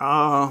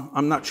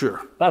 I'm not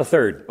sure. About a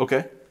third.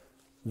 Okay.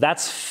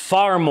 That's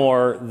far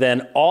more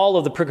than all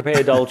of the Pericope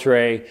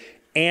Adulterae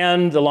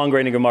and the long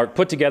grading of Mark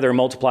put together and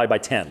multiplied by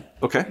 10.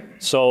 Okay.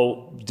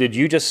 So did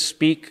you just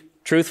speak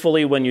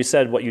truthfully when you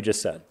said what you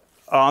just said?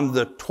 On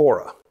the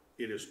Torah,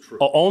 it is true.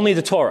 Only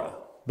the Torah,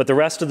 but the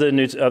rest of the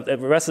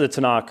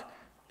Tanakh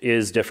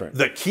is different.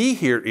 The key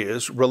here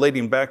is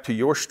relating back to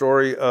your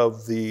story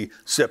of the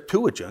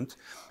Septuagint.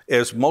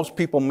 As most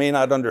people may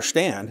not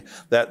understand,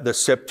 that the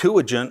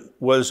Septuagint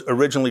was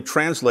originally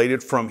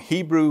translated from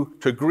Hebrew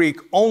to Greek,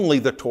 only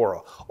the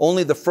Torah,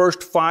 only the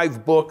first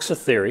 5 books.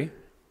 It's a theory.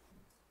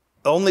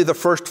 Only the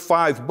first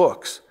 5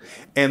 books.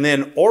 And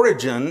then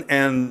Origen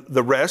and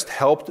the rest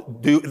helped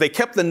they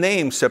kept the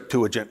name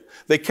Septuagint.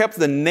 They kept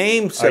the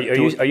name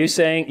Septuagint. Are you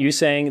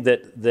saying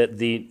that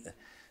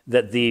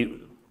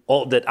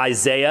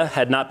Isaiah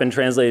had not been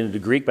translated into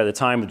Greek by the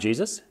time of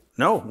Jesus?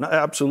 No,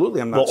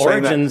 absolutely, I'm not saying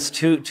that. Well, Origen's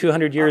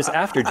 200 years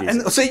after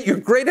Jesus. And see, you're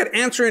great at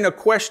answering a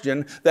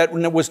question that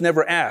was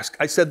never asked.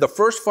 I said the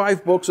first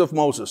 5 books of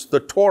Moses,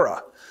 the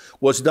Torah,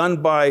 was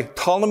done by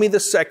Ptolemy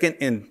II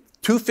in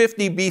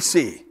 250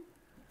 BC.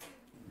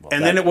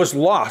 And then it was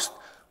lost.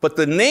 But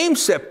the name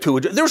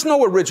Septuagint, there's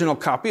no original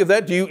copy of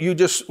that. You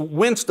just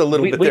winced a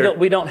little bit there.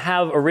 We don't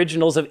have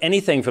originals of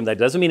anything from that. It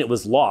doesn't mean it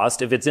was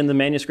lost. If it's in the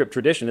manuscript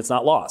tradition, it's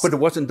not lost. But it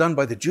wasn't done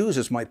by the Jews,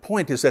 is my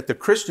point, is that the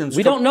Christians...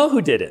 We don't know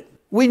who did it.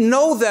 We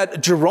know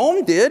that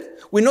Jerome did.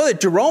 We know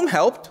that Jerome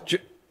helped.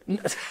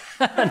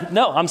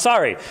 No, I'm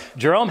sorry.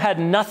 Jerome had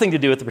nothing to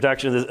do with the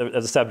production of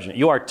the Septuagint.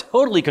 You are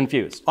totally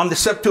confused. On the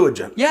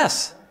Septuagint?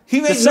 Yes.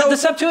 The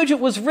Septuagint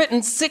was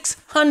written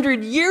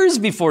 600 years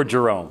before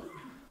Jerome.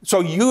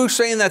 So you're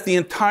saying that the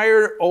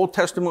entire Old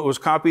Testament was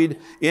copied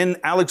in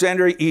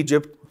Alexandria,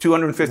 Egypt,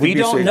 250 BC? We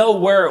don't know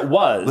where it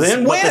was.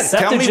 Then when?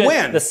 Tell me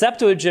when. The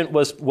Septuagint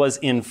was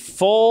in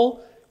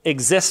full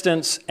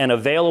existence and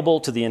available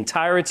to the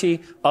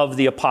entirety of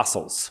the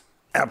apostles.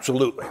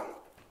 Absolutely.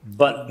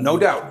 But no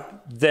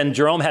doubt. Then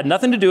Jerome had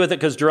nothing to do with it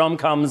because Jerome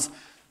comes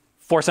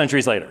 4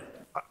 centuries later.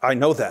 I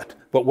know that.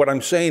 But what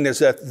I'm saying is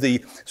that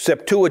the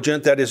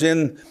Septuagint that is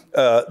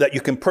that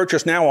you can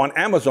purchase now on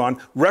Amazon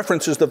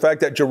references the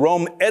fact that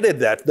Jerome edited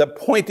that. The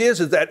point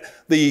is that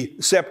the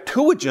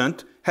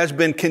Septuagint has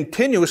been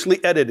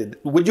continuously edited.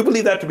 Would you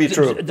believe that to be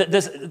true?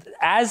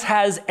 As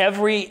has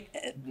every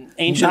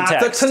ancient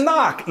text.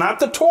 Not the Tanakh, not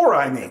the Torah,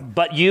 I mean.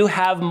 But you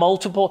have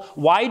multiple.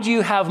 Why do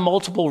you have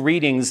multiple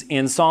readings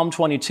in Psalm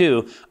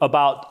 22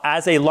 about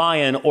as a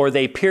lion or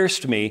they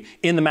pierced me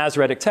in the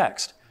Masoretic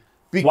text?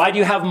 Why do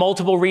you have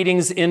multiple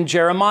readings in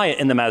Jeremiah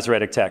in the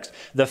Masoretic text?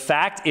 The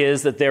fact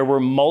is that there were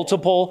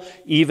multiple,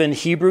 even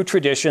Hebrew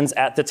traditions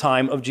at the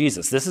time of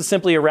Jesus. This is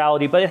simply a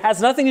reality, but it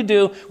has nothing to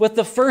do with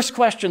the first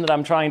question that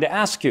I'm trying to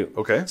ask you.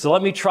 Okay. So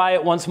let me try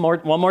it one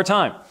more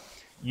time.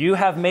 You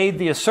have made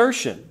the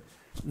assertion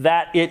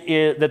that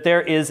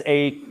there is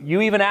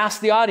you even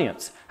asked the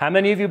audience, how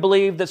many of you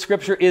believe that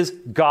Scripture is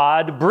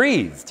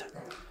God-breathed?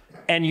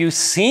 And you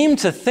seem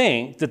to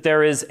think that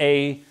there is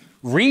a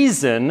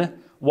reason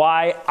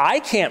why I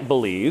can't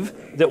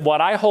believe that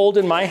what I hold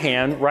in my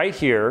hand right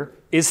here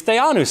is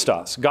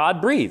theopneustos,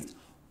 God-breathed.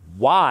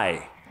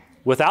 Why?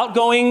 Without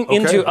going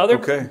into other...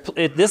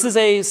 This is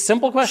a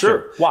simple question.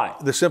 Sure. Why?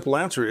 The simple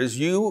answer is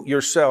you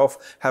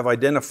yourself have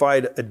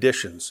identified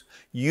additions.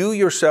 You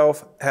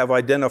yourself have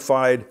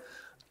identified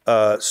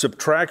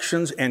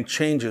subtractions and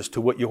changes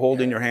to what you hold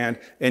in your hand,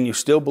 and you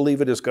still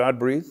believe it is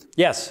God-breathed?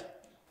 Yes.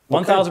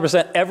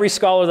 1,000%. Every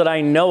scholar that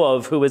I know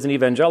of who is an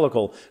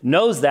evangelical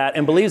knows that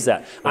and believes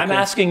that. Okay. I'm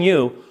asking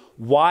you,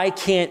 why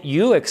can't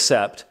you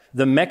accept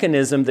the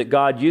mechanism that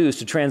God used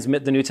to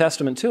transmit the New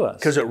Testament to us?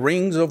 Because it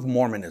rings of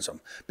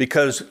Mormonism.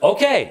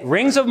 Okay,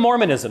 rings of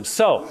Mormonism.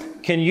 So,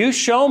 can you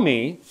show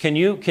me, can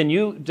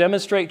you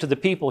demonstrate to the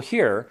people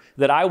here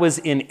that I was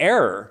in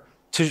error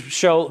to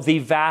show the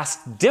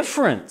vast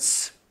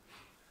difference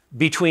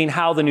between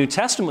how the New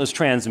Testament was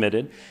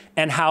transmitted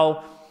and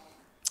how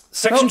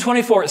Section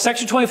 24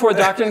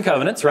 Doctrine and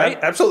Covenants, right?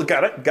 Absolutely,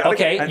 got it.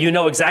 Okay, you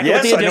know exactly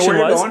what the addition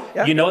was.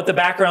 Yeah. You know what the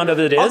background of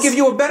it is. I'll give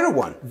you a better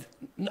one.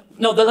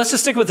 No, let's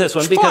just stick with this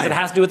one because it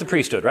has to do with the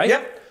priesthood, right?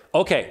 Yep.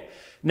 Okay,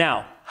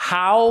 now,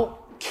 how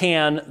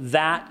can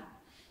that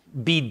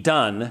be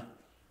done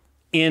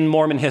in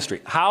Mormon history?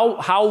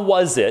 How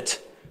was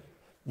it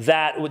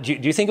that, do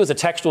you think it was a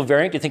textual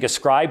variant? Do you think a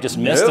scribe just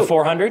missed the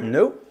 400?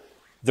 No.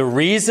 The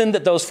reason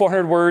that those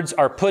 400 words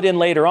are put in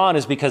later on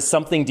is because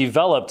something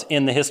developed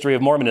in the history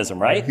of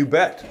Mormonism, right? You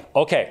bet.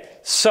 Okay,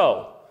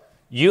 so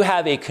you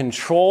have a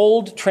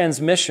controlled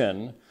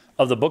transmission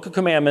of the Book of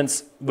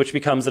Commandments, which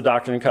becomes the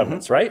Doctrine and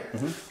Covenants, right?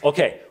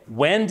 Okay,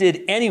 when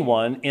did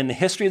anyone in the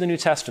history of the New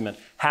Testament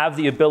have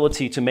the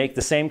ability to make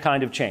the same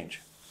kind of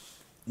change?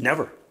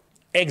 Never.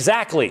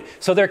 Exactly.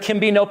 So there can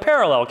be no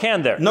parallel,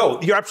 can there?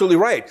 No, you're absolutely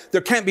right.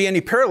 There can't be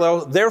any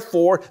parallel.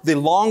 Therefore, the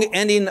long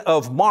ending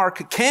of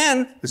Mark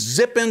can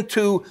zip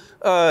into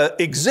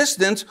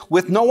existence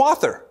with no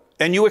author.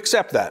 And you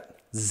accept that.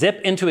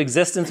 Zip into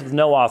existence with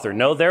no author.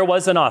 No, there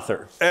was an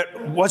author.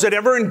 Was it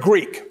ever in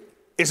Greek?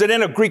 Is it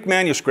in a Greek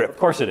manuscript? Of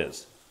course it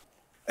is.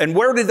 And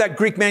where did that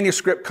Greek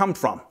manuscript come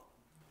from?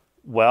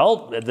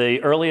 Well, the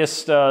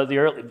earliest,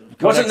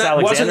 Codex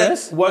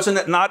Alexandrinus. Wasn't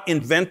it not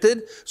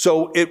invented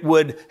so it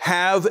would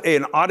have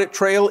an audit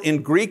trail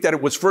in Greek that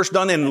it was first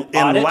done in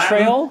Latin? Audit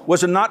trail?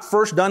 Was it not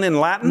first done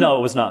in Latin? No,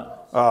 it was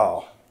not.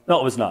 Oh.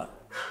 No, it was not.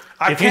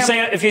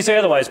 If you say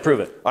otherwise, prove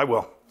it. I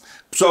will.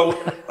 So,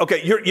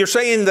 okay, you're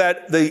saying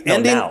that the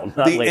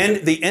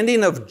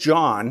ending of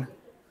John,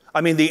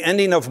 the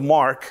ending of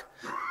Mark,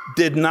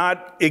 did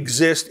not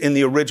exist in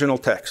the original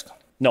text.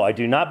 No, I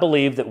do not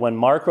believe that when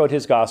Mark wrote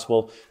his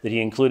gospel that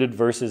he included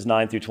verses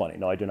 9 through 20.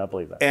 No, I do not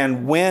believe that.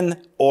 And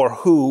when or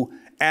who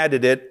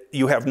added it,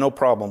 you have no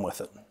problem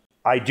with it.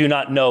 I do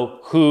not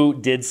know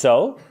who did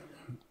so.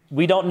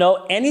 We don't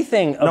know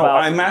anything about... No,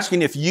 I'm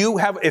asking if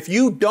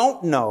you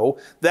don't know,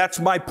 that's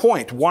my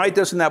point. Why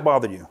doesn't that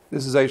bother you?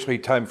 This is actually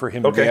time for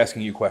him to be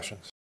asking you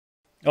questions.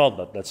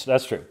 Oh,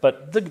 that's true.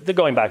 But the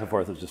going back and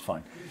forth is just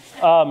fine.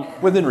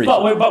 Within reason.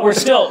 But we're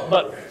still...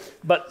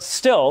 But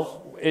still...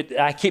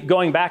 I keep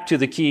going back to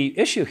the key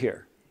issue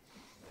here.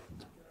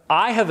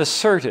 I have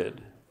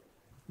asserted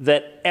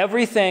that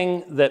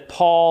everything that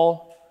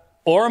Paul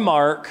or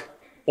Mark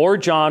or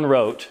John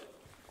wrote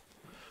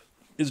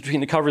is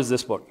between the covers of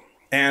this book.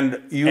 And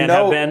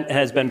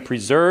has been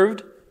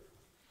preserved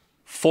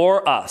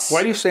for us.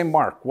 Why do you say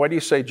Mark? Why do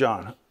you say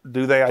John?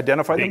 Do they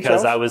identify themselves?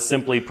 Because I was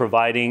simply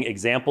providing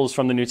examples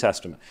from the New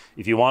Testament.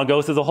 If you want to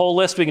go through the whole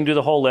list, we can do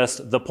the whole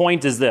list. The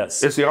point is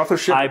this. Is the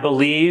authorship... I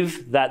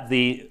believe that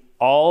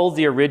all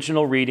the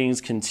original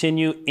readings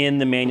continue in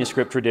the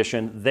manuscript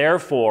tradition.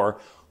 Therefore,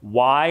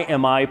 why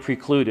am I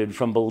precluded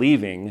from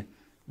believing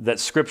that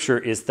Scripture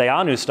is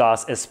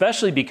theopneustos,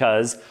 especially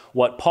because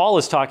what Paul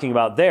is talking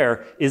about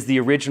there is the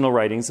original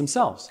writings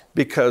themselves?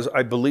 Because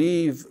I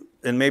believe,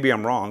 and maybe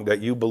I'm wrong,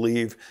 that you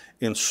believe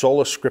in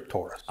sola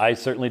scriptura. I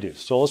certainly do.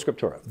 Sola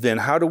scriptura. Then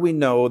how do we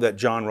know that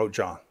John wrote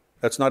John?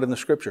 That's not in the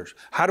scriptures.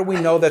 How do we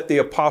know that the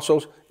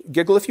apostles,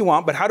 giggle if you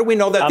want, but how do we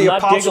know that I'm the not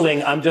apostles...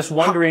 giggling. I'm just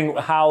wondering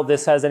how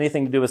this has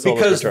anything to do with sola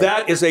Because scriptura.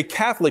 that is a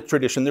Catholic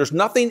tradition. There's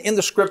nothing in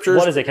the scriptures...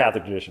 What is a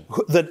Catholic tradition?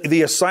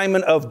 The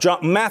assignment of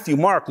John, Matthew,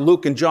 Mark,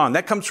 Luke, and John.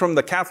 That comes from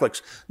the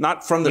Catholics,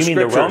 not from the You mean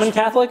scriptures. the Roman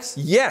Catholics?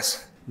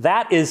 Yes.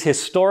 That is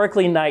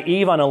historically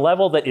naive on a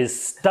level that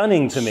is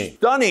stunning to me.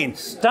 Stunning.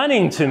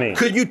 Stunning to me.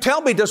 Could you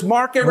tell me, does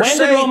Mark ever say...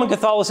 When did Roman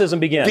Catholicism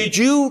begin? Did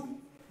you...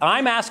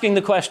 I'm asking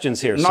the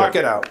questions here, Knock sir.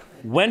 it out.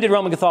 When did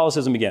Roman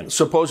Catholicism begin?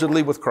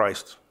 Supposedly with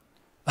Christ.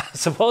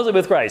 Supposedly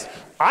with Christ.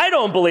 I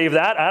don't believe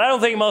that, and I don't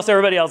think most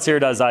everybody else here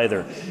does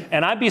either.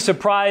 And I'd be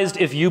surprised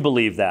if you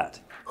believe that.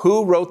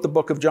 Who wrote the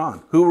book of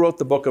John? Who wrote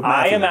the book of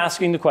Matthew? I am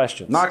asking the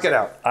questions. Knock it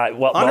out.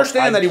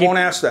 Understand that he won't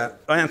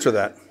answer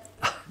that.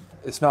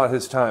 It's not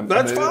his time.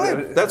 That's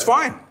fine. That's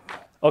fine.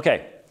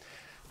 Okay.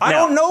 I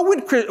don't know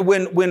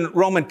when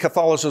Roman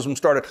Catholicism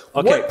started.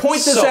 Okay, What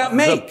point does that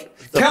make?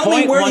 the Tell me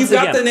point, where you once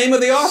got again, the name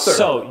of the author.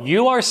 So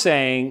you are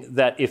saying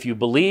that if you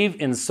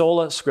believe in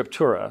sola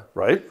scriptura,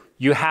 right?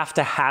 You have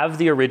to have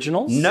the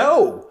originals?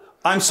 No.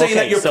 I'm saying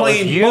that you're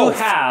playing if you both.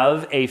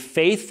 have a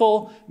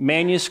faithful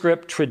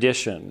manuscript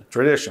tradition.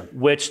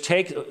 Which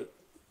take...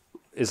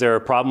 Is there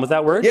a problem with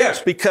that word?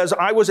 Yes, because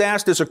I was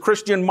asked as a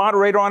Christian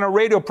moderator on a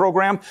radio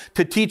program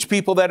to teach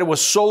people that it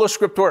was sola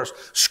scriptura,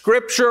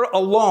 scripture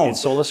alone. In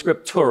sola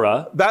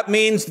scriptura. That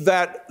means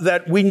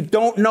that we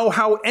don't know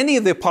how any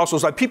of the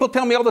apostles, like people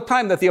tell me all the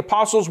time that the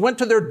apostles went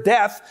to their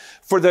death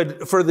for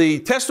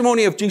the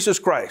testimony of Jesus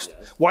Christ.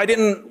 Why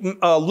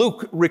didn't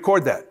Luke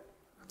record that?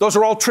 Those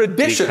are all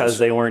traditions. Because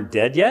they weren't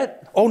dead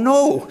yet? Oh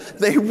no,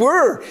 they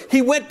were.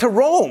 He went to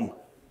Rome.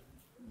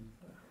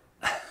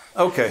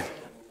 Okay.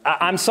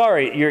 I'm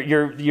sorry,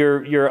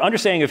 your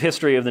understanding of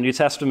history of the New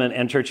Testament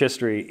and church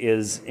history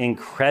is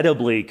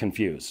incredibly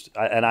confused.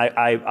 And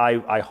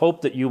I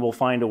hope that you will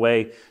find a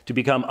way to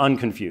become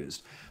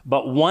unconfused.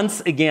 But once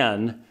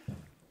again,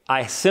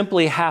 I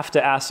simply have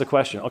to ask the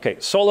question, okay,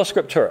 sola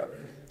scriptura.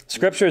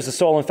 Scripture is the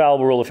sole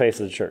infallible rule of faith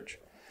of the church.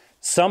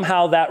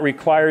 Somehow that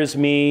requires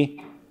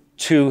me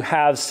to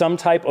have some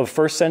type of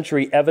first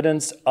century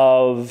evidence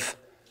of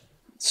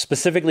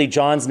specifically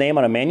John's name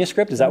on a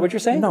manuscript? Is that what you're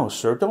saying? No,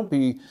 sir, don't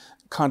be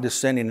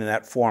condescending in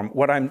that form.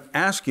 What I'm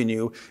asking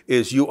you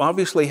is you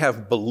obviously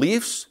have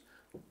beliefs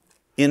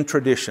in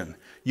tradition.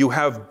 You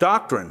have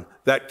doctrine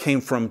that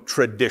came from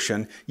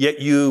tradition, yet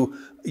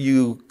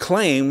you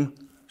claim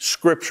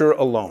Scripture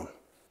alone.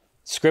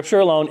 Scripture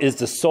alone is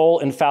the sole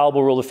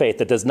infallible rule of faith.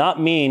 That does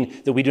not mean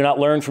that we do not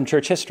learn from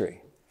church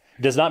history.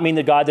 It does not mean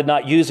that God did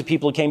not use the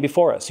people who came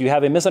before us. You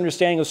have a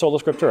misunderstanding of sola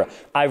scriptura.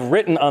 I've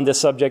written on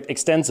this subject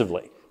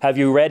extensively. Have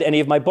you read any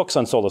of my books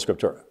on sola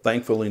scriptura?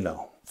 Thankfully,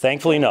 no.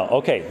 Thankfully, no.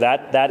 Okay,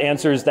 that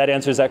answers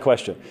that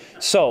question.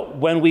 So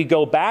when we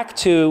go back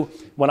to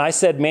when I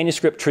said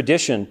manuscript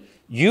tradition,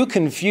 you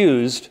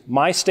confused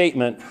my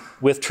statement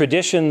with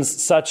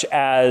traditions such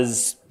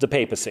as the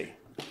papacy.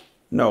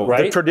 No,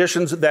 right? The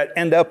traditions that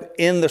end up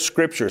in the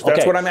scriptures.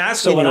 That's what I'm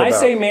asking you about. So when I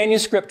say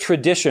manuscript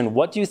tradition,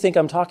 what do you think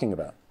I'm talking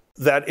about?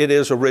 That it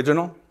is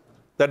original?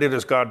 That it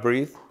is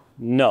God-breathed?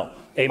 No.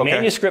 A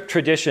manuscript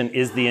tradition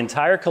is the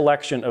entire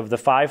collection of the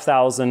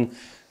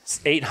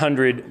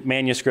 5,800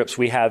 manuscripts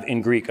we have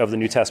in Greek of the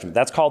New Testament.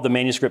 That's called the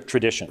manuscript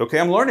tradition. Okay,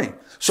 I'm learning.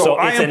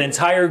 So it's an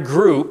entire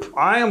group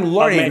I am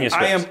learning. of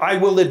manuscripts. I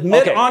will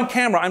admit on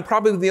camera, I'm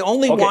probably the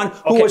only one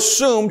who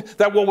assumed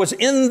that what was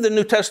in the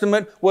New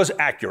Testament was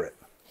accurate.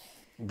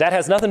 That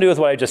has nothing to do with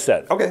what I just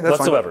said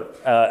whatsoever.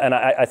 And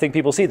I think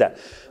people see that.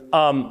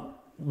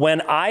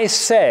 When I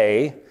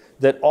say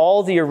that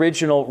all the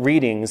original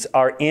readings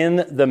are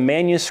in the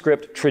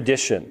manuscript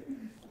tradition,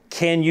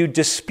 can you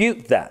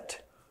dispute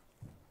that?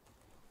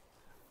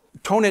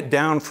 Tone it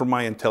down for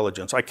my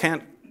intelligence. I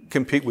can't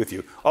compete with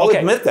you. I'll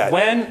admit that.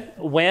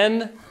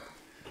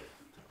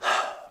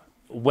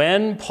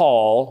 When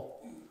Paul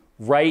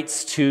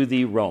writes to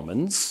the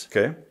Romans,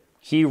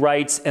 he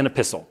writes an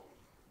epistle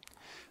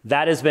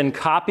that has been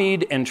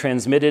copied and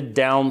transmitted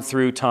down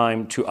through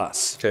time to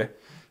us.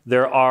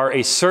 There are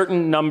a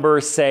certain number,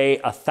 say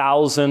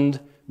 1,000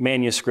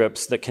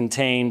 manuscripts that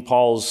contain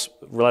Paul's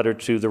letter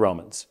to the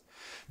Romans.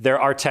 There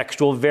are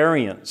textual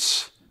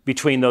variants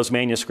between those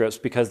manuscripts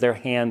because they're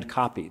hand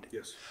copied.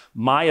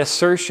 My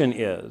assertion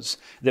is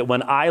that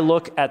when I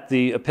look at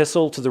the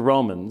epistle to the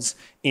Romans,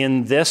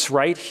 in this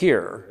right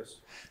here,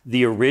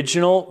 the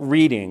original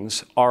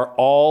readings are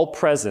all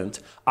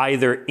present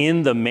either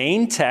in the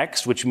main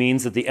text, which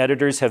means that the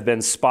editors have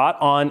been spot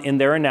on in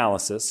their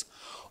analysis,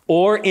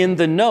 or in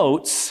the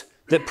notes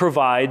that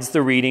provides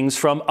the readings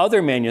from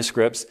other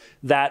manuscripts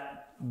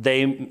that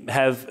they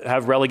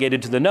have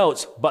relegated to the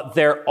notes, but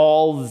they're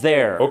all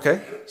there.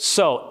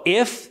 So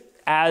if,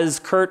 as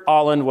Kurt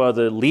Aland, one of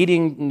the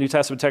leading New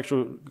Testament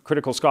textual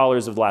critical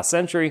scholars of the last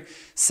century,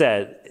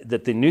 said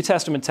that the New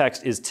Testament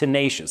text is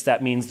tenacious,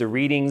 that means the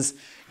readings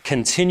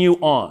continue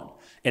on.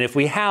 And if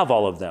we have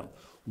all of them,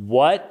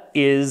 what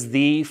is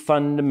the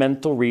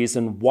fundamental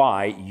reason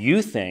why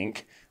you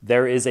think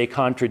there is a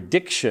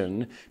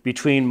contradiction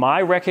between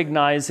my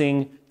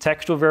recognizing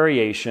textual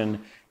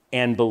variation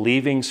and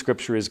believing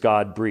Scripture is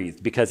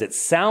God-breathed? Because it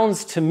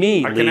sounds to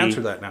me, I can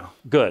answer that now.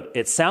 Good.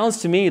 It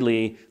sounds to me,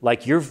 Lee,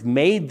 like you've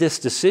made this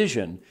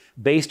decision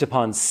based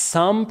upon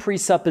some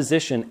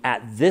presupposition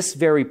at this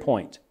very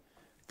point.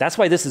 That's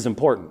why this is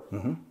important.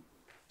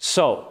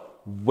 So,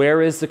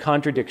 where is the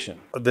contradiction?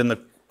 Then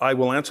I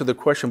will answer the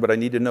question, but I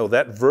need to know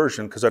that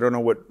version because I don't know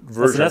what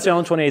version. That's the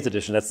Allen 28th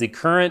edition. That's the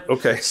current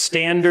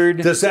standard.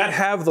 Does that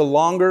have the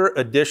longer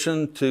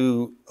addition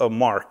to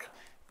Mark?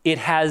 It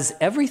has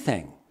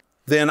everything.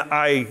 Then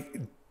I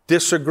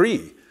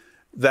disagree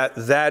that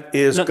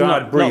is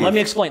God-breathed. No, let me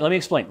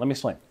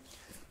explain.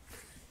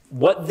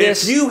 What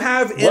this, if you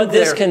have in what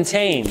this there,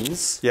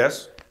 contains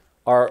yes,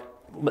 are,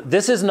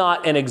 this is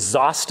not an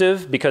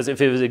exhaustive, because if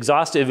it was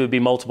exhaustive, it would be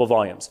multiple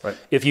volumes. Right.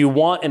 If you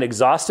want an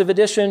exhaustive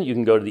edition, you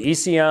can go to the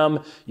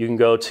ECM, you can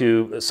go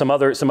to some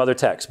other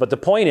text. But the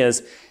point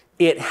is,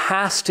 it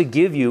has to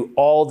give you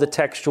all the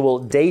textual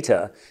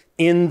data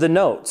in the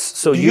notes,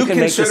 so you can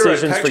make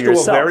decisions for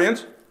yourself.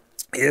 Variant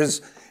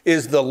is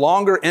the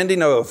longer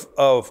ending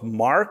of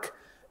Mark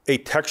a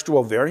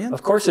textual variant?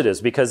 Of course it is,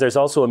 because there's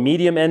also a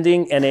medium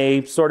ending and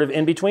a sort of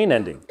in-between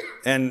ending.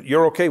 And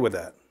you're okay with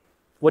that?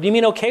 What do you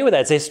mean okay with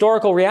that? It's a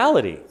historical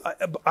reality.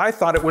 I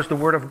thought it was the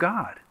Word of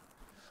God.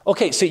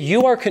 Okay, so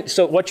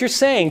so what you're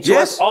saying to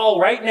us all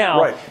right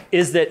now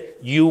is that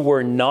you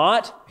were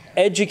not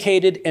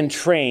educated and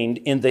trained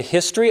in the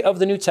history of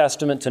the New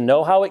Testament to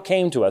know how it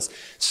came to us.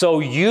 So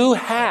you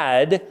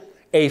had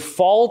a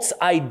false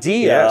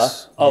idea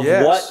of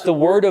what the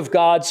Word of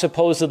God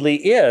supposedly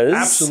is.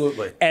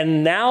 Absolutely.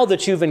 And now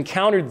that you've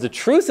encountered the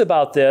truth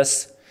about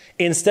this,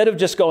 instead of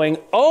just going,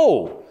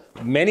 oh,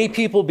 many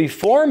people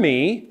before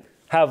me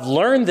have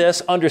learned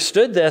this,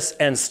 understood this,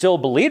 and still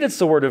believe it's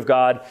the Word of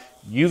God,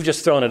 you've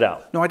just thrown it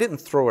out. No, I didn't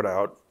throw it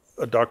out,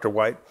 Dr.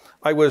 White.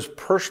 I was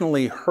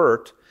personally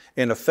hurt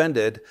and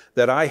offended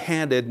that I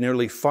handed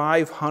nearly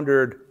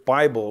 500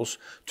 Bibles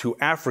to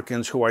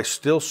Africans who I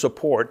still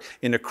support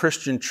in a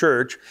Christian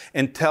church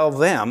and tell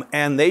them,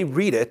 and they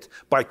read it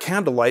by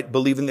candlelight,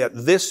 believing that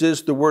this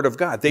is the Word of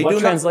God. What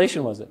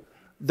translation was it?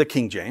 The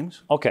King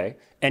James. Okay.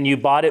 And you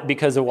bought it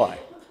because of why?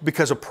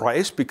 Because of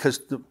price,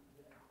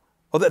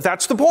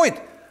 that's the point.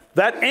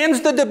 That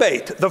ends the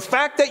debate. The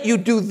fact that you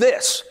do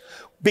this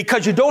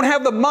because you don't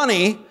have the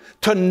money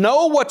to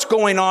know what's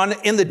going on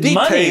in the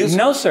details. Money?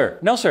 No, sir.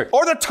 No, sir.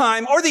 Or the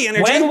time, or the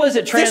energy. When was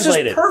it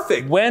translated? This is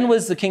perfect. When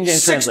was the King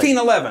James translated?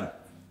 1611.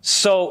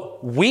 So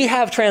we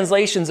have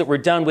translations that were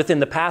done within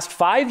the past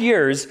 5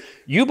 years.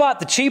 You bought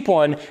the cheap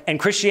one, and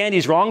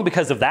Christianity's wrong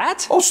because of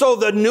that? Oh, so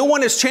the new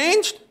one has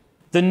changed?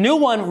 The new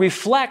one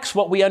reflects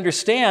what we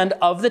understand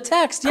of the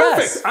text,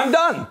 yes. Perfect. I'm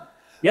done.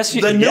 Yes,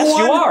 you The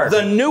are.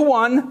 new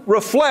one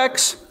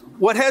reflects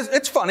what has,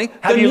 it's funny.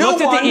 Have you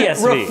looked at the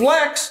ESV?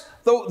 Reflects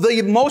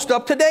the most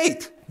up to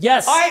date.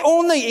 Yes. I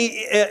own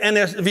the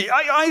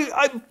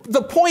NSV.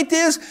 The point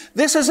is,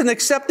 this is an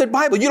accepted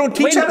Bible. You don't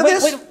teach out of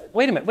this?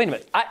 Wait a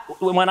minute.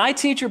 When I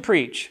teach or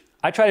preach,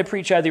 I try to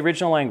preach out of the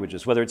original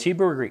languages, whether it's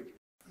Hebrew or Greek.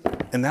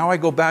 And now I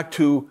go back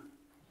to,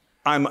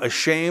 I'm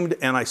ashamed,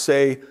 and I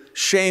say,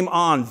 shame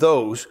on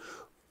those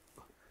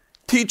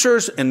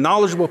teachers and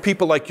knowledgeable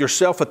people like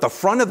yourself at the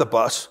front of the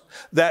bus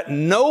that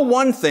know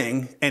one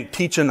thing and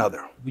teach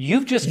another.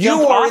 You've just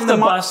jumped off the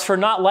bus for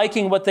not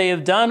liking what they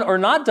have done or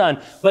not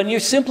done, but you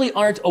simply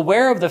aren't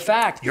aware of the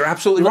fact. You're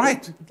absolutely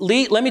right.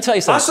 Lee, let me tell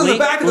you something. Us in the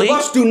back of the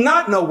bus do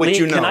not know what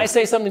you know. Can I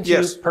say something to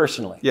you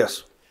personally?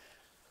 Yes.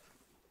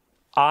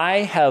 I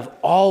have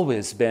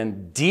always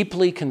been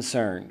deeply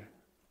concerned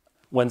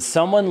when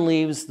someone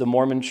leaves the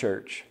Mormon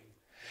church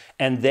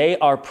and they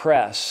are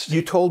pressed.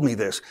 You told me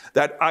this,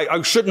 that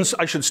I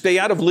should stay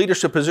out of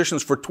leadership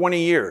positions for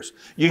 20 years.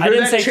 You hear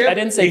that, Chip? I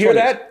didn't say you hear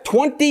 20. that?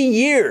 20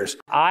 years.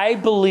 I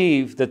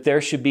believe that there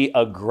should be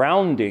a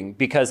grounding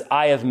because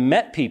I have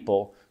met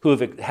people who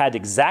have had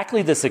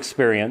exactly this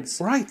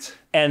experience. Right.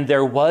 And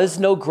there was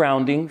no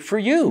grounding for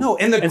you. No,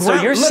 and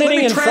so you're sitting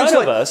in front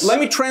of us. Let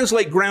me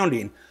translate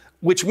grounding,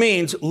 which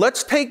means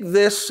let's take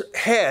this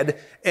head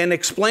and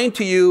explain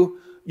to you,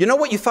 you know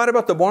what you thought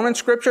about the Mormon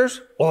scriptures?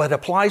 Well, it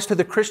applies to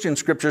the Christian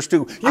scriptures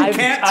too. You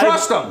can't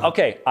trust them.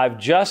 Okay, I've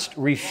just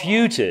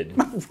refuted.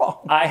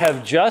 I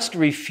have just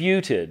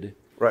refuted.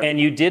 Right. And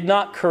you did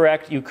not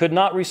correct, you could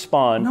not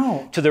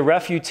respond to the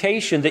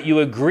refutation that you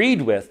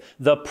agreed with.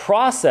 The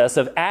process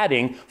of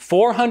adding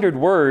 400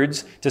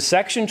 words to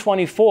section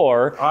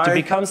 24 to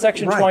become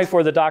section 24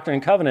 of the Doctrine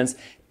and Covenants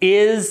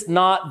is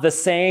not the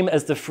same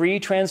as the free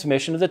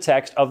transmission of the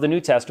text of the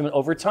New Testament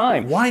over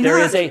time. Why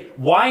not?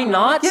 Why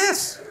not?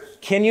 Yes.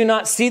 Can you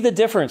not see the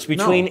difference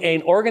between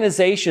an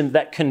organization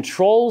that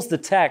controls the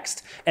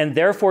text and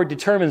therefore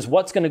determines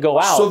what's going to go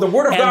out? So the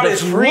Word of God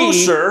is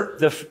looser.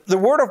 The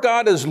Word of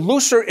God is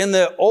looser in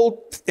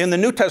the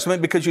New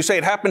Testament because you say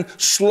it happened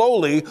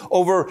slowly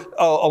over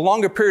a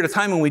longer period of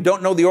time and we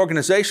don't know the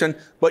organization,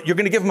 but you're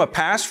going to give them a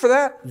pass for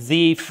that?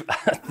 The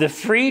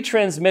free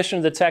transmission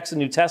of the text in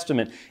the New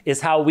Testament is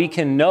how we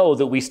can know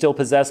that we still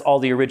possess all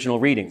the original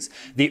readings.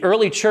 The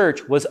early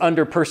church was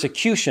under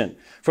persecution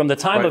from the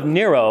time of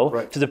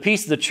Nero to the people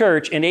Feast of the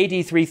Church in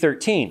AD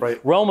 313. Right.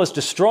 Rome was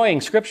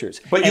destroying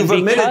scriptures. But you've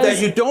admitted that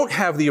you don't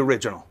have the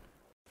original.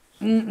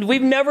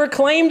 We've never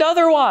claimed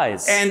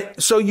otherwise. And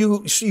so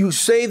you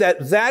say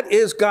that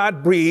is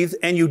God-breathed,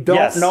 and you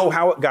don't know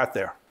how it got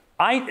there.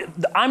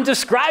 I'm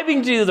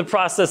describing to you the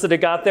process that it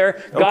got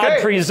there.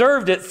 God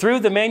preserved it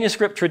through the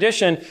manuscript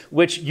tradition,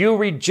 which you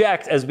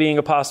reject as being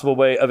a possible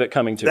way of it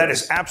coming to us. That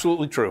is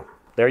absolutely true.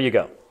 There you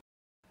go.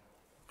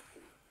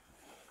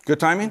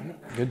 Good timing?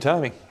 Good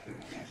timing.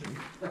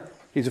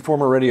 He's a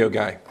former radio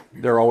guy.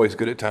 They're always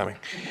good at timing.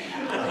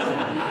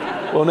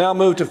 We'll now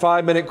move to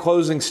 5-minute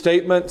closing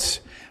statements.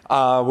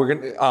 We're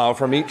going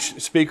from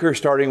each speaker,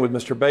 starting with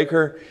Mr.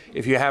 Baker.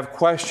 If you have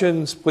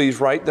questions,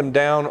 please write them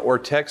down or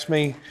text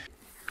me.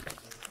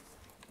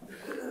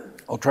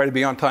 I'll try to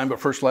be on time, but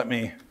first let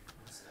me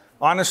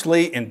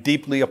honestly and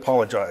deeply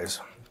apologize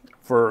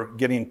for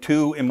getting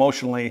too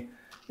emotionally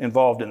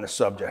involved in this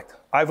subject.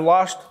 I've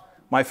lost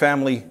my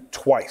family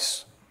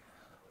twice.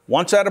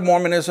 Once out of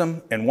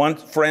Mormonism and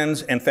once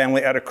friends and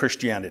family out of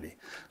Christianity.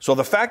 So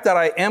the fact that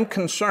I am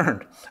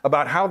concerned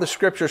about how the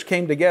scriptures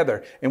came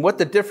together and what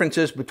the difference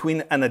is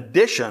between an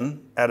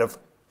addition out of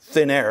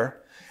thin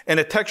air and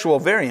a textual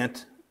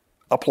variant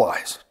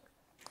applies.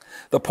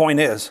 The point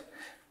is,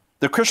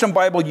 the Christian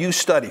Bible you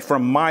study,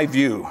 from my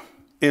view,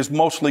 is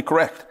mostly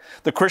correct.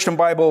 The Christian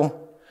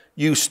Bible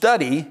you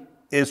study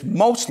is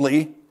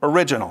mostly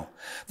original.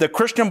 The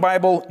Christian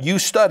Bible you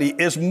study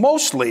is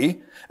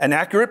mostly an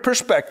accurate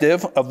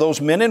perspective of those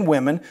men and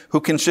women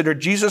who consider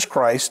Jesus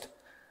Christ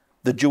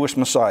the Jewish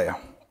Messiah.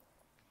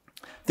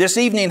 This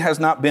evening has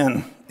not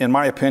been, in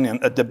my opinion,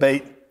 a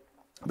debate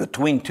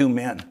between two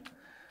men.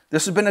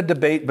 This has been a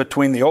debate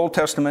between the Old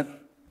Testament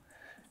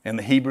and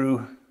the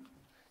Hebrew,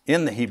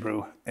 in the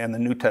Hebrew, and the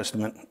New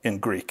Testament in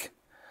Greek.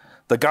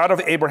 The God of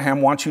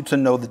Abraham wants you to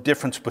know the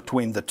difference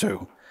between the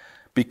two.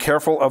 Be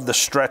careful of the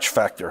stretch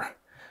factor.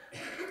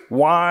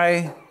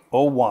 Why,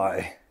 oh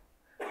why,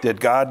 did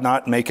God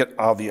not make it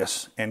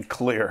obvious and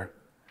clear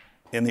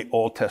in the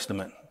Old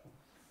Testament?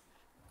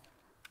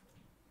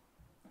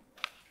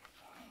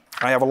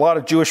 I have a lot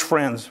of Jewish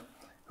friends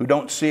who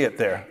don't see it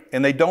there.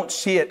 And they don't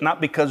see it not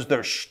because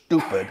they're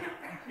stupid.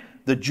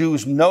 The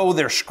Jews know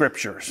their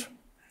scriptures.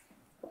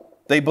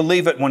 They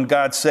believe it when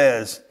God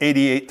says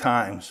 88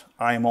 times,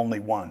 I am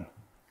only one.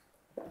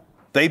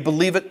 They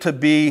believe it to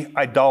be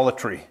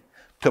idolatry,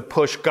 to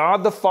push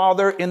God the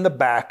Father in the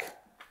back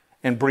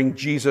and bring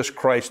Jesus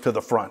Christ to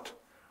the front.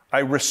 I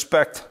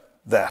respect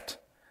that.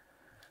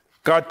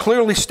 God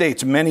clearly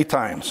states many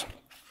times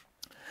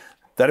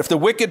that if the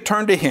wicked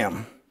turn to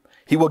him,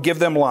 he will give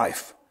them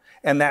life.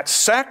 And that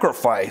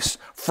sacrifice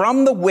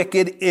from the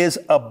wicked is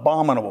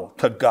abominable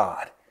to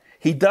God.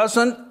 He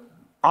doesn't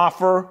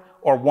offer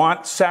or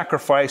want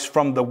sacrifice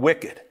from the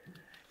wicked.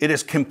 It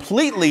is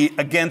completely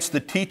against the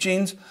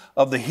teachings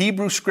of the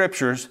Hebrew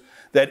scriptures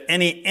that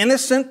any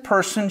innocent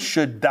person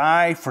should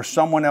die for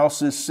someone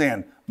else's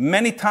sin.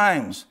 Many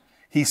times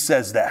he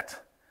says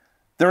that.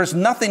 There is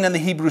nothing in the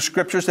Hebrew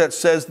scriptures that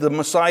says the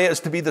Messiah is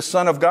to be the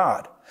Son of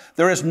God.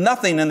 There is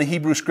nothing in the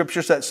Hebrew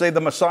scriptures that say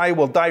the Messiah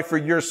will die for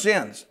your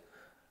sins.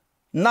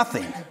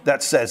 Nothing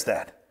that says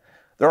that.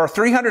 There are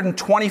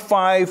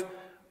 325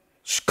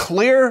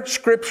 clear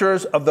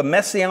scriptures of the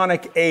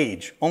Messianic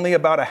age, only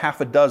about a half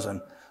a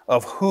dozen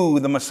of who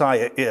the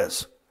Messiah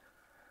is.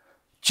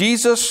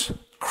 Jesus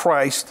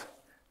Christ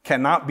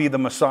cannot be the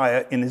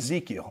Messiah in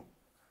Ezekiel.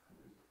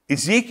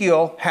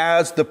 Ezekiel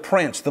has the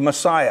prince, the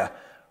Messiah,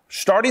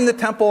 starting the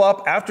temple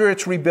up after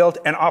it's rebuilt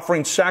and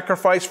offering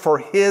sacrifice for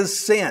his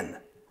sin.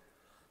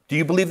 Do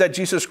you believe that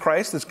Jesus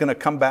Christ is going to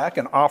come back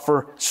and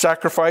offer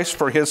sacrifice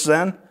for his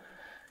sin?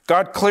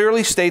 God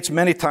clearly states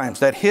many times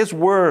that his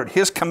word,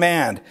 his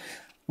command,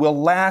 will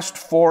last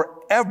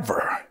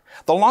forever.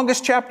 The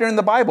longest chapter in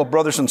the Bible,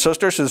 brothers and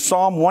sisters, is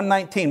Psalm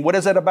 119. What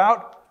is it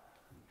about?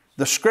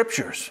 The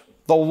scriptures,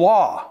 the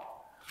law.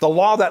 The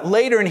law that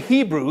later in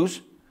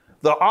Hebrews,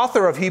 the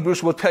author of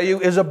Hebrews will tell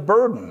you is a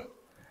burden.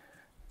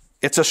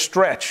 It's a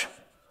stretch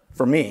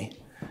for me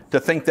to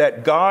think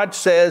that God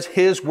says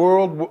his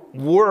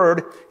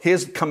word,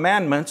 his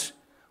commandments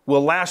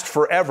will last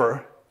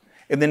forever.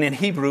 And then in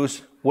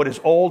Hebrews, what is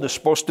old is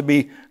supposed to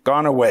be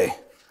gone away.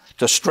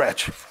 It's a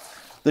stretch.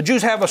 The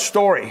Jews have a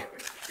story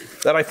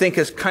that I think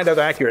is kind of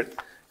accurate,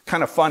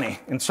 kind of funny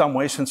in some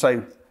ways since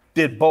I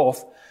did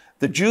both.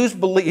 The Jews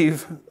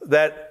believe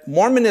that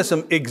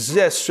Mormonism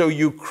exists so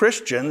you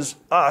Christians,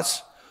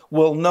 us,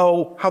 will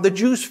know how the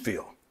Jews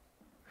feel.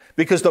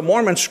 Because the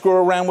Mormons screw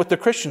around with the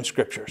Christian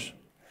scriptures.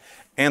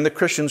 And the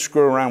Christians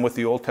screw around with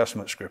the Old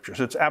Testament scriptures.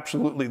 It's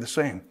absolutely the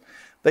same.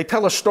 They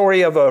tell a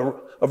story of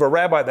a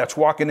rabbi that's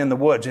walking in the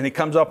woods, and he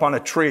comes up on a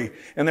tree,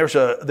 and there's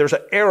an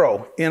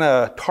arrow in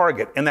a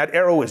target, and that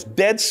arrow is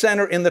dead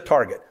center in the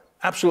target.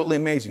 Absolutely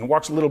amazing.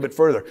 Walks a little bit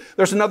further.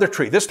 There's another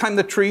tree. This time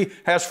the tree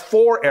has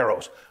 4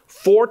 arrows,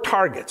 4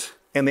 targets,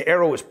 and the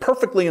arrow is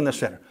perfectly in the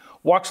center.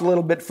 Walks a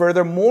little bit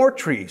further, more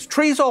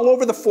trees all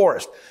over the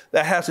forest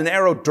that has an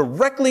arrow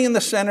directly in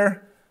the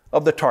center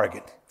of the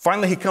target.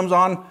 Finally, he comes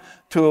on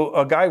to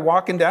a guy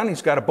walking down.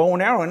 He's got a bow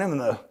and arrow in him.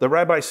 And the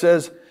rabbi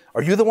says,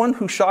 "Are you the one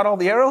who shot all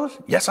the arrows?"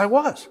 "Yes, I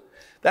was."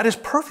 "That is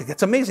perfect.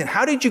 That's amazing.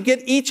 How did you get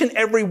each and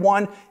every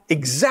one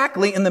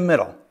exactly in the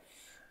middle?"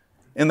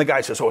 And the guy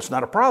says, "Oh, it's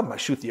not a problem. I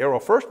shoot the arrow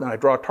first, and then I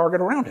draw a target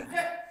around it."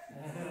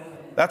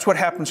 That's what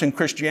happens in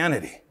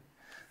Christianity.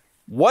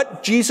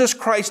 What Jesus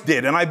Christ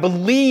did, and I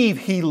believe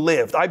he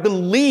lived, I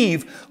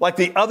believe, like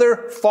the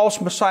other false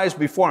messiahs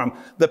before him,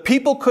 the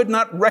people could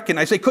not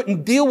recognize, they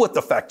couldn't deal with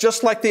the fact,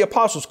 just like the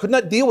apostles could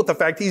not deal with the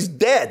fact he's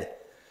dead.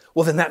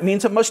 Well, then that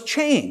means it must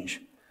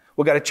change.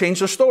 We've got to change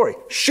the story.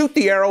 Shoot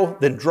the arrow,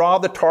 then draw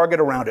the target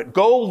around it.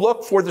 Go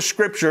look for the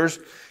scriptures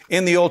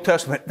in the Old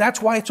Testament.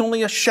 That's why it's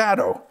only a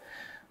shadow.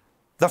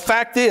 The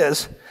fact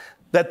is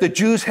that the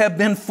Jews have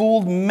been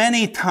fooled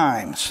many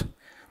times.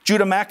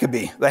 Judah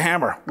Maccabee, the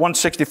hammer,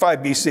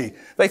 165 BC.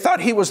 They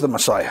thought he was the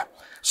Messiah.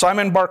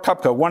 Simon Bar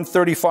Kokhba,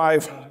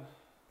 135.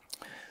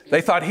 They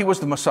thought he was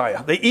the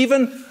Messiah. They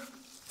even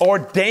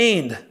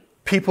ordained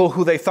people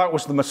who they thought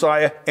was the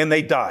Messiah, and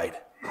they died.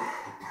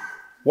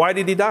 Why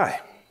did he die?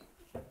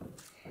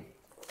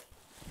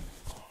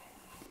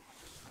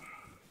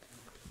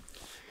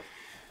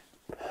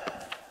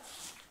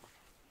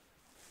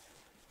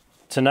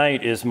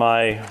 Tonight is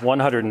my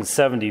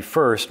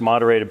 171st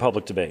moderated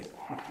public debate.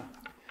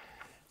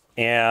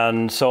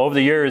 And so over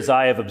the years,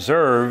 I have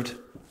observed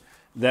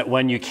that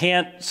when you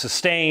can't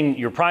sustain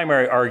your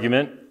primary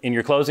argument in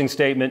your closing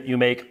statement, you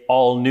make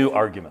all new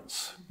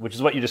arguments, which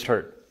is what you just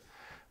heard.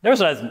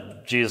 There's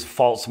not Jesus,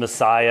 false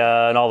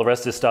Messiah, and all the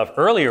rest of this stuff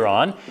earlier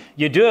on.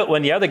 You do it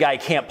when the other guy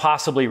can't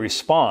possibly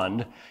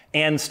respond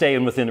and stay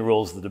within the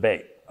rules of the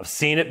debate. I've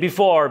seen it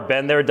before,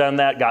 been there, done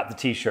that, got the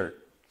t-shirt.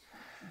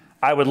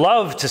 I would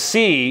love to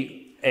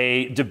see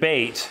a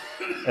debate,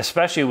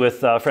 especially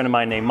with a friend of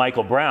mine named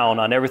Michael Brown,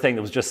 on everything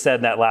that was just said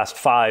in that last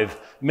 5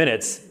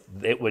 minutes.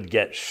 It would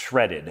get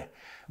shredded.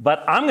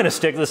 But I'm going to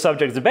stick to the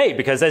subject of debate,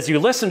 because as you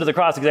listen to the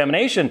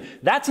cross-examination,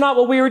 that's not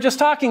what we were just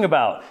talking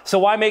about. So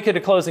why make it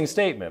a closing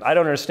statement? I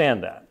don't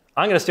understand that.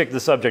 I'm going to stick to the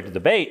subject of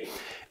debate,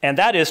 and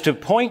that is to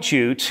point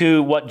you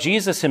to what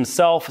Jesus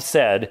himself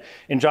said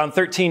in John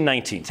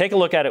 13:19. Take a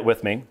look at it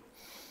with me.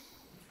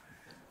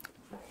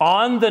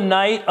 On the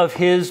night of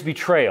his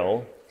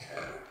betrayal,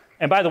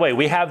 and by the way,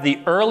 we have the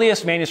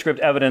earliest manuscript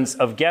evidence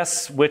of,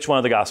 guess which one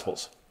of the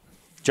Gospels?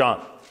 John.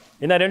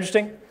 Isn't that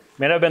interesting?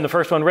 May not have been the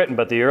first one written,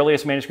 but the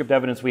earliest manuscript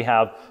evidence we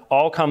have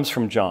all comes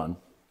from John.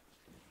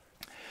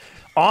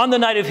 On the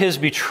night of his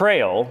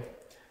betrayal,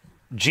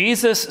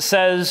 Jesus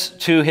says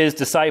to his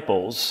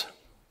disciples,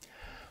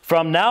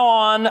 "From now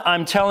on,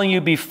 I'm telling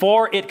you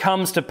before it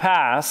comes to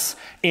pass,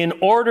 in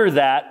order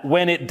that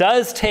when it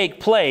does take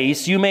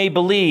place, you may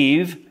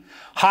believe,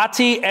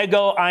 hati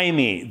ego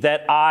eimi,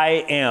 that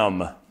I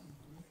am.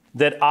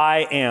 That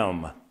I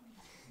am."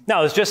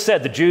 Now, as just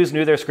said, the Jews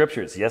knew their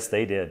scriptures. Yes,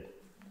 they did.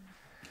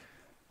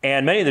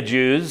 And many of the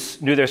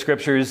Jews knew their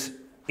scriptures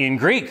in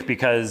Greek,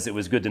 because it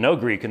was good to know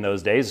Greek in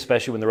those days,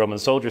 especially when the Roman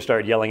soldiers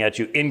started yelling at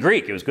you in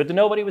Greek. It was good to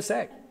know what he was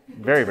saying.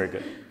 Very, very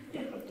good.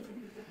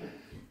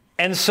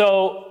 And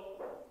so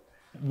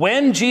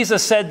when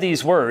Jesus said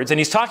these words, and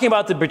he's talking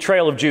about the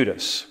betrayal of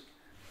Judas,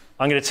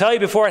 I'm going to tell you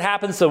before it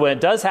happens, so when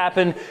it does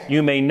happen,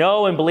 you may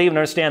know and believe and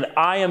understand that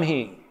I am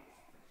he.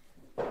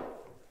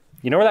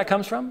 You know where that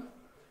comes from?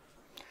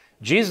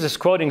 Jesus is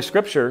quoting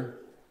scripture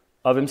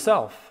of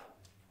himself.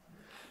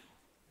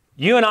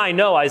 You and I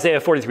know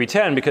Isaiah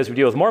 43:10 because we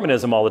deal with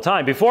Mormonism all the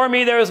time. Before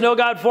me there is no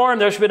God formed,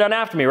 there should be none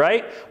after me,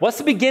 right? What's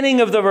the beginning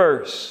of the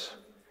verse?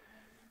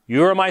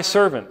 You are my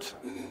servant,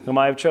 whom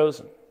I have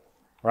chosen,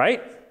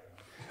 right?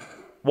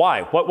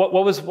 Why?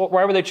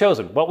 Why were they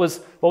chosen? What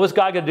was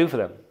God going to do for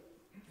them?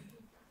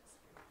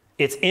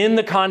 It's in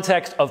the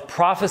context of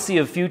prophecy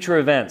of future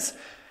events.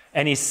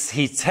 And he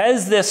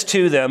says this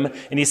to them,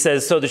 and he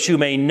says, so that you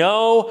may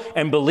know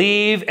and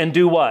believe and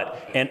do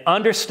what? And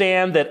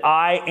understand that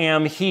I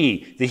am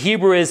he. The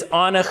Hebrew is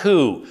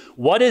anahu.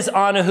 What is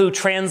anahu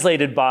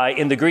translated by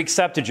in the Greek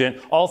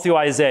Septuagint all through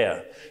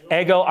Isaiah?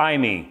 Ego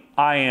eimi,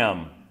 I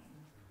am.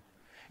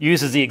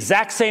 Uses the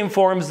exact same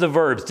forms of the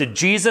verbs. Did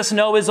Jesus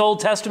know his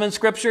Old Testament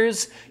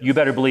scriptures? You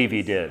better believe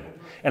he did.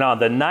 And on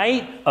the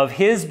night of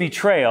his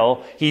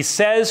betrayal, he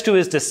says to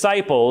his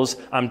disciples,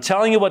 I'm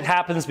telling you what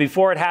happens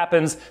before it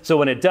happens, so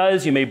when it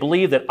does, you may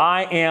believe that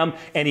I am.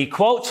 And he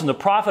quotes from the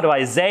prophet of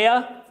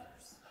Isaiah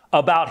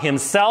about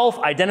himself,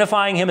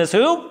 identifying him as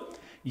who?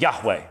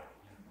 Yahweh.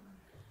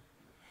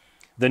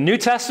 The New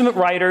Testament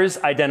writers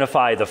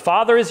identify the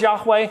Father as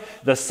Yahweh,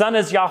 the Son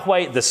as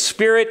Yahweh, the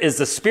Spirit is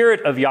the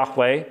Spirit of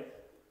Yahweh.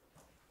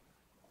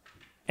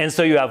 And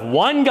so you have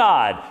one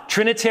God.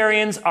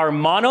 Trinitarians are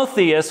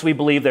monotheists. We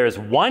believe there is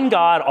one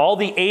God. All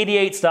the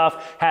 88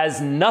 stuff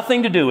has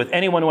nothing to do with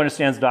anyone who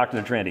understands the doctrine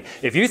of the Trinity.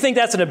 If you think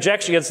that's an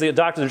objection against the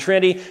doctrine of the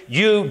Trinity,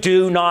 you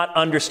do not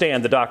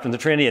understand the doctrine of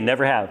the Trinity and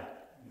never have.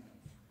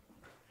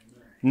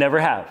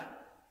 Never have.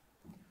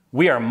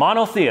 We are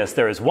monotheists.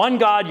 There is one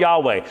God,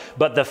 Yahweh.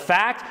 But the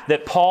fact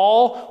that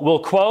Paul will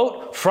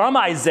quote from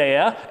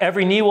Isaiah,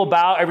 every knee will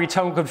bow, every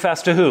tongue will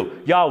confess to who?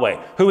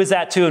 Yahweh. Who is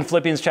that to in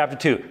Philippians chapter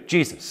 2?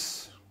 Jesus.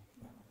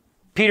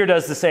 Peter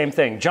does the same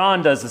thing.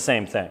 John does the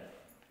same thing.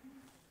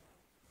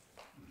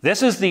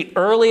 This is the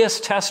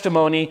earliest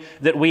testimony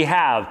that we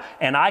have,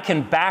 and I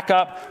can back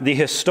up the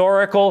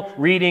historical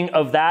reading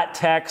of that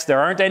text. There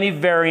aren't any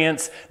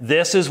variants.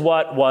 This is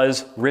what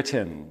was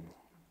written.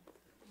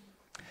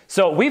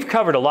 So we've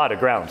covered a lot of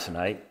ground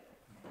tonight.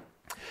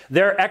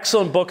 There are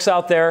excellent books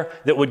out there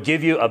that would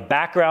give you a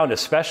background,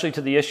 especially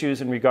to the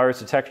issues in regards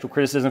to textual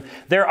criticism.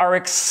 There are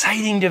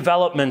exciting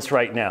developments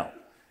right now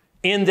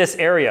in this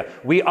area.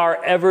 We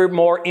are ever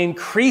more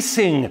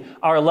increasing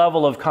our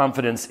level of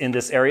confidence in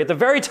this area at the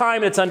very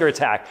time it's under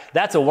attack.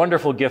 That's a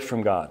wonderful gift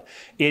from God.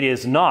 It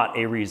is not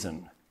a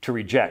reason to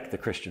reject the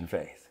Christian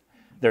faith.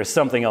 There's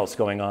something else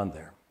going on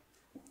there.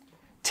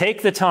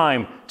 Take the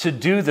time to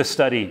do the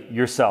study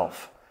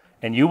yourself,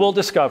 and you will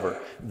discover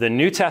the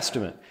New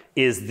Testament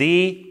is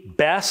the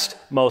best,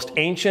 most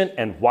ancient,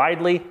 and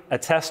widely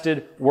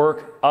attested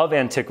work of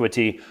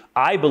antiquity.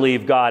 I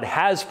believe God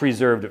has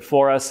preserved it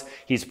for us.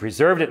 He's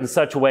preserved it in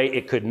such a way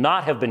it could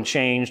not have been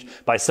changed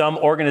by some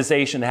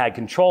organization that had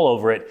control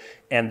over it,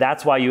 and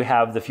that's why you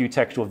have the few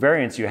textual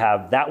variants you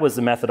have. That was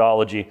the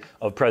methodology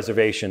of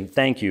preservation.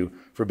 Thank you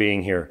for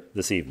being here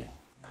this evening.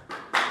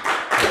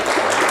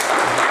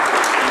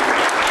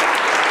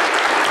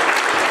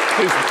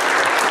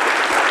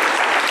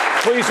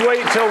 Please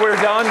wait until we're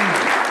done.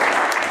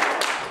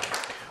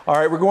 All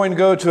right, we're going to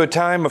go to a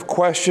time of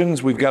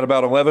questions. We've got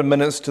about 11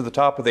 minutes to the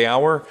top of the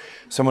hour,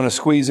 so I'm going to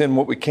squeeze in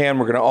what we can.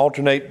 We're going to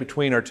alternate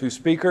between our two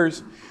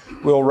speakers.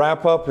 We'll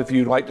wrap up if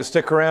you'd like to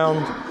stick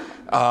around.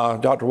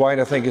 Dr. White,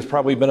 I think, has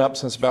probably been up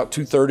since about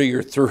 2:30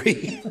 or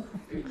 3.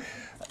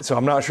 So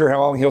I'm not sure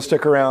how long he'll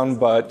stick around,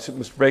 but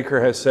Mr.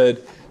 Baker has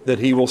said that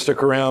he will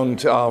stick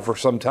around for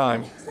some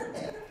time.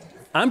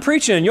 I'm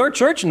preaching in your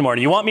church in the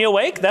morning. You want me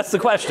awake? That's the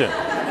question.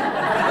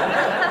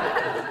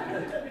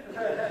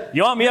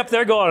 You want me up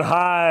there going,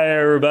 hi,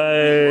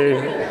 everybody?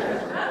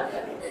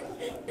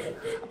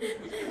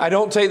 I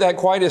don't take that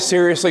quite as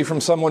seriously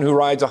from someone who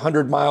rides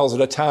 100 miles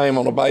at a time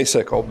on a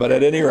bicycle, but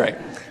at any rate.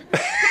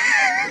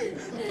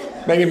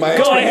 Maybe my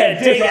Go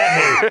ahead, dig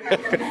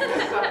at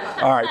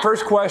me. All right,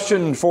 first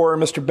question for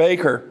Mr.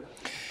 Baker.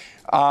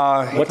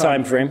 What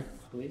time frame?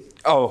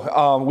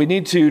 We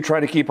need to try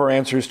to keep our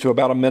answers to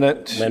about a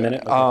minute. A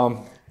minute?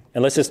 Okay.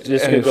 And let's just go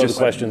to the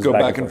questions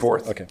back and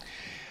forth. Okay.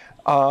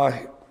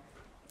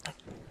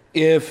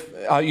 If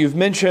you've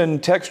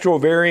mentioned textual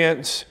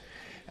variants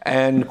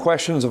and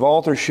questions of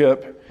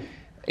authorship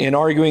in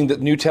arguing that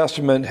the New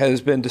Testament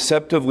has been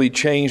deceptively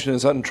changed and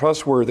is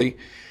untrustworthy,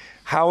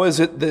 how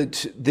is it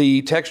that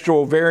the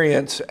textual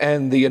variants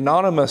and the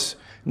anonymous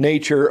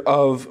nature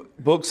of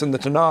books in the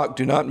Tanakh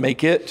do not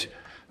make it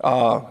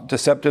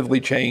deceptively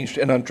changed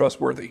and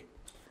untrustworthy?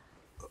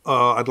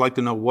 I'd like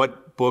to know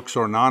what books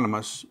are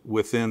anonymous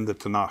within the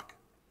Tanakh.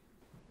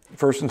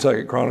 First and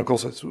Second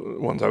Chronicles, that's the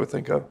ones I would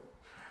think of.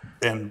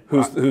 And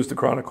who's the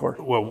chronicler?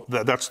 Well,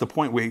 that's the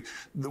point. We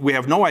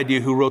have no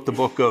idea who wrote the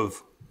book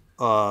of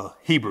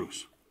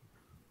Hebrews.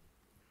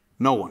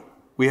 No one.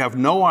 We have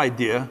no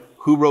idea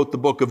who wrote the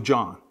book of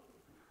John.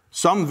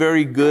 Some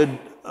very good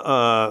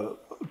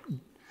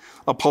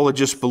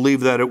apologists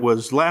believe that it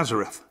was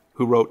Lazarus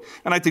who wrote,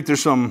 and I think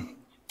there's some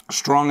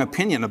strong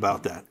opinion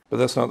about that. But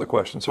that's not the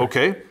question, sir.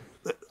 Okay.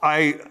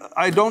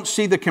 I don't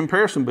see the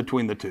comparison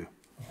between the two.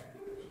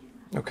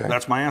 Okay.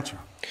 That's my answer.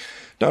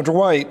 Dr.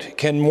 White,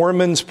 can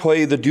Mormons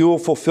play the dual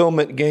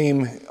fulfillment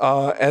game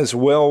as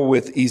well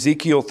with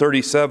Ezekiel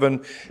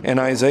 37 and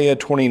Isaiah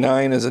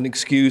 29 as an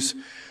excuse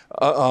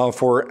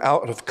for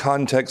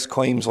out-of-context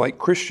claims like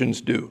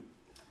Christians do?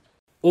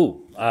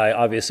 I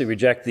obviously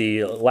reject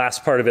the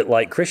last part of it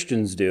like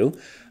Christians do.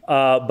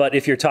 But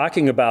if you're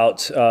talking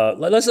about,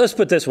 let's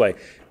put it this way.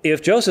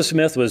 If Joseph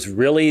Smith was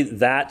really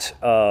that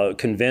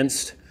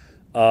convinced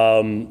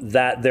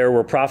that there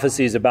were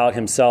prophecies about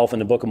himself in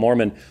the Book of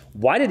Mormon,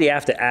 why did he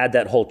have to add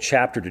that whole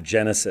chapter to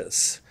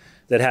Genesis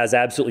that has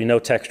absolutely no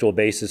textual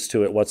basis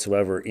to it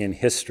whatsoever in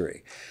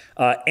history?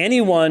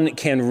 Anyone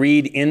can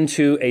read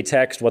into a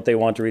text what they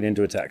want to read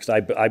into a text.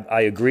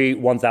 I agree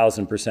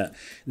 1,000%.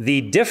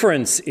 The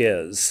difference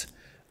is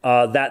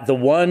that the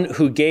one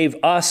who gave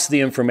us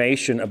the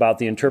information about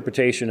the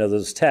interpretation of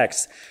those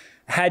texts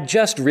had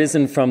just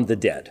risen from the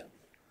dead.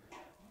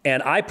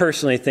 And I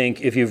personally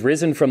think if you've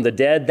risen from the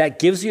dead, that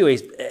gives you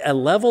a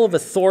level of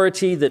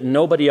authority that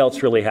nobody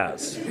else really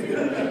has.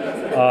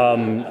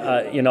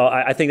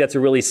 I think that's a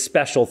really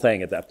special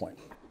thing at that point.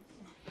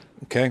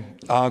 Okay.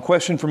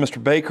 Question for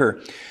Mr. Baker.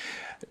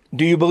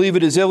 Do you believe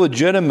it is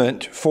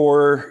illegitimate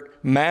for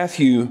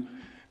Matthew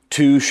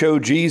to show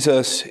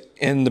Jesus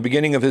in the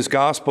beginning of his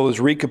gospel as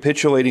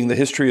recapitulating the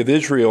history of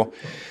Israel,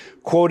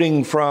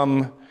 quoting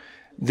from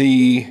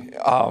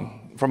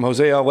from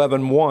Hosea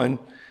 11:1,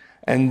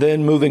 and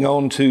then moving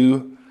on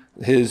to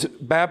his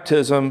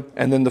baptism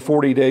and then the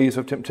 40 days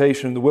of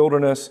temptation in the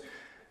wilderness,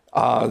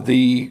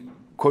 the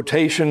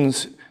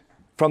quotations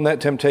from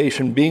that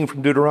temptation, being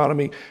from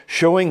Deuteronomy,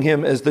 showing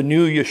him as the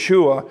new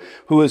Yeshua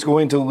who is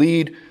going to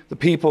lead the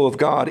people of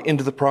God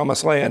into the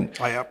promised land.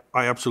 I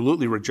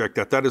absolutely reject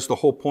that. That is the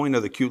whole point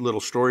of the cute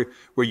little story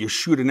where you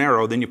shoot an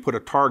arrow, then you put a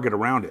target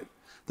around it.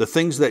 The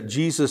things that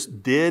Jesus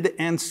did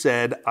and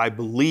said, I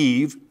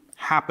believe,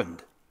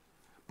 happened.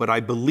 But I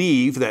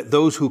believe that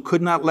those who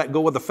could not let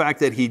go of the fact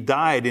that he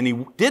died and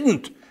he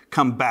didn't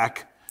come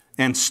back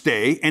and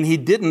stay, and he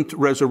didn't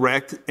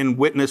resurrect and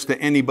witness to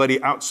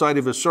anybody outside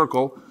of his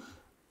circle,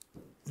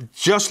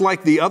 just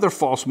like the other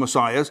false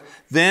messiahs,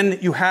 then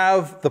you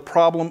have the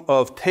problem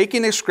of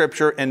taking a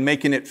scripture and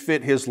making it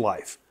fit his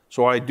life.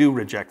 So I do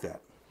reject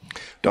that.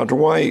 Dr.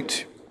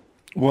 White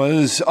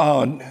was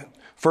on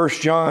 1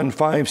 John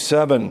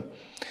 5:7,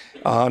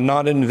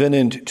 not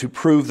invented to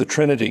prove the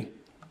Trinity.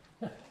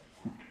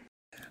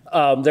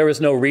 There was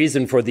no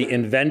reason for the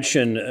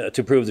invention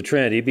to prove the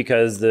Trinity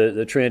because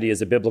the Trinity is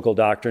a biblical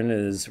doctrine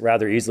and is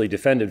rather easily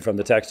defended from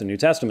the text of the New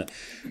Testament.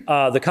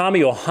 The Comma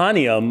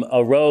Johanneum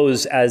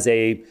arose as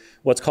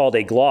what's called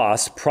a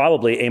gloss,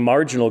 probably a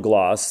marginal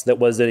gloss, that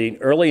was an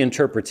early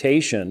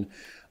interpretation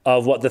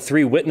of what the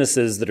three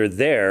witnesses that are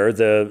there,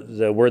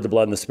 the Word, the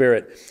Blood, and the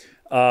Spirit.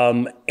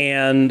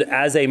 And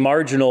as a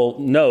marginal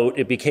note,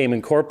 it became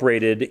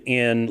incorporated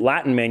in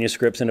Latin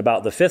manuscripts in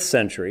about the 5th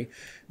century,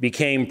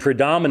 became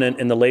predominant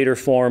in the later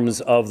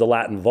forms of the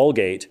Latin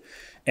Vulgate,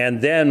 and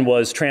then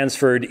was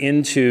transferred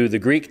into the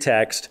Greek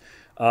text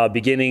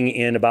beginning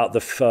in about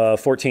the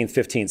 14th,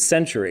 15th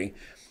century,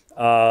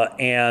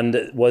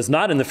 and was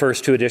not in the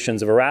first two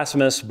editions of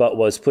Erasmus, but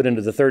was put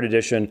into the third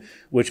edition,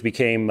 which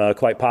became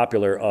quite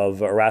popular,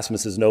 of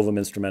Erasmus's Novum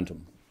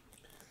Instrumentum.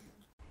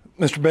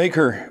 Mr.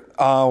 Baker,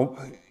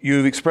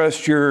 you've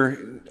expressed your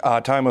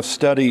time of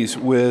studies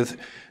with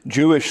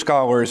Jewish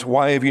scholars.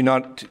 Why have you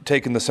not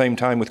taken the same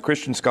time with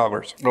Christian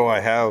scholars? Oh, I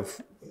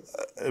have.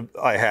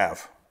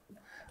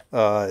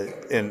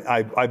 And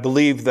I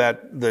believe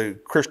that the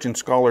Christian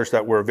scholars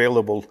that were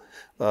available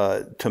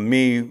to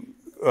me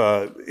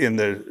in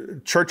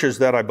the churches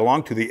that I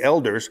belong to, the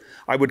elders,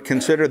 I would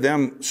consider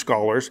them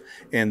scholars.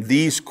 And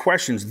these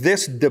questions,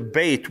 this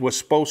debate was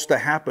supposed to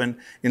happen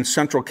in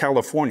Central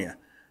California.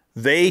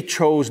 They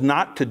chose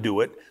not to do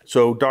it.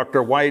 So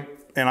Dr. White,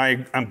 and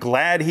I'm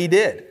glad he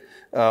did,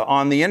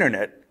 on the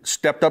internet,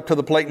 stepped up to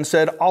the plate and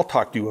said, I'll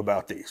talk to you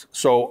about these.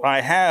 So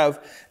I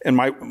have, and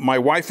my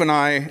wife and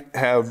I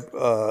have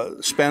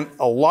spent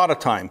a lot of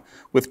time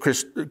with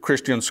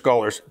Christian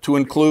scholars, to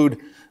include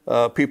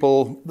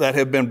people that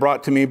have been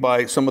brought to me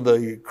by some of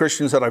the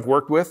Christians that I've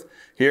worked with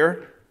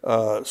here.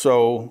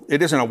 So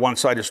it isn't a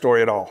one-sided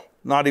story at all,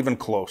 not even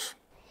close.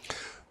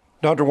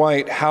 Dr.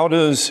 White, how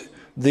does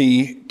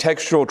the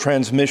textual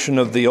transmission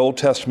of the Old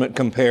Testament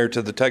compare to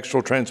the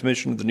textual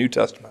transmission of the New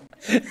Testament?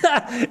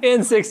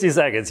 In 60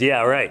 seconds,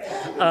 yeah, right.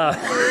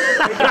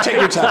 Take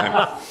your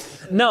time.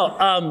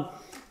 No,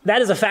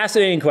 that is a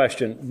fascinating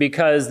question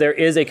because there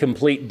is a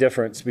complete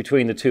difference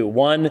between the two.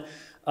 One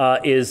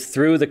is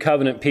through the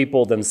covenant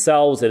people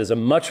themselves. It is a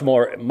much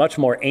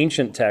more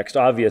ancient text,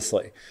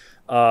 obviously,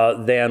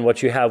 than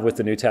what you have with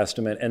the New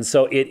Testament. And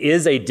so it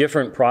is a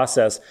different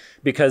process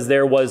because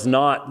there was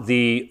not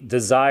the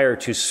desire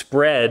to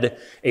spread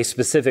a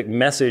specific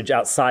message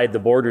outside the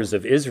borders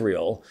of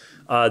Israel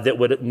that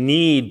would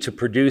need to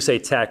produce a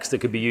text that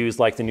could be used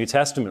like the New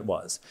Testament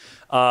was.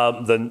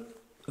 The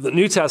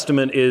New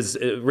Testament is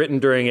written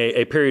during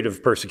a period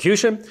of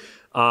persecution.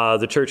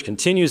 The church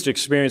continues to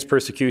experience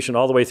persecution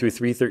all the way through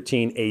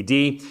 313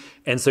 AD.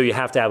 And so you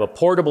have to have a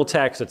portable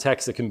text, a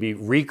text that can be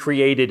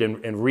recreated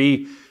and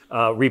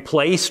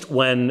replaced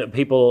when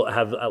people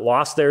have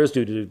lost theirs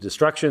due to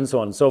destruction, so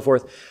on and so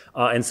forth.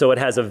 And so it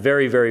has a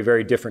very, very,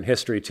 very different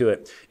history to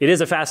it. It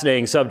is a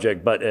fascinating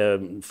subject, but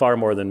far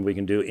more than we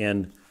can do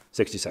in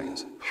 60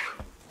 seconds.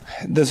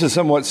 This is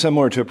somewhat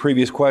similar to a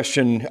previous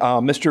question.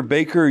 Mr.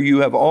 Baker, you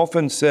have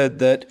often said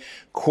that,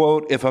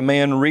 quote, if a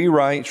man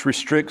rewrites,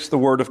 restricts the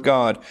word of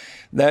God,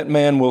 that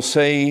man will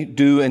say,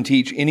 do, and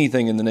teach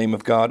anything in the name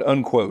of God,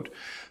 unquote.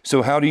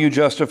 So how do you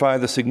justify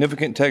the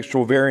significant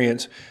textual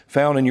variance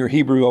found in your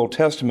Hebrew Old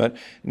Testament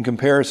in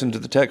comparison to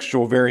the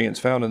textual variance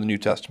found in the New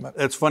Testament?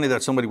 It's funny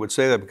that somebody would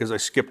say that because I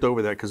skipped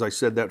over that because I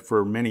said that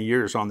for many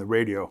years on the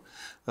radio,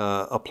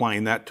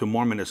 applying that to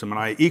Mormonism. And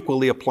I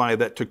equally apply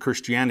that to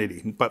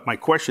Christianity. But my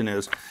question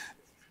is,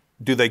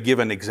 do they give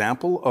an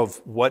example of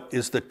what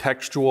is the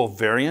textual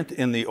variant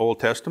in the Old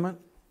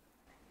Testament?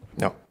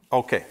 No.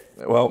 Okay.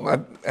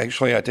 Well, I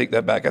take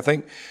that back. I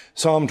think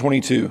Psalm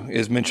 22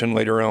 is mentioned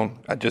later on.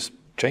 I just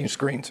changed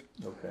screens.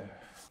 Okay.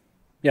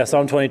 Yeah,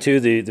 Psalm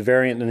 22, the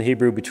variant in the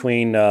Hebrew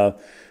between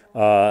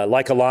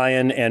like a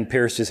lion and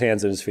pierced his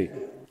hands and his feet.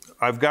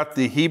 I've got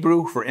the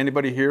Hebrew for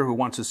anybody here who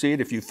wants to see it.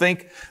 If you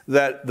think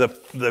that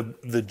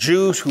the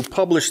Jews who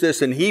published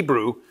this in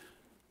Hebrew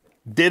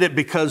did it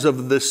because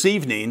of this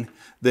evening,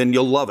 then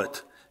you'll love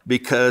it.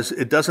 Because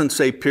it doesn't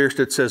say pierced,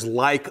 it says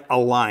like a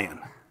lion,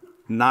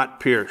 not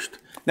pierced.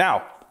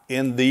 Now,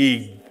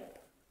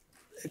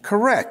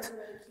 correct.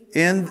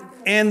 In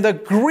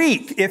the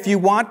Greek, if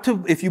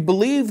you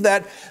believe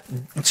that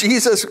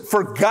Jesus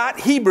forgot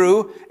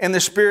Hebrew and the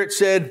Spirit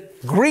said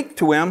Greek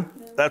to him,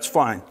 that's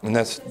fine. And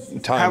that's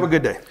time. Have a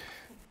good day.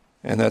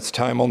 And that's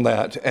time on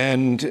that.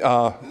 And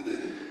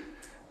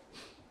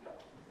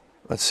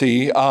let's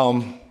see,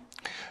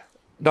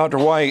 Dr.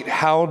 White,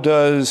 how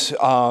does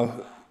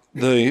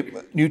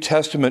the New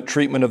Testament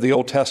treatment of the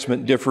Old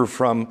Testament differ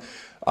from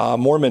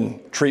Mormon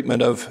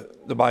treatment of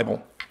the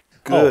Bible?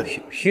 Good.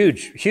 Oh,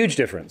 huge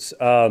difference.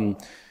 All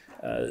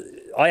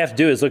you have to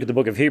do is look at the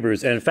book of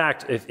Hebrews. And in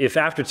fact, if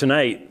after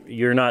tonight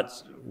you're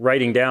not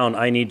writing down,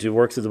 I need to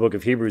work through the book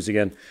of Hebrews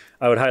again,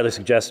 I would highly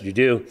suggest that you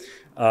do.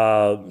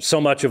 So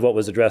much of what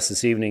was addressed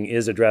this evening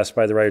is addressed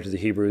by the writer to the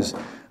Hebrews,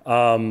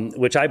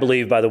 which I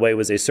believe, by the way,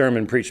 was a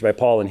sermon preached by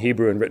Paul in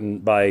Hebrew and written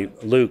by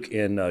Luke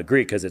in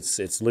Greek, because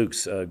it's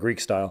Luke's Greek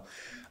style.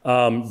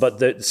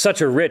 But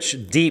such a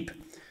rich, deep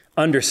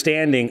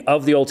understanding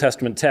of the Old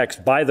Testament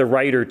text by the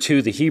writer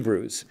to the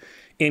Hebrews,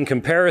 in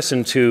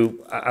comparison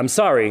to, I'm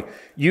sorry,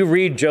 you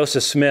read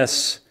Joseph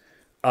Smith's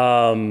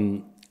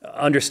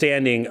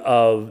understanding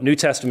of New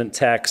Testament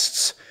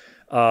texts,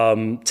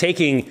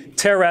 taking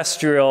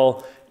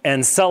terrestrial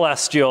and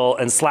celestial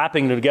and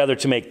slapping them together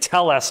to make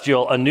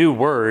telestial a new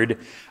word,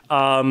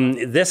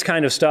 this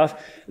kind of stuff,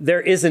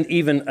 there isn't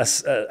even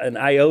an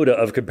iota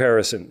of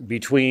comparison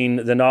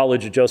between the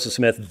knowledge that Joseph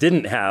Smith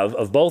didn't have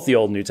of both the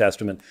Old and New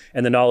Testament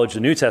and the knowledge the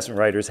New Testament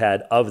writers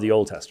had of the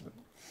Old Testament.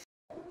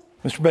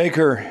 Mr.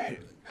 Baker,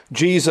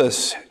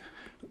 Jesus,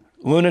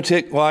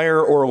 lunatic,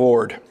 liar, or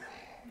Lord?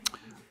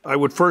 I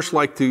would first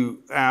like to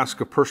ask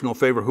a personal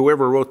favor.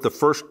 Whoever wrote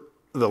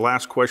the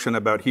last question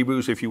about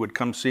Hebrews, if you would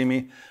come see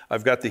me.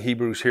 I've got the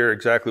Hebrews here,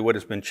 exactly what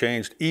has been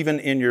changed. Even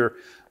in your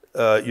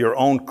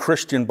own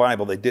Christian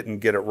Bible, they didn't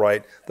get it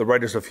right. The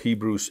writers of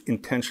Hebrews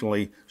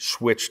intentionally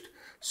switched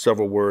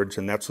several words,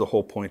 and that's the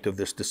whole point of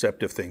this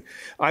deceptive thing.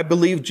 I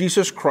believe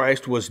Jesus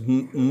Christ was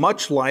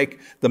much like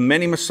the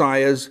many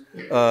messiahs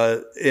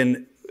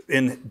in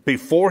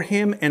before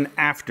him and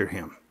after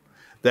him,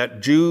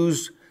 that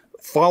Jews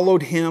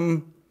followed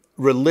him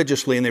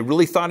religiously, and they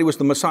really thought he was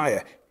the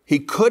Messiah. He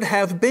could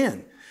have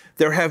been.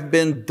 There have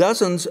been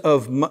dozens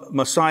of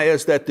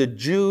messiahs that the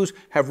Jews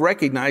have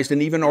recognized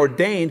and even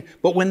ordained,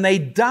 but when they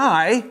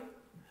die,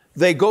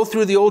 they go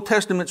through the Old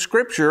Testament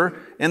scripture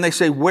and they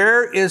say,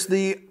 where is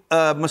the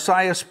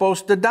Messiah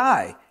supposed to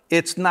die?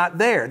 It's not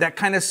there. That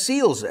kind of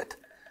seals it.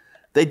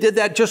 They did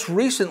that just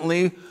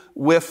recently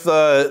with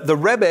the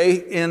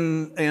Rebbe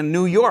in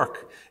New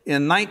York.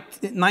 In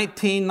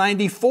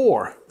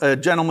 1994, a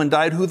gentleman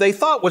died who they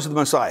thought was the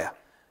Messiah.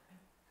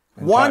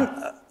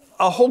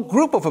 A whole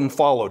group of them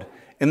followed,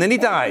 and then he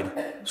died.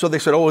 So they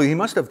said, oh, he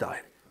must have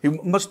died. He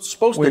must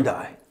supposed to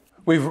die.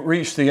 We've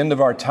reached the end of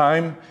our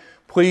time.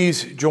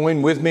 Please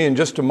join with me in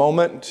just a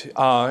moment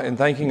in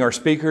thanking our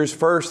speakers.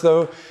 First,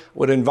 though,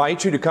 would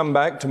invite you to come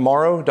back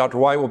tomorrow. Dr.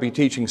 White will be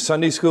teaching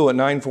Sunday school at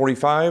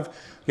 9:45.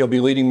 He'll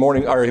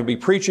be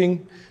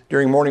preaching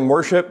during morning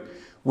worship.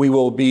 We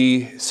will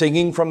be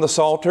singing from the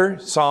Psalter,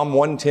 Psalm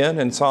 110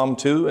 and Psalm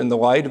 2 in the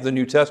light of the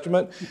New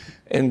Testament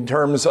in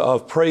terms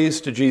of praise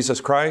to Jesus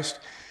Christ.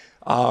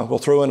 We'll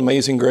throw in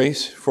Amazing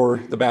Grace for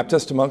the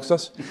Baptist amongst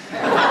us.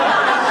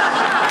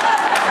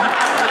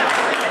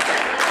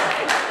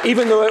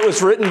 Even though it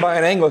was written by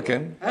an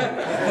Anglican.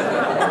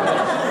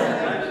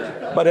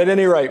 But at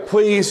any rate,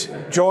 please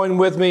join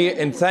with me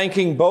in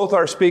thanking both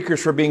our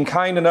speakers for being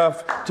kind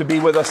enough to be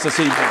with us this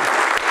evening.